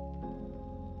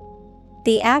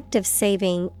 The act of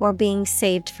saving or being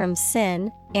saved from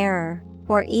sin, error,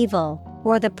 or evil,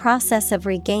 or the process of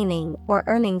regaining or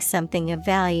earning something of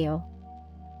value.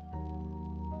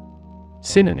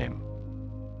 Synonym: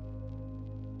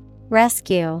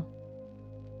 Rescue,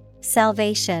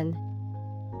 salvation,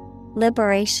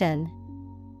 liberation.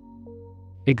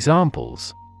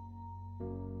 Examples: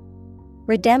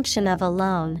 Redemption of a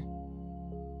loan.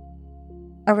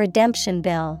 A redemption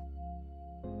bill.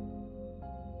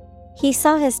 He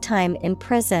saw his time in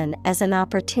prison as an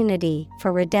opportunity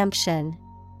for redemption.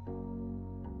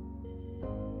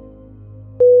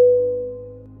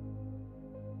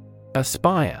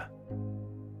 Aspire.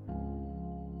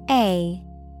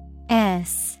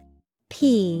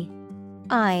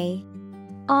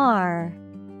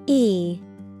 A-S-P-I-R-E.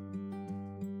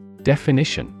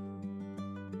 Definition: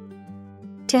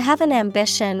 To have an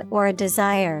ambition or a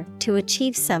desire to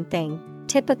achieve something,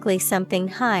 typically something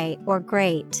high or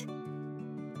great.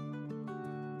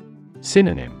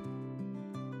 Synonym: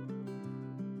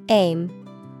 Aim,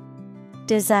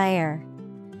 desire,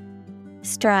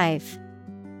 strive.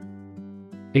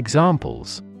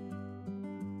 Examples: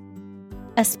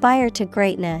 Aspire to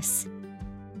greatness.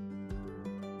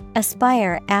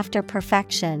 Aspire after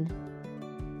perfection.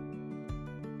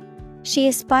 She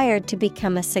aspired to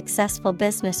become a successful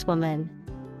businesswoman.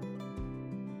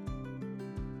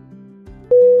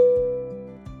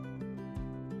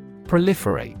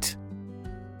 Proliferate.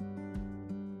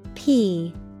 P-R-O-L-I-F-E-R-A-T-E.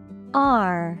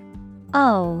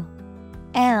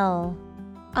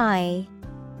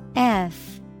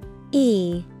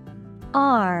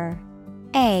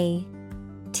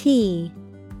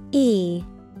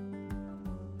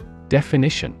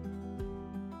 Definition: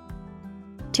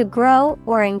 To grow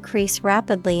or increase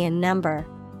rapidly in number,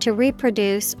 to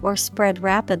reproduce or spread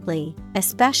rapidly,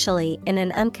 especially in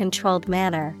an uncontrolled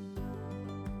manner.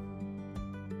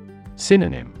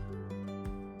 Synonym: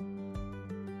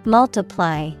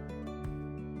 Multiply,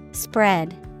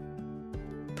 spread,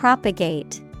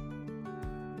 propagate.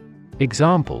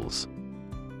 Examples: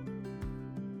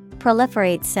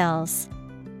 Proliferate cells.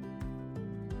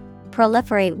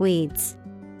 Proliferate weeds.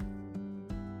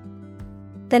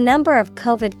 The number of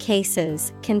COVID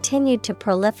cases continued to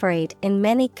proliferate in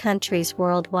many countries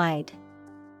worldwide.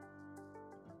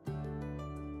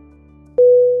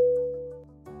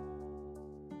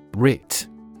 Writ.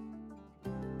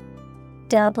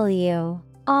 W-R-I-T.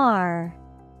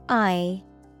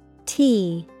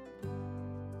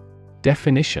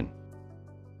 Definition: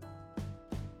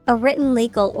 A written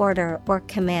legal order or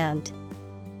command.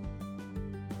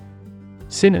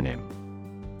 Synonym: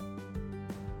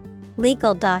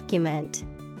 Legal document.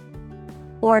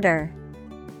 order,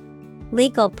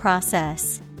 legal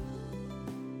process.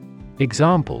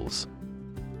 Examples: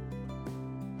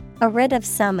 A writ of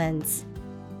summons.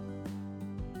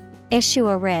 Issue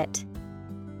a writ.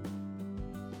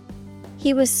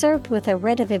 He was served with a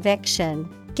writ of eviction,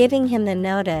 giving him the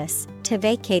notice to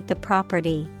vacate the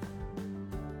property.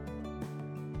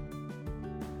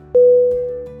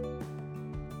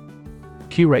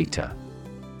 Curator.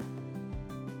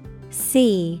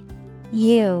 C-U-R-A-T-O-R.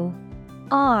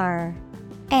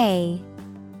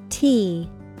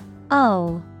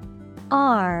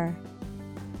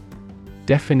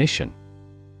 Definition: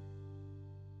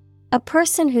 A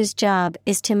person whose job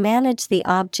is to manage the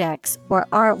objects or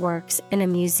artworks in a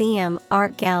museum,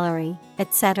 art gallery,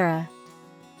 etc.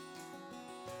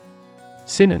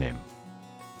 Synonym: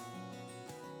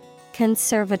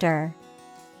 Conservator,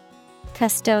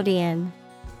 custodian,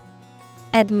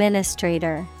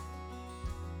 administrator.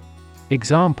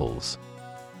 Examples: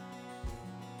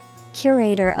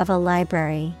 Curator of a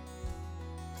library,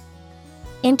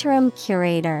 interim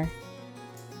curator.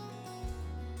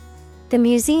 The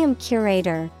museum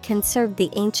curator conserved the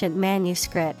ancient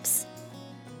manuscripts.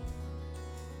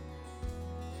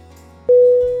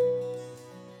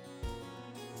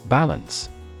 Balance.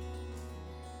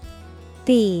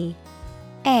 B-A-L-A-N-C-E.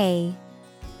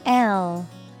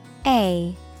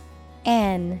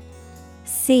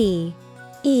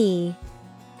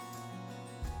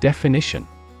 Definition: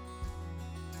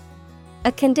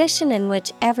 A condition in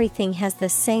which everything has the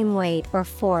same weight or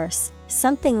force,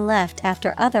 something left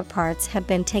after other parts have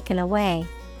been taken away.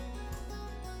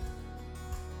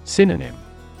 Synonym: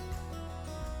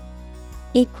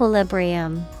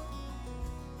 Equilibrium,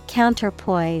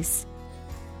 counterpoise,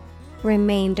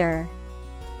 remainder.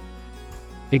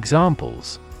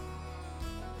 Examples: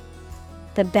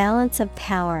 The balance of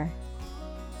power.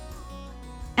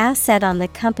 Asset on the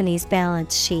company's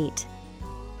balance sheet.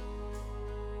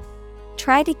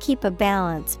 Try to keep a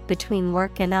balance between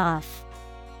work and off.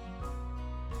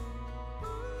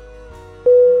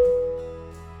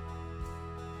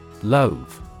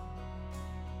 Loathe.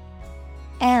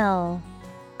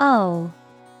 L-O-A-T-H-E.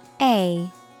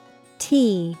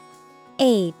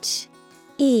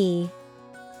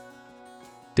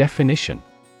 Definition: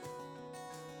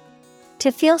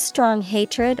 To feel strong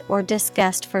hatred or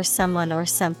disgust for someone or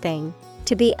something.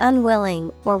 To be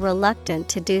unwilling or reluctant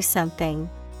to do something.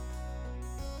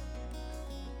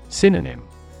 Synonym: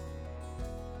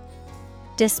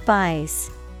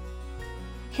 Despise,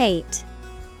 hate,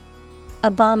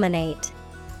 abominate.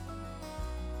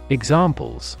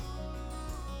 Examples: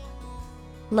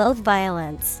 Loathe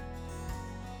violence.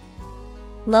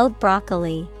 Loathe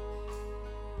broccoli.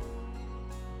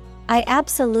 I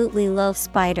absolutely loathe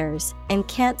spiders and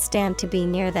can't stand to be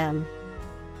near them.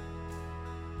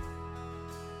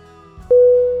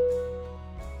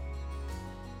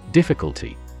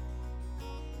 Difficulty.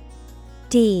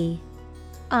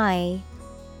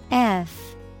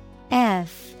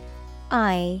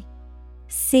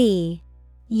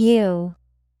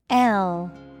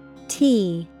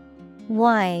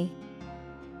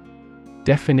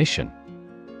 Definition: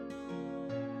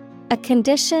 A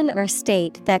condition or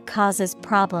state that causes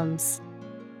problems.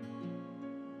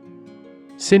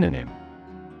 Synonym: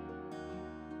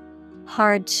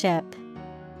 Hardship,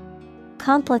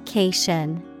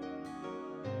 complication,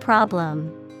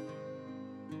 problem.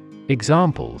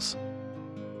 Examples: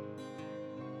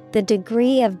 The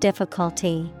degree of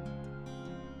difficulty.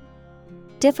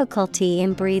 Difficulty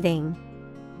in breathing.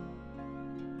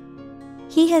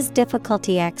 He has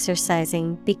difficulty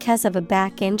exercising because of a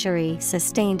back injury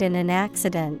sustained in an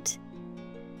accident.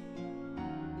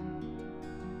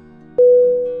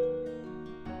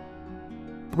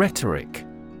 Rhetoric.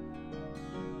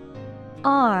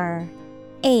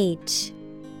 R-H-E-T-O-R-I-C.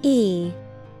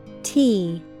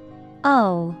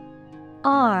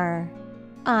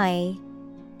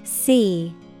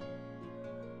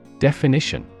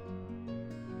 Definition: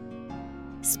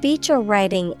 Speech or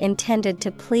writing intended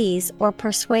to please or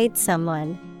persuade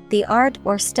someone, the art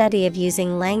or study of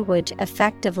using language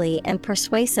effectively and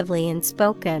persuasively in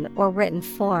spoken or written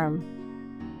form.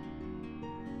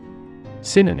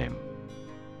 Synonym: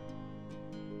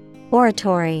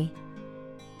 Oratory,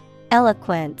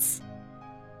 eloquence,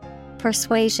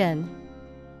 persuasion.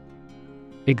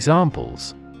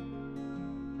 Examples: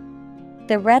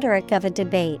 The rhetoric of a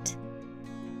debate.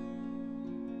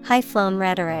 High-flown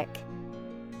rhetoric.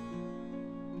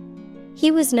 He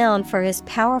was known for his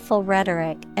powerful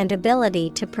rhetoric and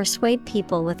ability to persuade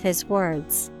people with his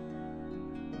words.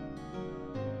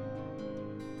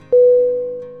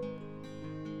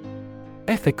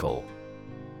 Ethical.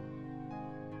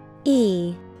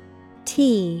 E-T-H-I-C-A-L.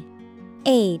 T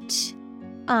H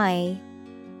I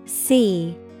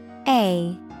C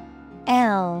A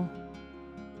L.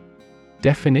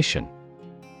 Definition: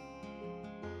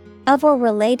 Of or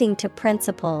relating to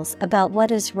principles about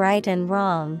what is right and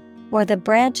wrong, or the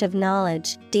branch of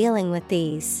knowledge dealing with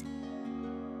these.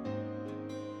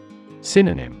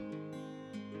 Synonym: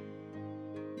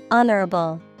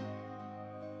 Honorable,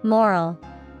 moral,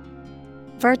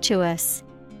 virtuous.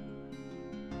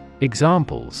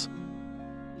 Examples: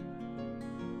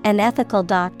 An ethical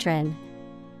doctrine.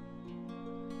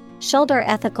 Shoulder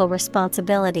ethical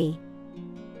responsibility.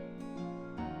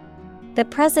 The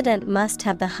president must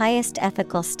have the highest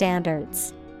ethical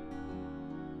standards.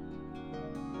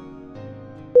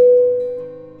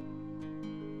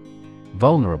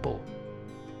 Vulnerable.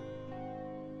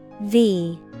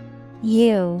 V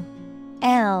U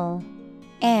L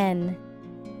N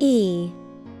E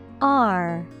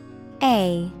R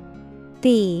A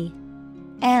B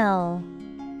L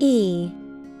E.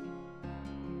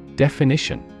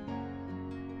 Definition: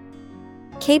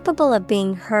 Capable of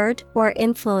being hurt or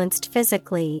influenced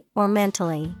physically or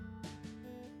mentally.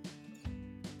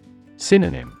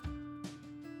 Synonym: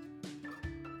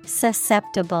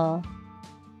 Susceptible,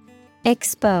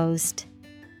 exposed,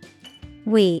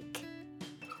 weak.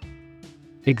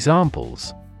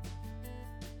 Examples: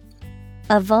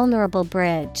 A vulnerable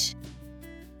bridge.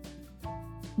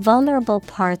 Vulnerable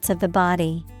parts of the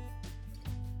body.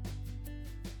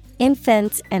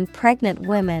 Infants and pregnant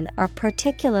women are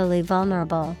particularly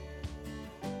vulnerable.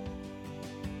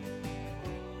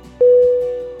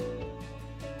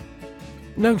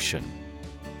 Notion.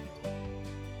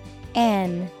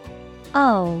 N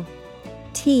O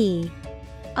T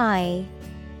I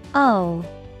O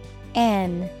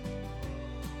N.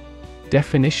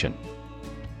 Definition: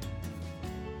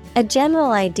 A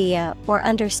general idea or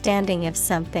understanding of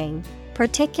something,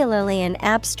 particularly an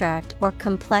abstract or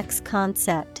complex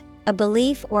concept, a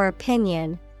belief or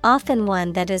opinion, often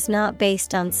one that is not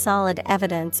based on solid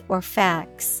evidence or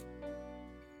facts.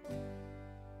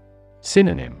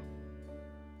 Synonym: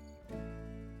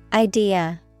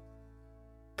 Idea,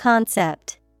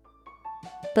 concept,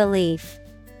 belief.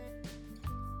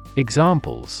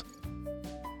 Examples: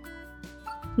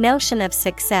 Notion of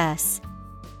success.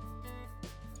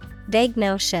 Vague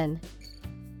notion.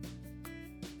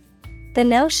 The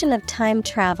notion of time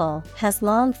travel has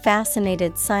long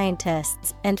fascinated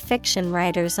scientists and fiction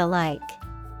writers alike.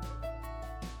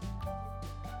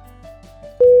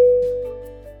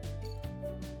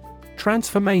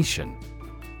 Transformation.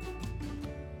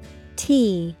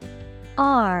 T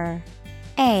R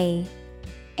A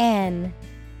N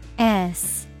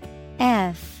S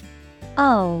F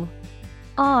O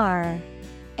R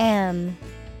M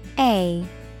A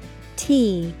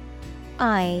T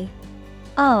I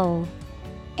O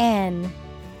N.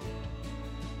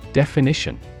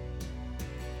 Definition: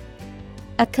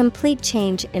 A complete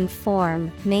change in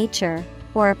form, nature,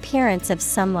 or appearance of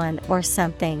someone or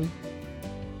something.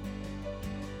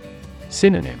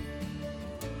 Synonym: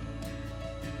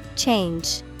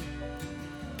 Change,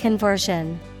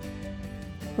 conversion,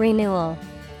 renewal.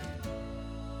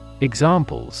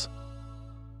 Examples: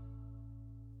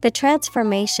 The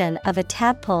transformation of a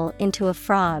tadpole into a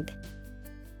frog.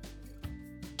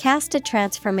 Cast a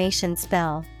transformation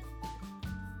spell.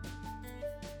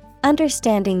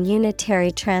 Understanding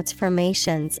unitary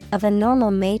transformations of a normal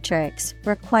matrix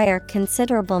require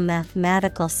considerable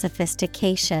mathematical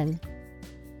sophistication.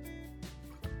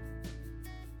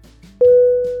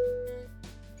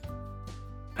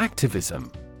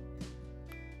 Activism.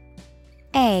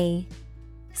 A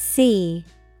C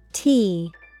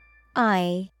T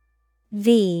I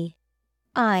V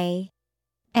I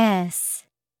S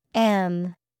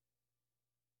M.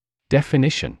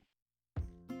 Definition: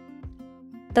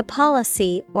 The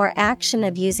policy or action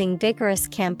of using vigorous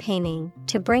campaigning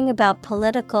to bring about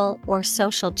political or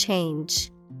social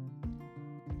change.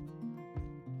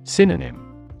 Synonym: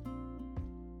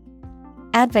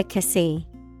 Advocacy,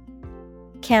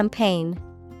 campaign.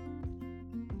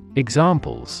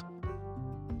 Examples: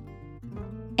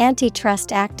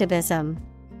 Antitrust activism.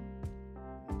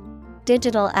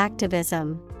 Digital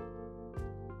activism.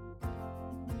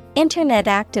 Internet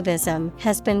activism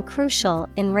has been crucial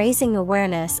in raising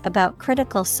awareness about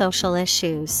critical social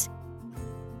issues.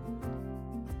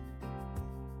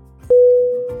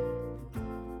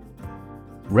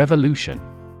 Revolution.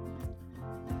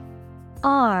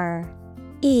 R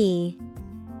E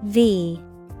V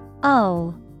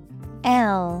O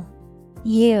L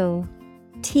U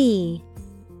T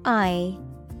I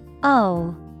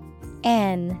O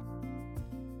N.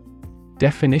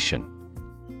 Definition: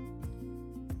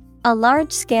 A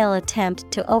large-scale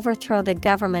attempt to overthrow the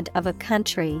government of a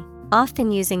country,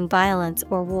 often using violence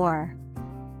or war.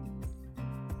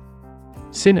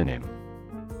 Synonym: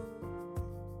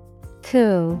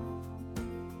 Coup,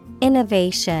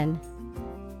 innovation,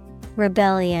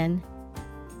 rebellion.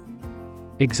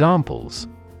 Examples: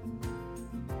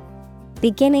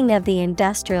 Beginning of the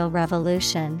Industrial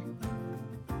Revolution.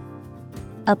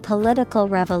 A political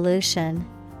revolution.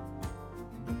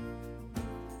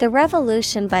 The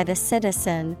revolution by the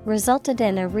citizen resulted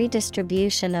in a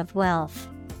redistribution of wealth.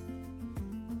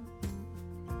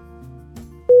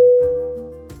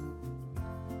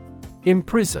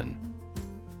 Imprison.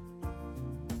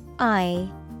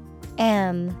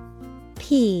 IMPRISON.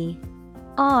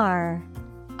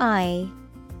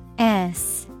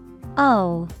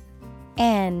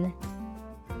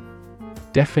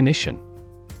 Definition: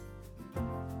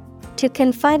 To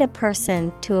confine a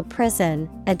person to a prison,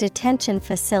 a detention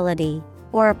facility,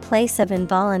 or a place of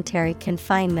involuntary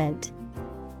confinement.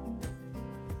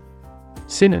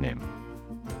 Synonym: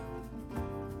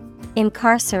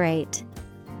 Incarcerate,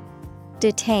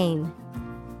 detain,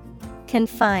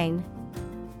 confine.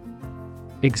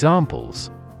 Examples: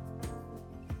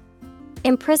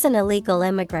 Imprison illegal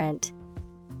immigrant.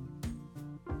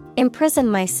 Imprison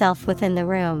myself within the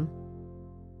room.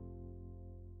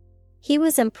 He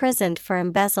was imprisoned for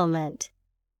embezzlement.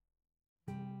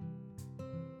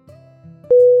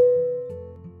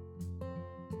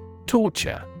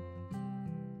 Torture.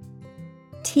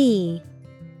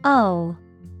 TORTURE.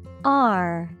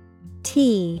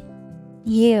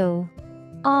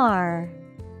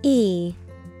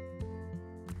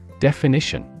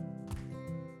 Definition: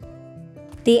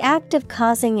 The act of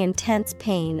causing intense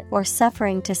pain or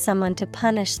suffering to someone to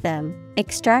punish them,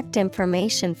 extract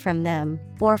information from them,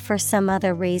 or for some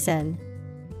other reason.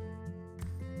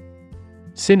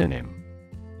 Synonym: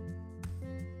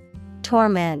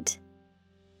 Torment,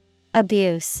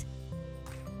 abuse,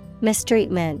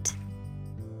 mistreatment.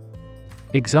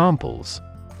 Examples: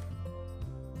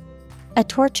 A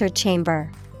torture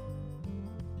chamber.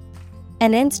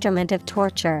 An instrument of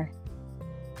torture.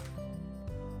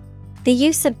 The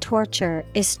use of torture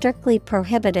is strictly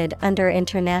prohibited under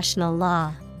international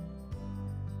law.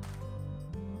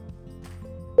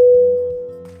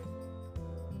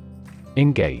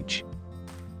 Engage.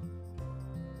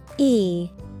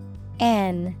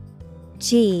 ENGAGE.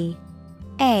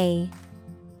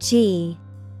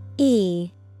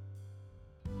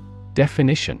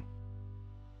 Definition: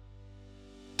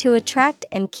 To attract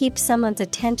and keep someone's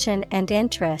attention and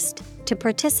interest, to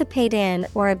participate in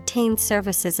or obtain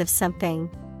services of something.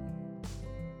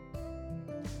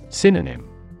 Synonym: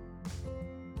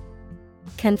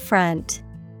 Confront,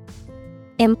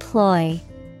 employ,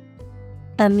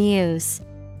 amuse.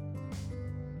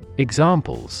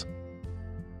 Examples: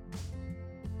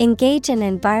 Engage in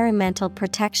environmental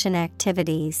protection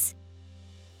activities.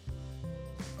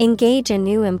 Engage a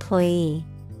new employee.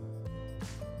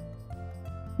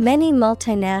 Many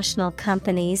multinational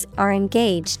companies are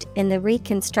engaged in the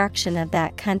reconstruction of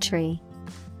that country.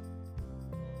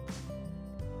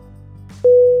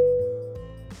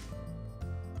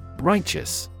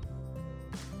 Righteous.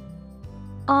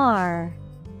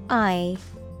 RIGHTEOUS.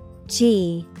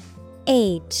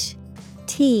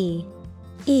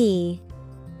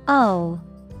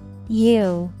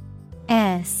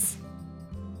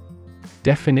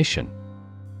 Definition: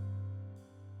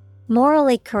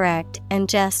 Morally correct and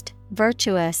just,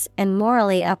 virtuous and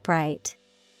morally upright.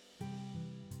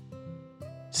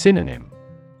 Synonym: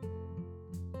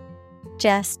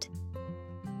 Just,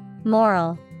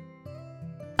 moral,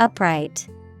 upright.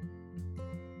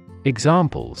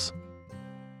 Examples: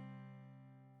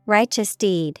 Righteous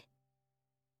deed.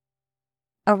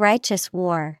 A righteous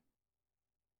war.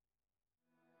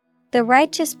 The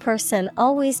righteous person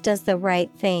always does the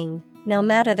right thing, no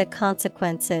matter the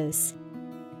consequences.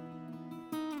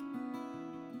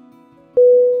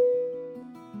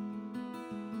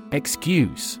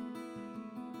 Excuse.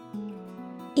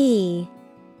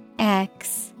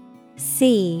 EXCUSE.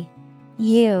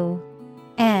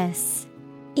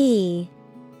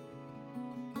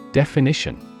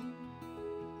 Definition: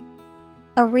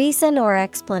 A reason or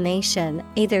explanation,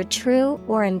 either true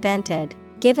or invented,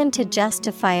 given to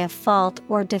justify a fault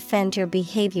or defend your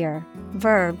behavior.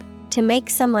 Verb, to make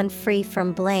someone free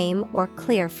from blame or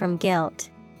clear from guilt.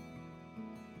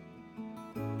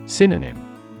 Synonym: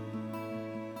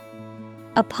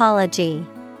 Apology,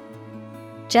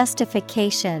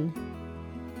 justification,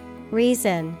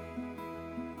 reason.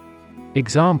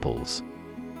 Examples: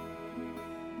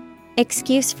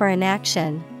 Excuse for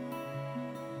inaction.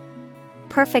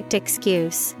 Perfect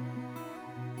excuse.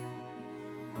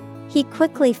 He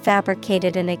quickly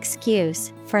fabricated an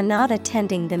excuse for not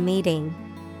attending the meeting.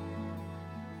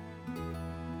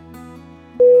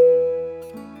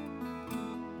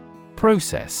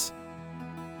 Process.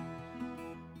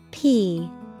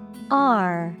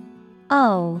 Process.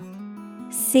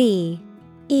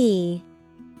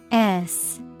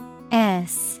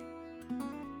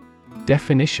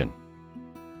 Definition.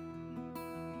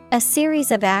 A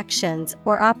series of actions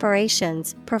or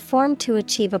operations performed to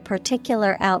achieve a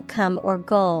particular outcome or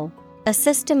goal, a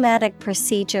systematic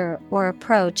procedure or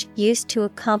approach used to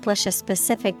accomplish a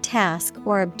specific task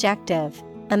or objective,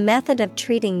 a method of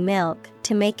treating milk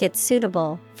to make it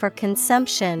suitable for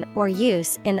consumption or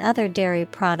use in other dairy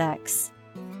products.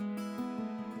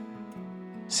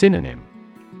 Synonym.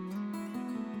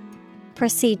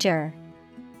 Procedure,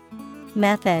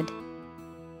 method,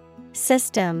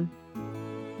 system.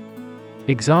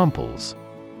 Examples.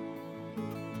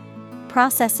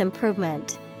 Process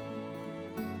improvement,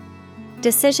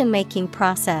 decision-making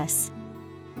process.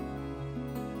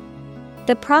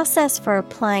 The process for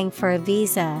applying for a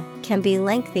visa can be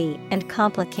lengthy and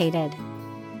complicated.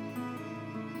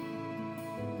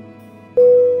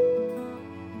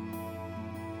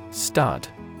 Stud.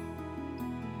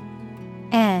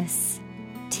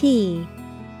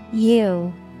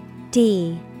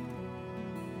 S-T-U-D.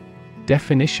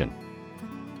 Definition.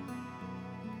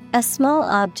 A small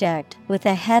object with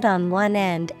a head on one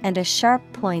end and a sharp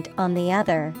point on the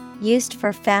other, used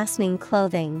for fastening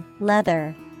clothing,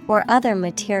 leather, or other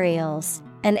materials.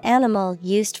 An animal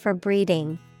used for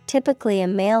breeding, typically a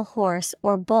male horse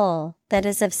or bull that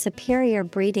is of superior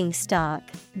breeding stock.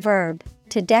 Verb,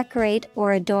 to decorate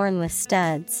or adorn with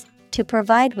studs, to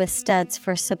provide with studs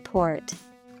for support.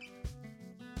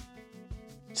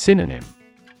 Synonym.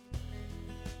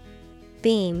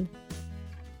 Beam,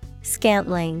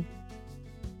 scantling,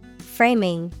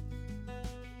 framing.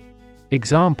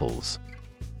 Examples.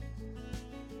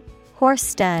 Horse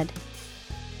stud,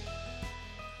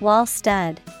 wall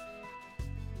stud.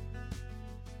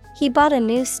 He bought a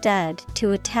new stud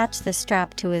to attach the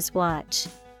strap to his watch.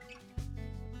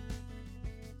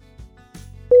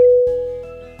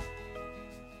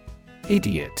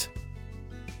 Idiot.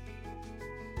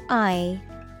 I-D-I-O-T.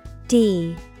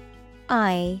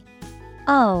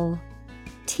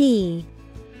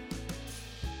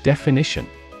 Definition.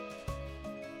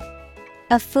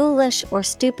 A foolish or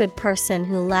stupid person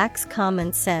who lacks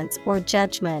common sense or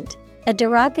judgment. A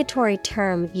derogatory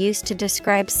term used to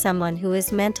describe someone who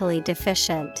is mentally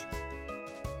deficient.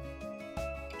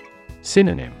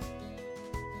 Synonym.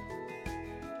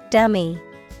 Dummy,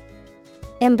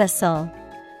 imbecile,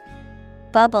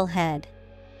 bubblehead.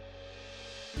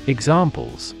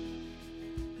 Examples.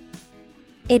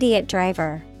 Idiot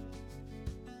driver.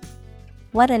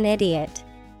 What an idiot.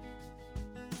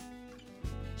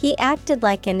 He acted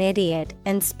like an idiot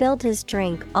and spilled his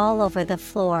drink all over the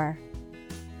floor.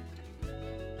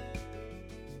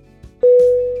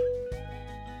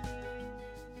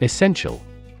 Essential.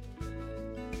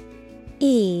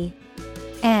 E-S-S-E-N-T-I-A-L.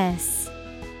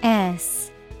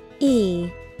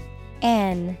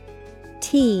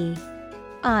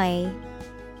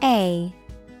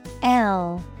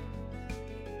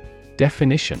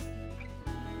 Definition.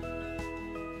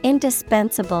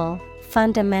 Indispensable,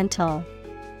 fundamental.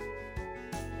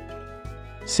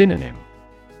 Synonym.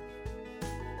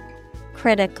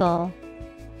 Critical,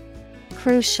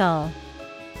 crucial,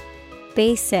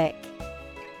 basic.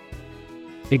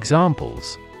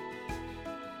 Examples.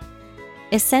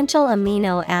 Essential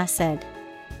amino acid.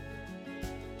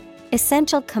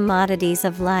 Essential commodities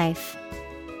of life.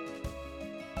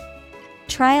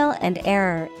 Trial and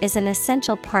error is an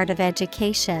essential part of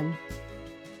education.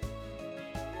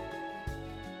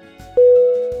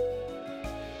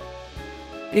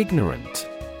 Ignorant.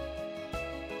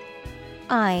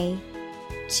 I-G-N-O-R-A-N-T.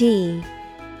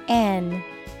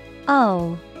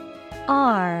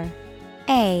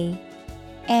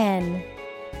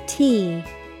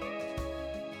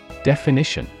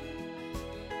 Definition.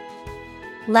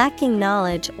 Lacking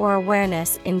knowledge or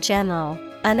awareness in general,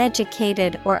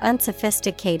 uneducated or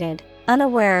unsophisticated,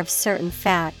 unaware of certain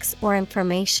facts or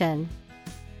information.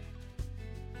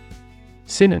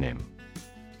 Synonym.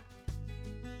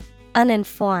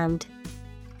 Uninformed,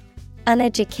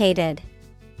 uneducated,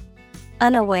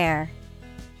 unaware.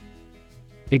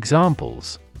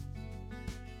 Examples.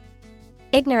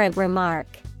 Ignorant remark.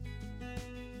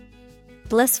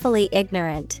 Blissfully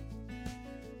ignorant.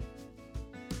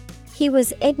 He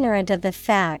was ignorant of the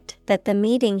fact that the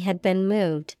meeting had been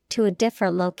moved to a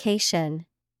different location.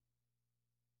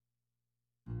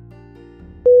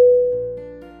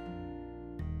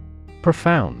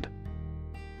 Profound.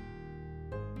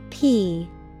 P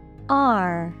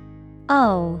R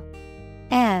O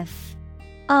F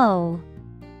O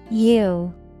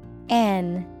U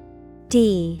N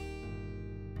D.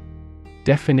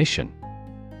 Definition: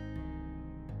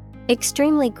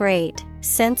 extremely great,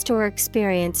 sensed or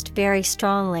experienced very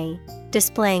strongly,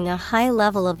 displaying a high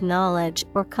level of knowledge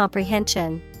or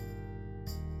comprehension.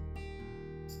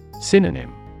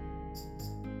 Synonym: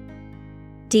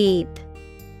 Deep,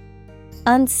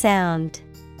 unsound,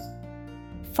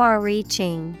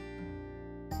 far-reaching.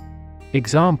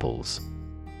 Examples: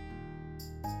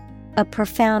 a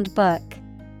profound book,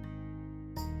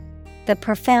 the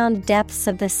profound depths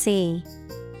of the sea.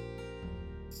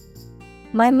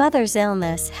 My mother's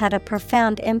illness had a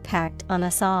profound impact on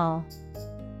us all.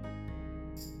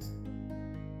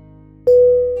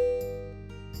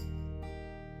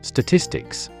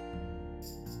 Statistics.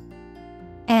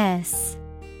 S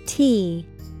T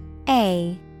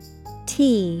A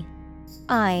T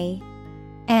I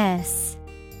S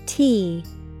T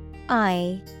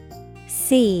I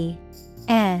C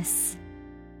S.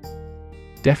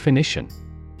 Definition: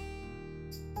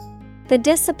 the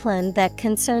discipline that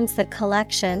concerns the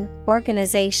collection,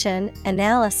 organization,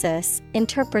 analysis,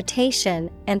 interpretation,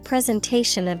 and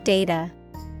presentation of data.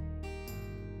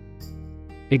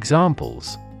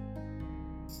 Examples: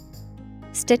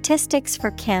 statistics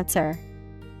for cancer,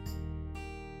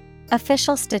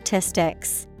 official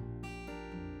statistics.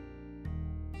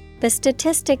 The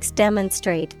statistics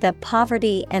demonstrate that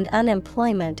poverty and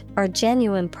unemployment are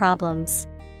genuine problems.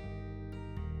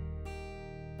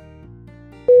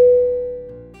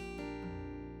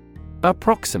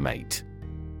 Approximate.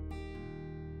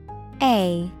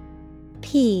 A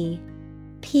P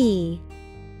P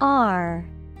R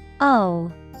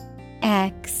O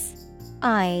X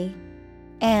I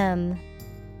M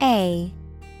A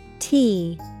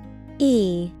T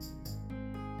E.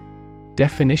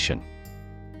 Definition: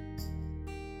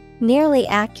 nearly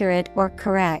accurate or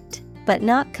correct, but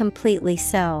not completely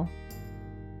so.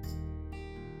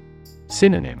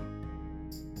 Synonym: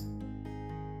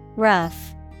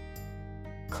 rough,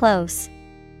 close,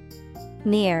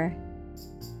 near.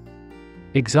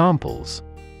 Examples: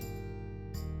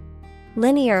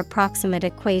 linear approximate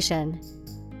equation,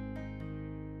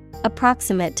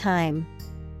 approximate time.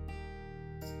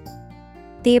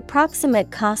 The approximate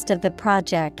cost of the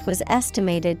project was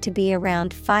estimated to be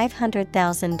around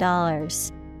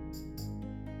 $500,000.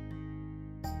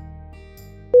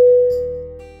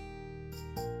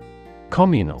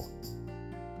 Communal.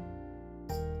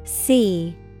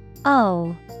 C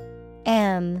O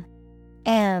M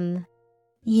M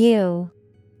U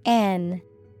N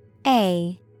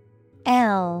A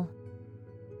L.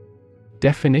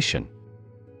 Definition: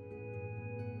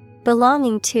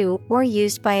 belonging to or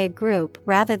used by a group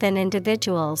rather than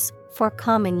individuals, for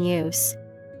common use.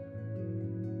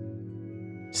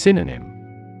 Synonym: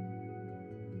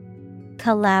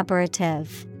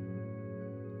 collaborative,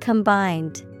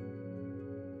 combined,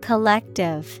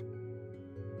 collective.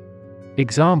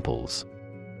 Examples: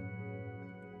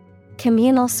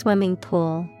 communal swimming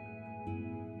pool,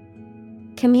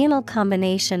 communal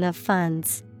combination of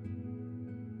funds.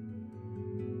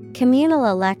 Communal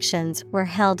elections were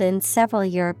held in several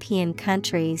European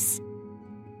countries.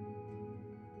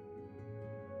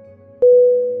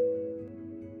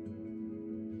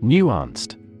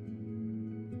 Nuanced.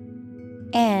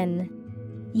 N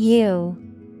U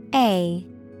A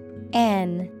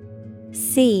N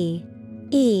C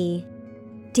E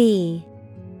D.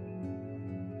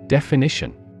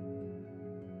 Definition: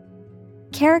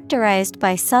 characterized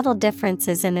by subtle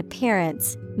differences in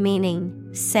appearance, meaning,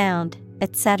 sound,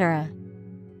 etc.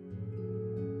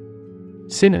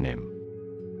 Synonym: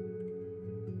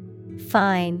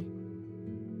 fine,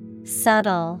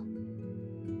 subtle,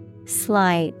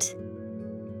 slight.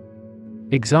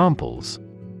 Examples: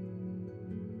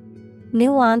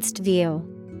 nuanced view,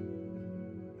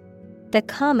 the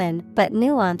common but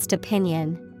nuanced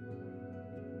opinion.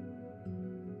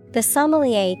 The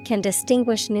sommelier can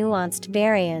distinguish nuanced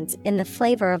variants in the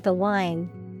flavor of the wine.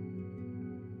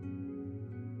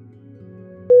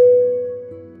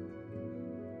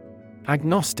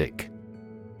 Agnostic.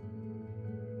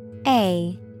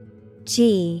 A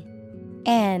G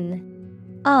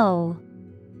N O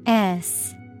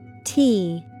S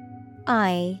T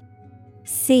I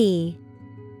C.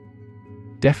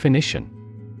 Definition: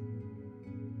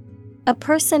 a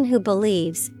person who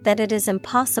believes that it is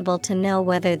impossible to know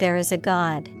whether there is a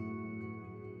God.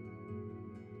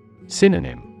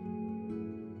 Synonym: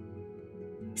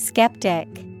 skeptic,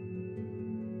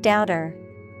 doubter,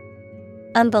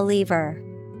 unbeliever.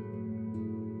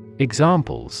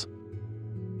 Examples: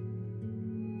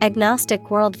 Agnostic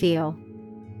worldview.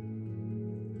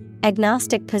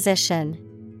 Agnostic position.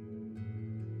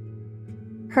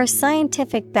 Her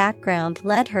scientific background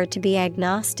led her to be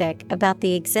agnostic about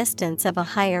the existence of a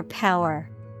higher power.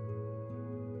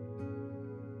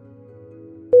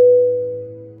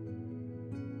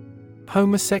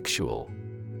 Homosexual.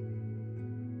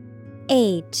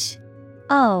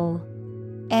 HOMOSEXUAL.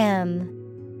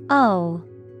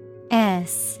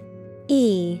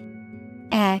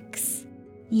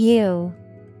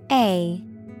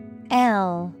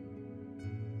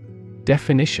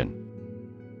 Definition.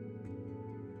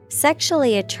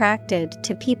 Sexually attracted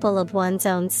to people of one's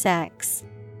own sex.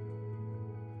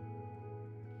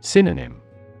 Synonym.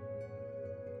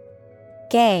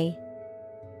 Gay.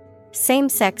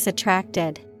 Same-sex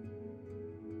attracted.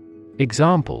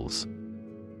 Examples.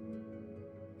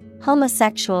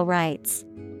 Homosexual rights.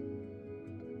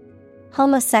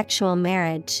 Homosexual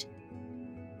marriage.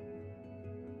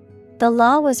 The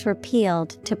law was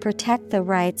repealed to protect the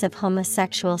rights of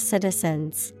homosexual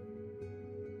citizens.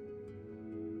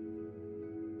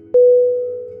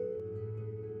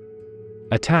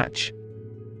 Attach.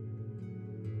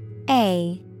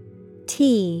 A-T-T-A-C-H.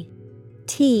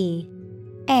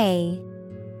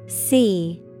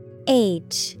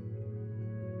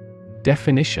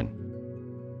 Definition.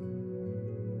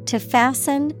 To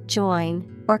fasten,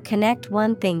 join, or connect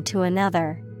one thing to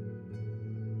another.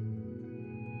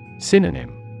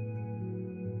 Synonym.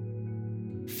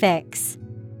 Fix.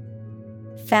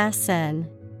 Fasten.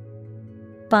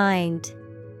 Bind.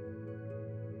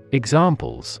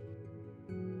 Examples.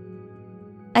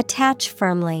 Attach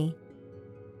firmly.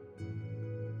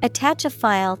 Attach a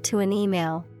file to an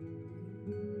email.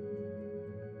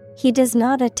 He does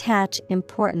not attach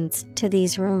importance to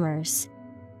these rumors.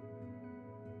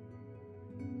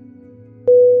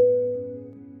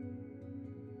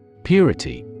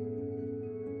 Purity.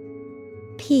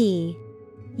 P-U-R-I-T-Y.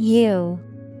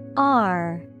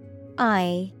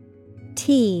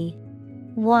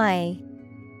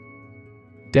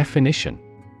 Definition.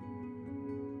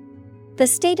 The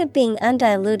state of being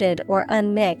undiluted or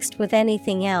unmixed with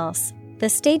anything else, the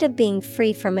state of being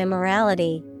free from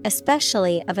immorality,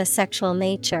 especially of a sexual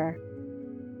nature.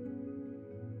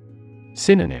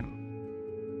 Synonym.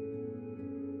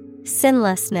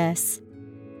 Sinlessness,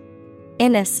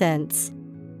 innocence,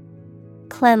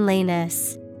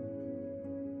 cleanliness.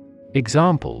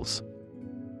 Examples.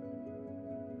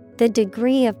 The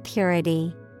degree of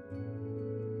purity.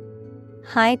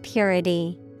 High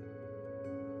purity.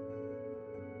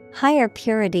 Higher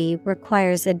purity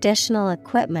requires additional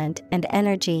equipment and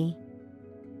energy.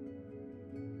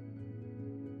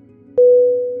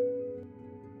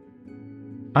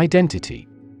 Identity.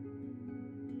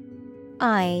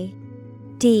 I-D-E-N-T-I-T-Y.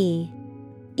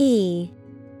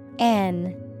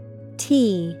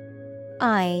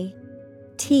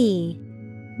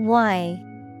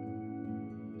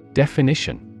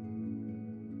 Definition.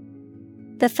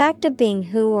 The fact of being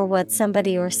who or what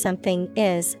somebody or something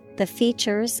is, the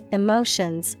features,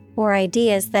 emotions, or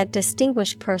ideas that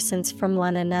distinguish persons from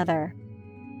one another.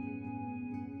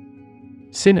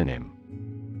 Synonym.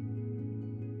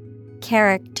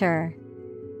 Character,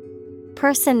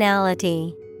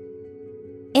 personality,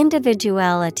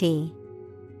 individuality.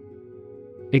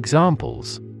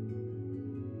 Examples.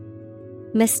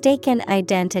 Mistaken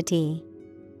identity.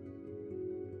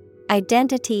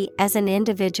 Identity as an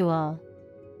individual.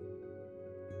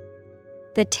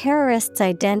 The terrorist's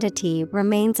identity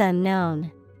remains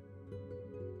unknown.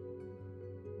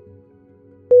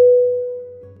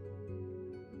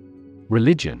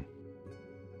 Religion.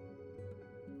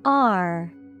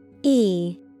 R-E-L-I-G-I-O-N.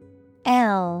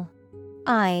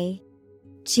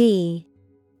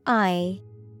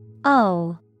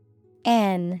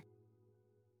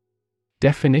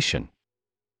 Definition.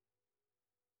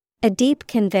 A deep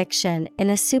conviction in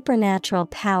a supernatural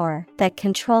power that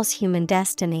controls human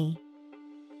destiny.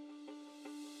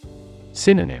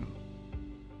 Synonym.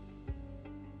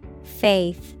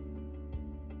 Faith,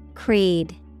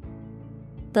 creed,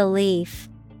 belief.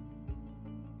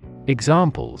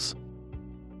 Examples.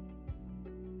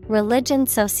 Religion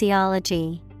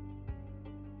sociology.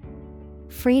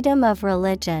 Freedom of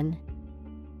religion.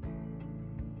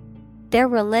 Their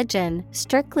religion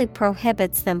strictly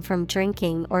prohibits them from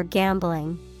drinking or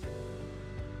gambling.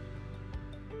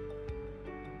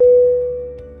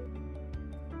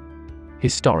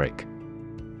 Historic.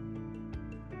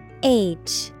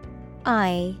 H-I-S-T-O-R-I-C.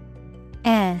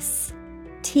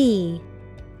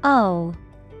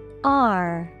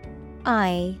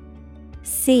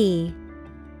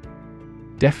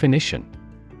 Definition.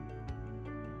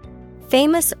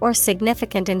 Famous or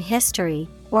significant in history,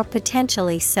 or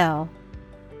potentially so.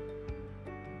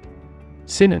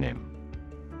 Synonym: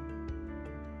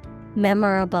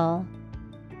 Memorable,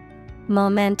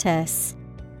 momentous,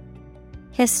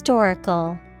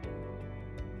 historical.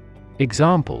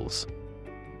 Examples: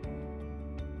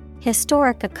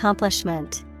 Historic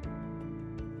accomplishment.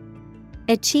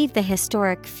 Achieve the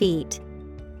historic feat.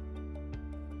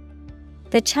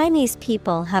 The Chinese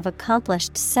people have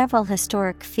accomplished several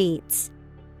historic feats.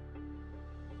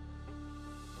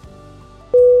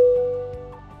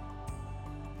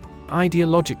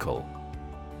 Ideological.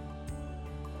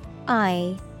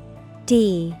 Ideological.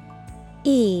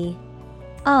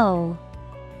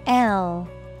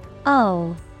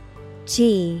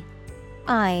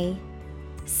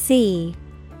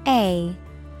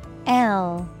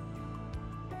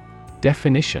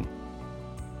 Definition: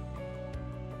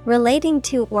 Relating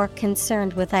to or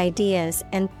concerned with ideas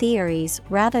and theories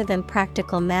rather than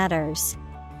practical matters.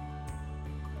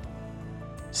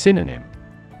 Synonym: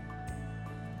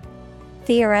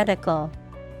 Theoretical,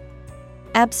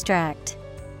 abstract,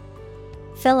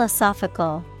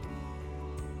 philosophical.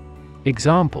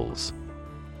 Examples: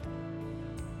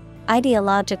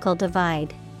 Ideological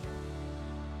divide.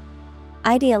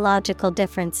 Ideological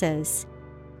differences.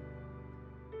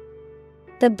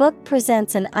 The book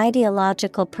presents an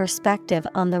ideological perspective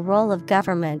on the role of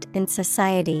government in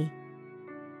society.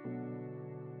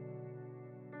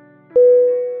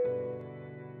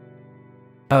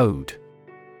 Ode.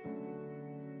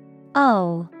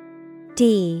 O-D-E.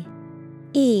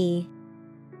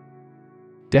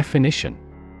 Definition: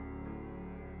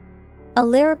 A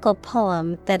lyrical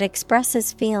poem that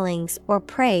expresses feelings or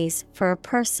praise for a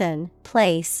person,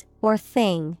 place, or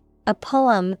thing. A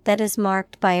poem that is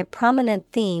marked by a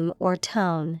prominent theme or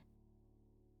tone.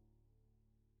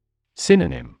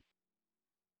 Synonym: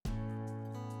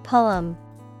 Poem,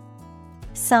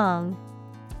 song,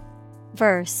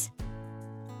 verse.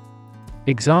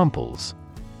 Examples: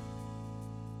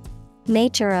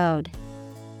 Nature ode.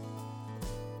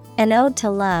 An ode to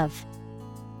love.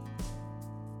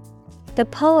 The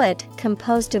poet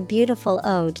composed a beautiful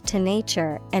ode to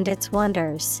nature and its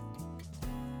wonders.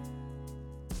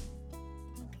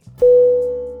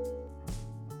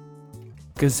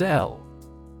 Gazelle.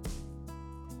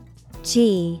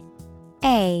 G-A-Z-E-L-L-E.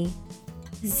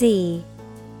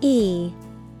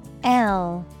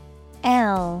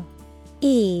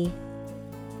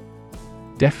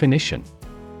 Definition: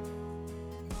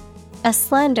 A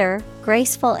slender,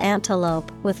 graceful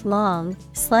antelope with long,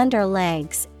 slender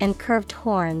legs and curved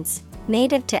horns,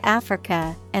 native to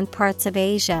Africa and parts of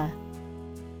Asia.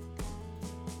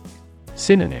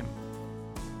 Synonym: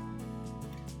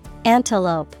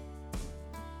 Antelope,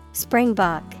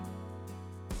 springbok,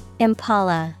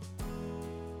 impala.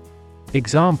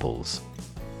 Examples: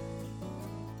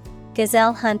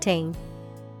 Gazelle hunting.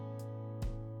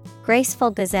 Graceful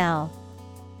gazelle.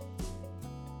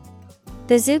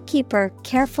 The zookeeper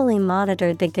carefully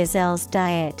monitored the gazelle's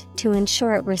diet to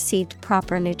ensure it received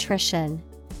proper nutrition.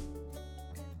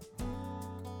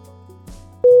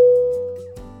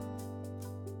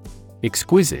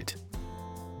 Exquisite.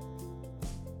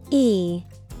 E-X-Q-U-I-S-I-T-E.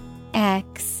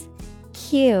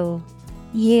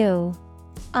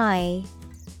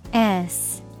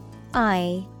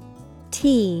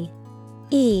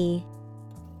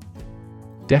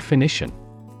 Definition: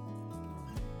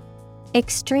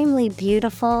 Extremely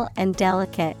beautiful and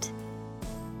delicate.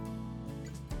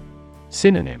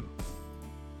 Synonym: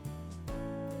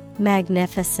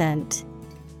 Magnificent,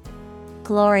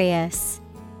 glorious,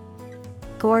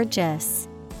 gorgeous.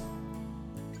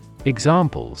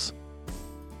 Examples: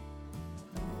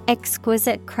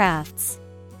 Exquisite crafts.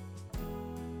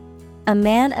 A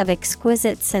man of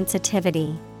exquisite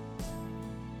sensitivity.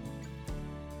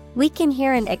 We can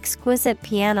hear an exquisite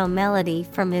piano melody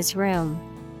from his room.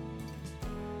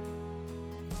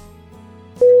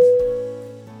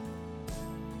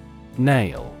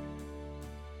 Nail.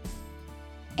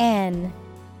 N-A-I-L.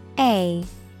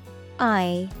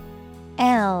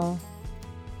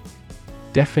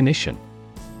 Definition: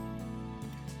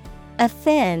 A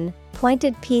thin,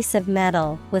 pointed piece of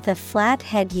metal with a flat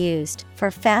head used for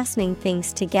fastening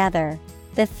things together.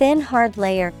 The thin hard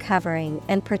layer covering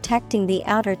and protecting the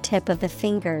outer tip of the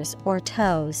fingers or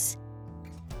toes.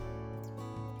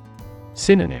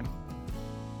 Synonym: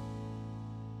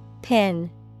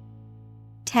 Pin,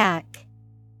 tack,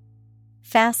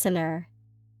 fastener.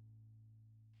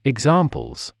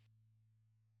 Examples: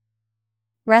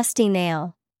 Rusty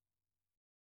nail.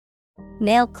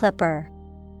 Nail clipper.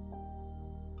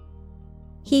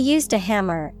 He used a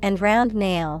hammer and round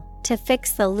nail to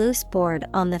fix the loose board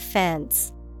on the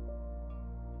fence.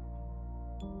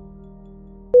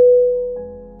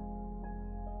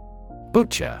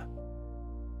 Butcher.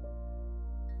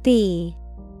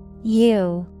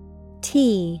 Butcher.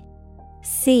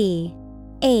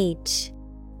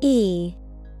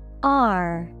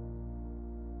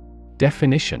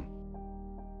 Definition: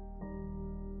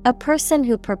 A person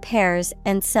who prepares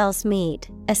and sells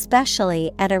meat,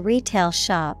 especially at a retail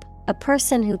shop. A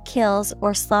person who kills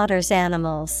or slaughters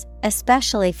animals,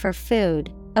 especially for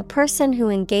food. A person who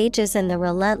engages in the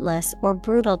relentless or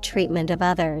brutal treatment of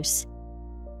others.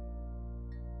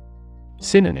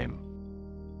 Synonym: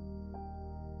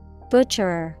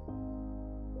 Butcherer,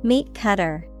 meat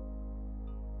cutter,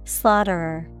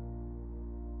 slaughterer.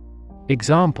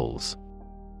 Examples: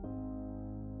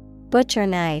 Butcher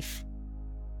knife,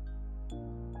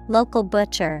 local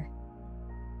butcher.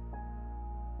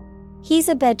 He's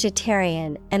a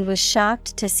vegetarian and was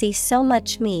shocked to see so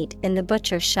much meat in the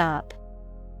butcher shop.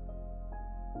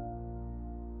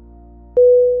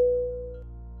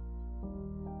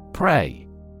 Pray.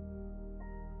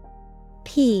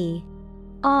 P-R-A-Y.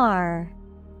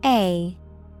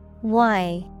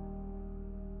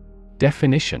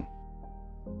 Definition: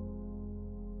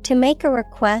 To make a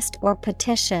request or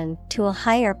petition to a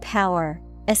higher power,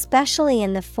 especially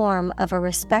in the form of a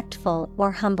respectful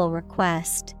or humble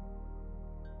request.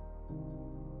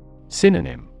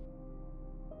 Synonym: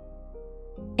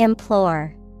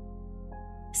 Implore,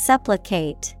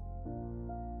 supplicate,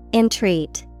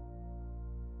 entreat.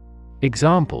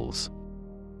 Examples: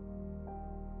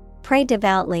 Pray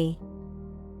devoutly,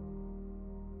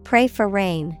 pray for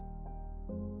rain.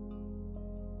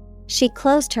 She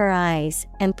closed her eyes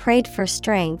and prayed for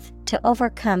strength to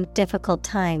overcome difficult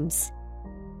times.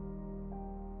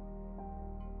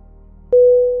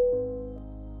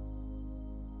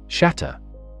 Shatter.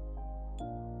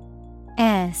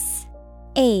 S-H-A-T-T-E-R.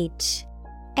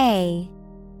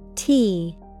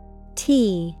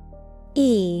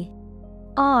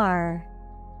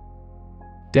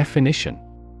 Definition: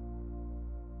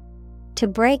 To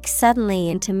break suddenly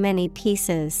into many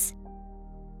pieces.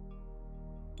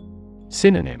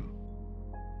 Synonym: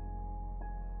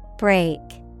 Break,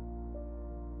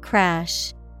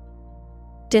 crash,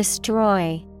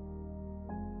 destroy.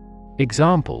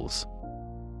 Examples: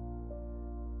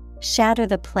 Shatter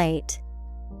the plate,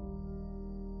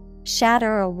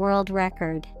 shatter a world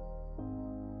record.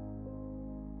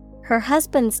 Her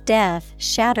husband's death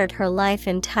shattered her life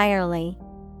entirely.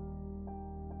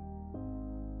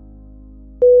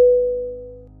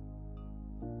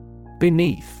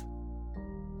 Beneath.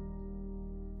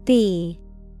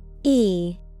 B-E-N-E-A-T-H.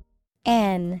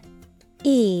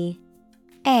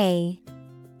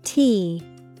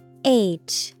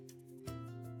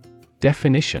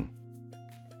 Definition: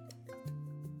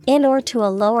 In or to a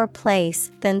lower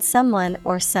place than someone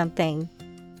or something.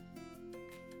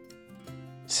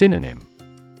 Synonym: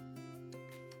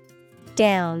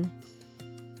 Down,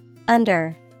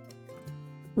 under,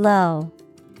 low.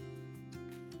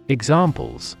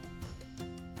 Examples: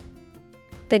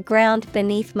 The ground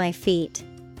beneath my feet.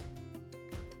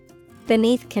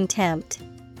 Beneath contempt.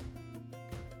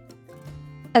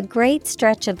 A great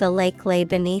stretch of the lake lay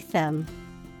beneath them.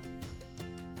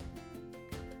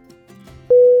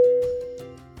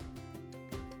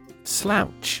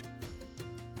 Slouch.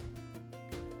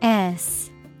 S-L-O-U-C-H.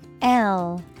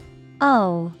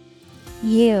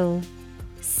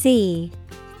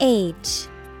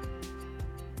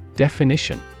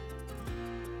 Definition: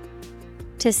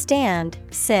 To stand,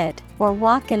 sit, or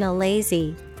walk in a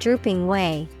lazy, drooping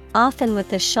way, often with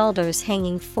the shoulders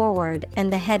hanging forward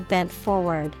and the head bent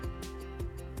forward.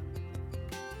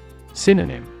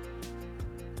 Synonym: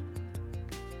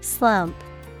 Slump,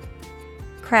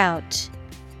 crouch,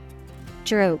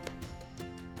 droop.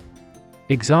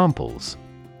 Examples: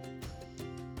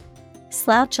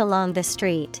 Slouch along the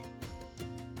street.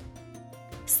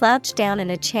 Slouch down in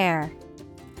a chair.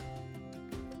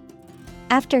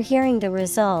 After hearing the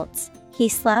results, he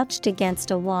slouched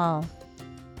against a wall.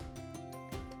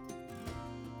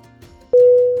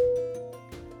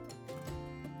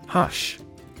 Hush.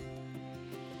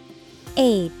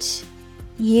 H-U-S-H.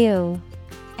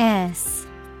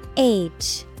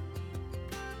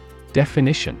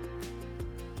 Definition: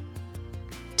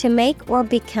 To make or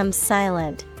become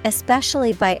silent,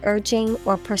 especially by urging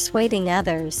or persuading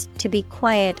others to be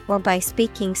quiet or by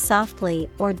speaking softly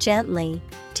or gently,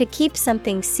 to keep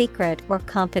something secret or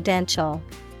confidential.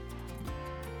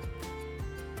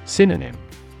 Synonym: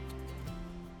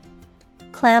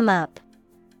 Clam up,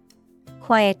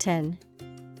 quieten,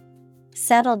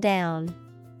 settle down.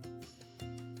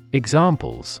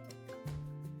 Examples: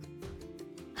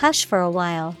 Hush for a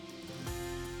while.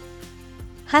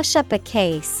 Hush up a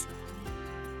case.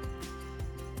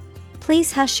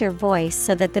 Please hush your voice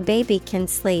so that the baby can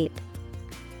sleep.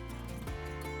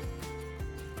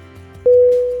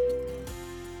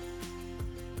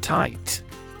 Tight.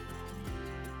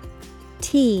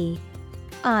 T-I-G-H-T.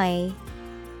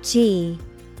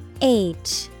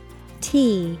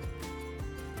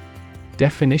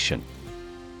 Definition: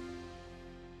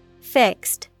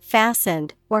 Fixed,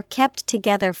 fastened, or kept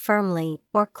together firmly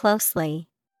or closely.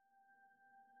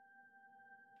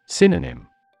 Synonym: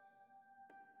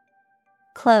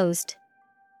 Closed,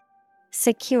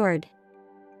 secured,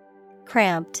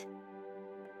 cramped.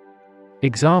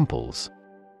 Examples: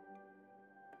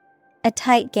 A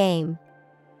tight game.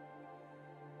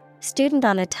 Student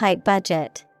on a tight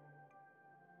budget.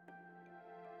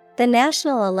 The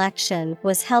national election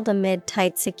was held amid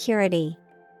tight security.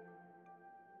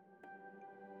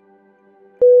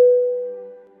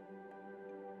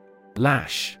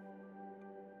 Lash.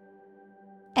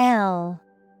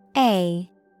 L-A-S-H.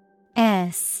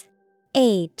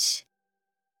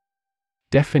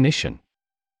 Definition: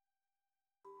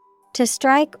 To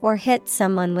strike or hit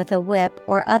someone with a whip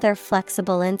or other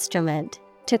flexible instrument,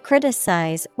 to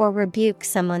criticize or rebuke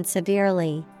someone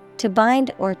severely, to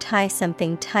bind or tie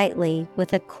something tightly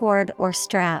with a cord or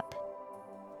strap.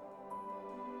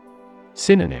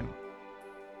 Synonym: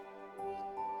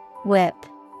 Whip,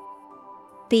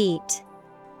 beat,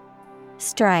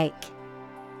 strike.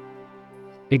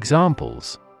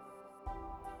 Examples: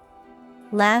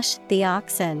 Lash the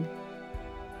oxen.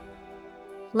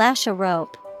 Lash a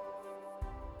rope.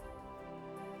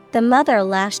 The mother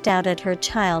lashed out at her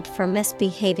child for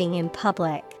misbehaving in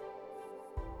public.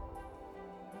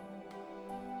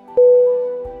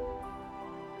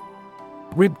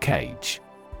 Ribcage.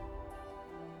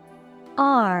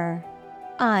 R-I-B-C-A-G-E.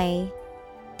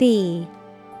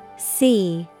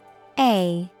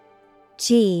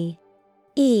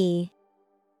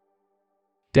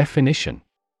 Definition: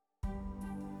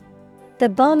 The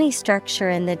bony structure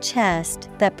in the chest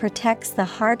that protects the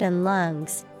heart and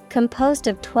lungs, composed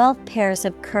of 12 pairs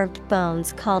of curved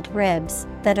bones called ribs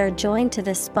that are joined to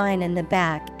the spine in the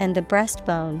back and the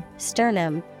breastbone,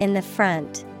 sternum, in the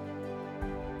front.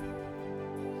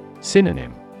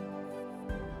 Synonym: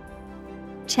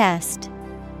 Chest,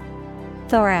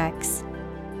 thorax,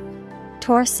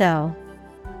 torso.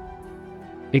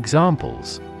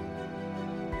 Examples: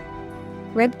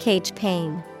 Ribcage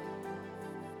pain.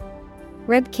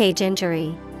 Ribcage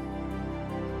injury.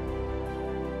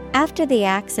 After the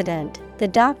accident, the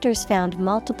doctors found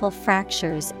multiple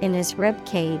fractures in his rib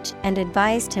cage and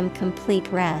advised him complete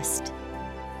rest.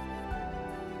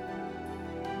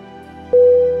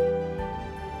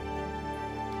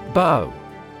 Bow.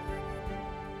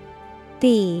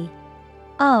 B-O-W.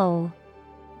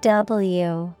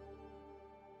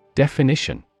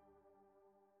 Definition: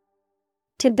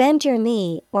 To bend your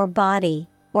knee or body,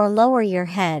 or lower your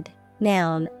head.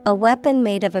 Noun, a weapon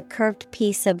made of a curved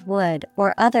piece of wood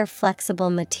or other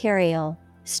flexible material,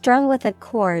 strung with a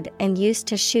cord and used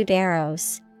to shoot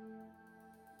arrows.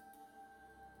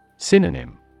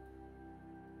 Synonym: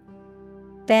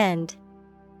 Bend,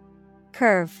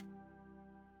 curve,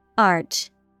 arch.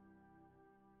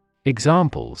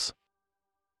 Examples: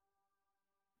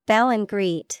 Bow and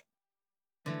greet.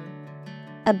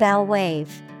 A bow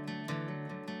wave.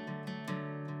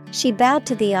 She bowed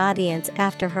to the audience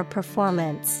after her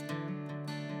performance.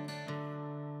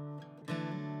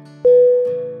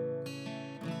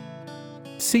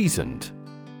 Seasoned.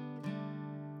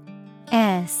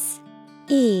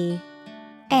 S-E-A-S-O-N-E-D.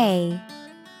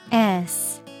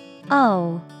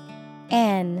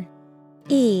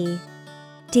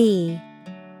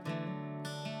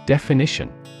 Definition: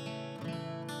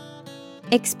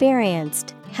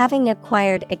 Experienced, having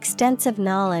acquired extensive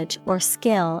knowledge or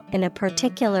skill in a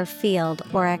particular field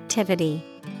or activity.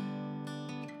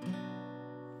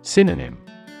 Synonym: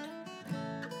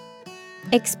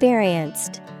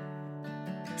 Experienced,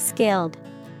 skilled,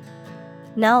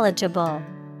 knowledgeable.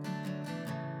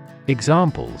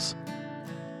 Examples: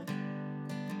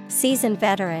 Seasoned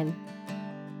veteran.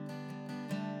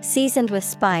 Seasoned with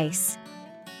spice.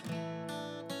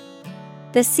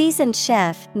 The seasoned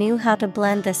chef knew how to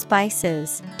blend the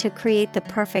spices to create the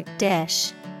perfect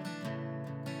dish.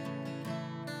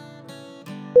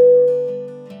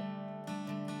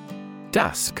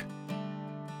 Dusk.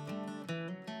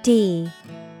 D-U-S-K.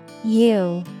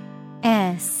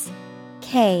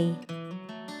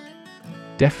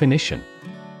 Definition: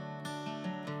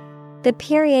 The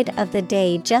period of the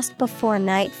day just before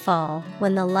nightfall,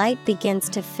 when the light begins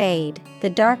to fade, the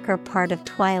darker part of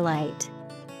twilight.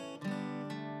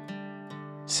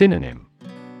 Synonym: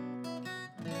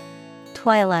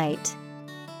 Twilight,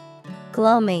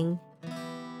 gloaming,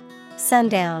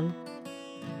 sundown.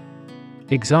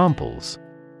 Examples: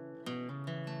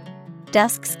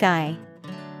 Dusk sky.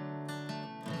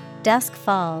 Dusk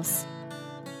falls.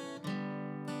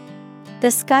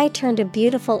 The sky turned a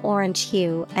beautiful orange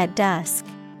hue at dusk.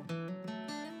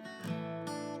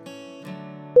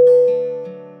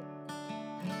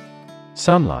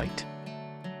 Sunlight.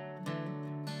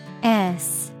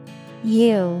 S-U-N-L-I-G-H-T.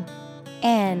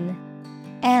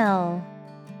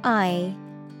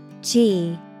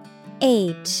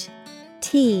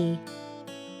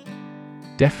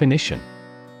 Definition: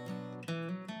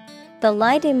 The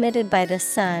light emitted by the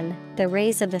sun, the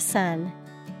rays of the sun.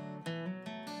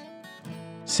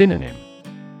 Synonym: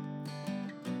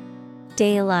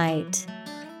 Daylight,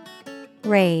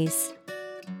 rays,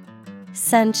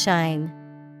 sunshine.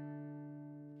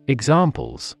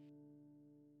 Examples: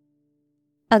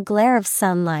 A glare of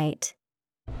sunlight.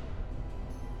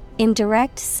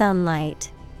 Indirect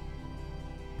sunlight.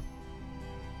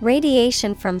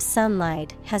 Radiation from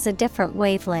sunlight has a different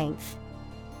wavelength.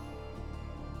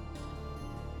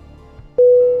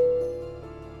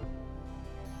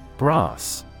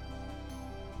 Brass.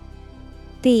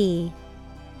 B-R-A-S-S.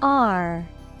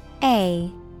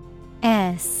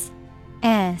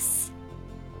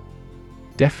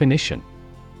 Definition: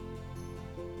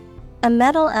 A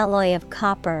metal alloy of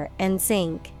copper and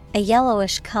zinc, a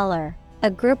yellowish color, a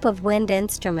group of wind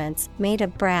instruments made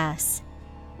of brass.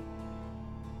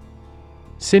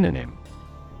 Synonym: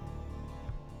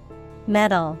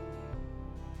 Metal,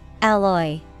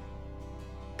 alloy,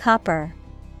 copper.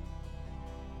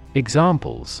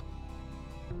 Examples: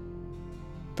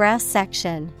 Brass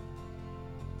section.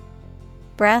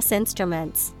 Brass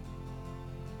instruments.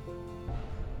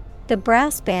 The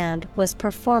brass band was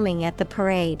performing at the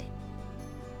parade.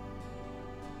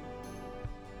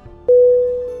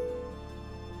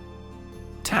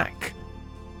 Tack.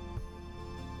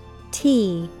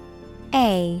 T-A-C-K.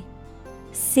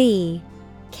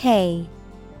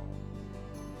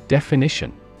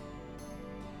 Definition: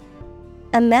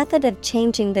 A method of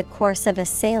changing the course of a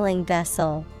sailing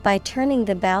vessel by turning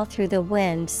the bow through the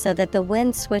wind so that the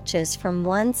wind switches from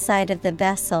one side of the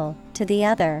vessel to the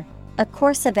other, a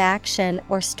course of action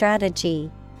or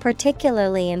strategy,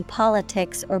 particularly in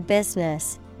politics or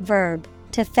business. Verb: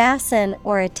 to fasten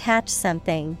or attach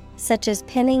something, such as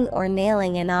pinning or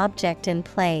nailing an object in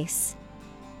place.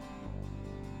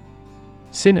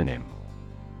 Synonym: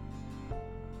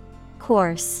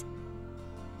 Course,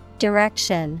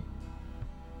 direction,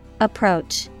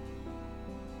 approach.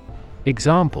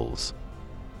 Examples: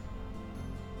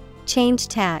 Change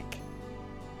tack.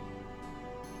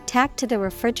 Tack to the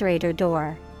refrigerator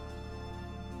door.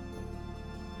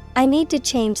 I need to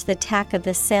change the tack of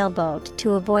the sailboat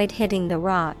to avoid hitting the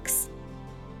rocks.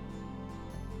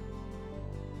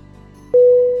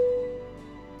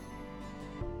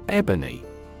 Ebony.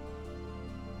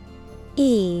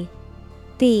 E-B-O-N-Y.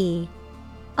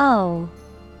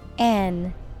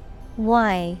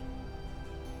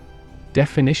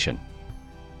 Definition: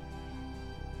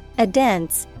 A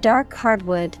dense, dark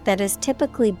hardwood that is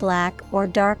typically black or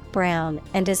dark brown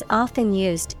and is often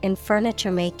used in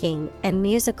furniture making and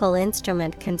musical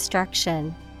instrument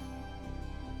construction.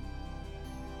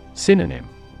 Synonym: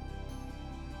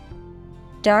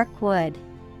 Dark wood.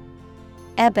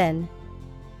 Ebon.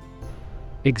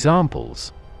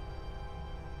 Examples: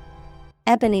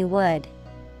 Ebony wood.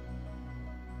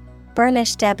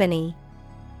 Burnished ebony.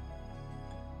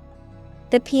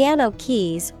 The piano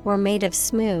keys were made of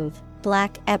smooth,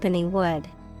 black ebony wood.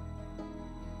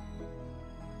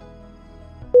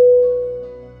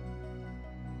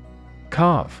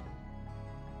 Carve.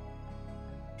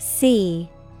 C-A-R-V-E.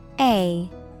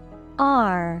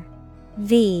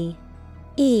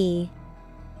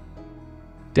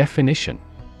 Definition: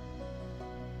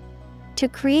 To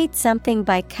create something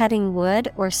by cutting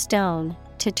wood or stone,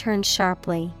 to turn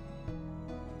sharply.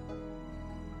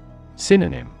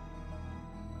 Synonym: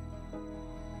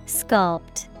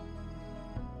 Sculpt,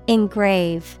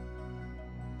 engrave,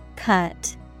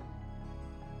 cut.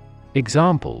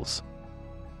 Examples: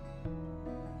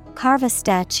 Carve a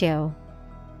statue.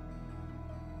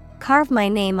 Carve my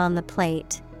name on the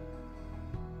plate.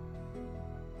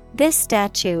 This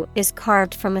statue is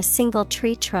carved from a single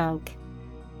tree trunk.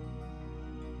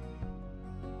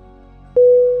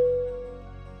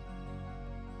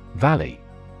 Valley.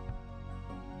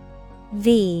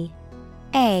 V-A-L-L-E-Y.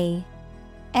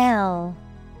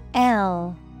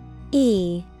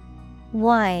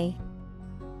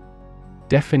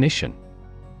 Definition: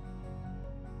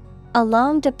 A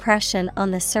long depression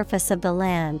on the surface of the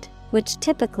land, which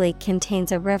typically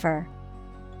contains a river.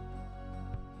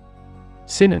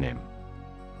 Synonym: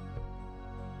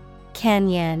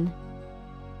 canyon,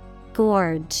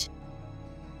 gorge,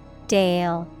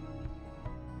 dale.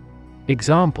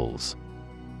 Examples: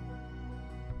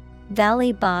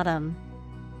 Valley bottom,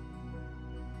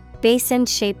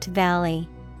 basin-shaped valley.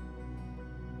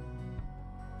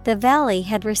 The valley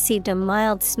had received a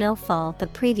mild snowfall the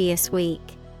previous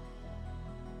week.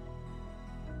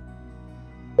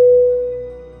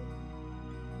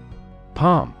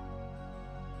 Palm.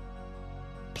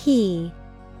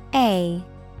 P-A-L-M.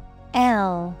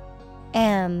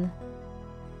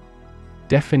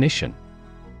 Definition: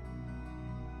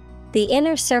 The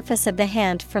inner surface of the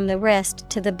hand from the wrist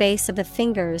to the base of the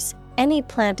fingers, any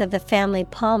plant of the family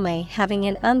Palmae having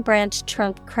an unbranched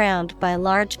trunk crowned by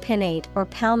large pinnate or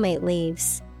palmate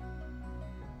leaves.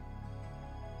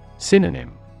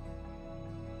 Synonym: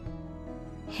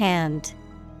 Hand,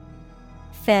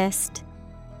 fist.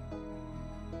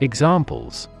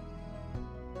 Examples: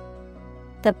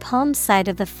 The palm side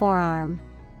of the forearm.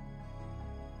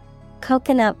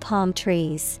 Coconut palm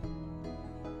trees.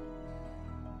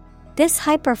 This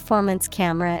high-performance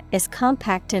camera is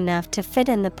compact enough to fit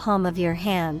in the palm of your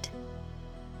hand.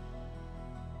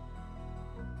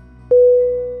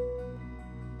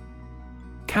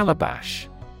 Calabash.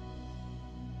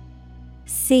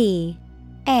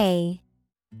 C-A-L-A-B-A-S-H.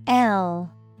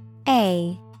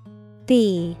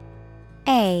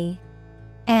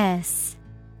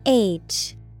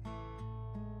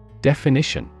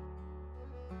 Definition: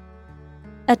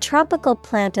 A tropical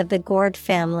plant of the gourd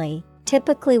family,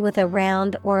 typically with a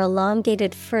round or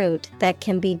elongated fruit that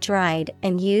can be dried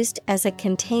and used as a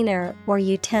container or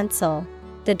utensil.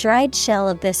 The dried shell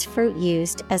of this fruit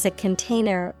used as a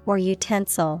container or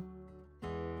utensil.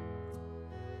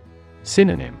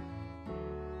 Synonym: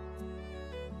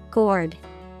 Gourd,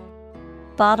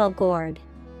 bottle gourd,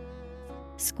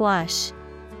 squash.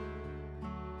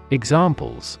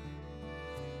 Examples: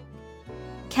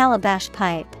 Calabash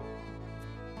pipe,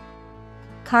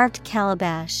 carved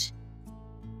calabash.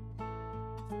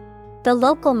 The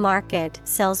local market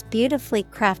sells beautifully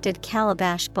crafted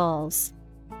calabash bowls.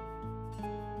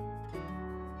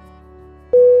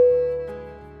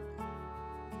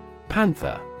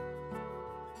 Panther.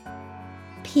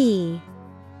 P-A-N-T-H-E-R.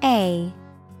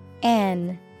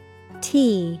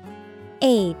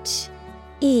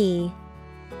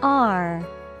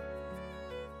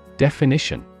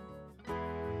 Definition: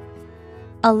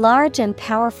 A large and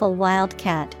powerful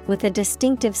wildcat with a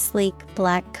distinctive sleek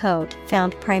black coat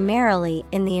found primarily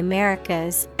in the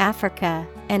Americas, Africa,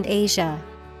 and Asia.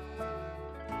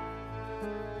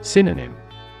 Synonym: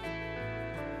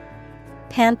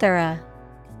 Panthera,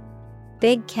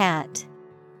 big cat.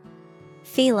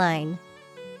 Feline.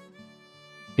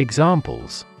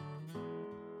 Examples: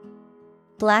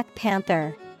 Black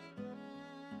panther,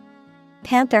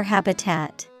 panther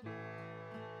habitat.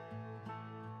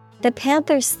 The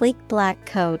panther's sleek black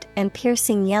coat and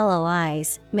piercing yellow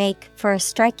eyes make for a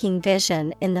striking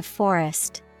vision in the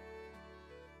forest.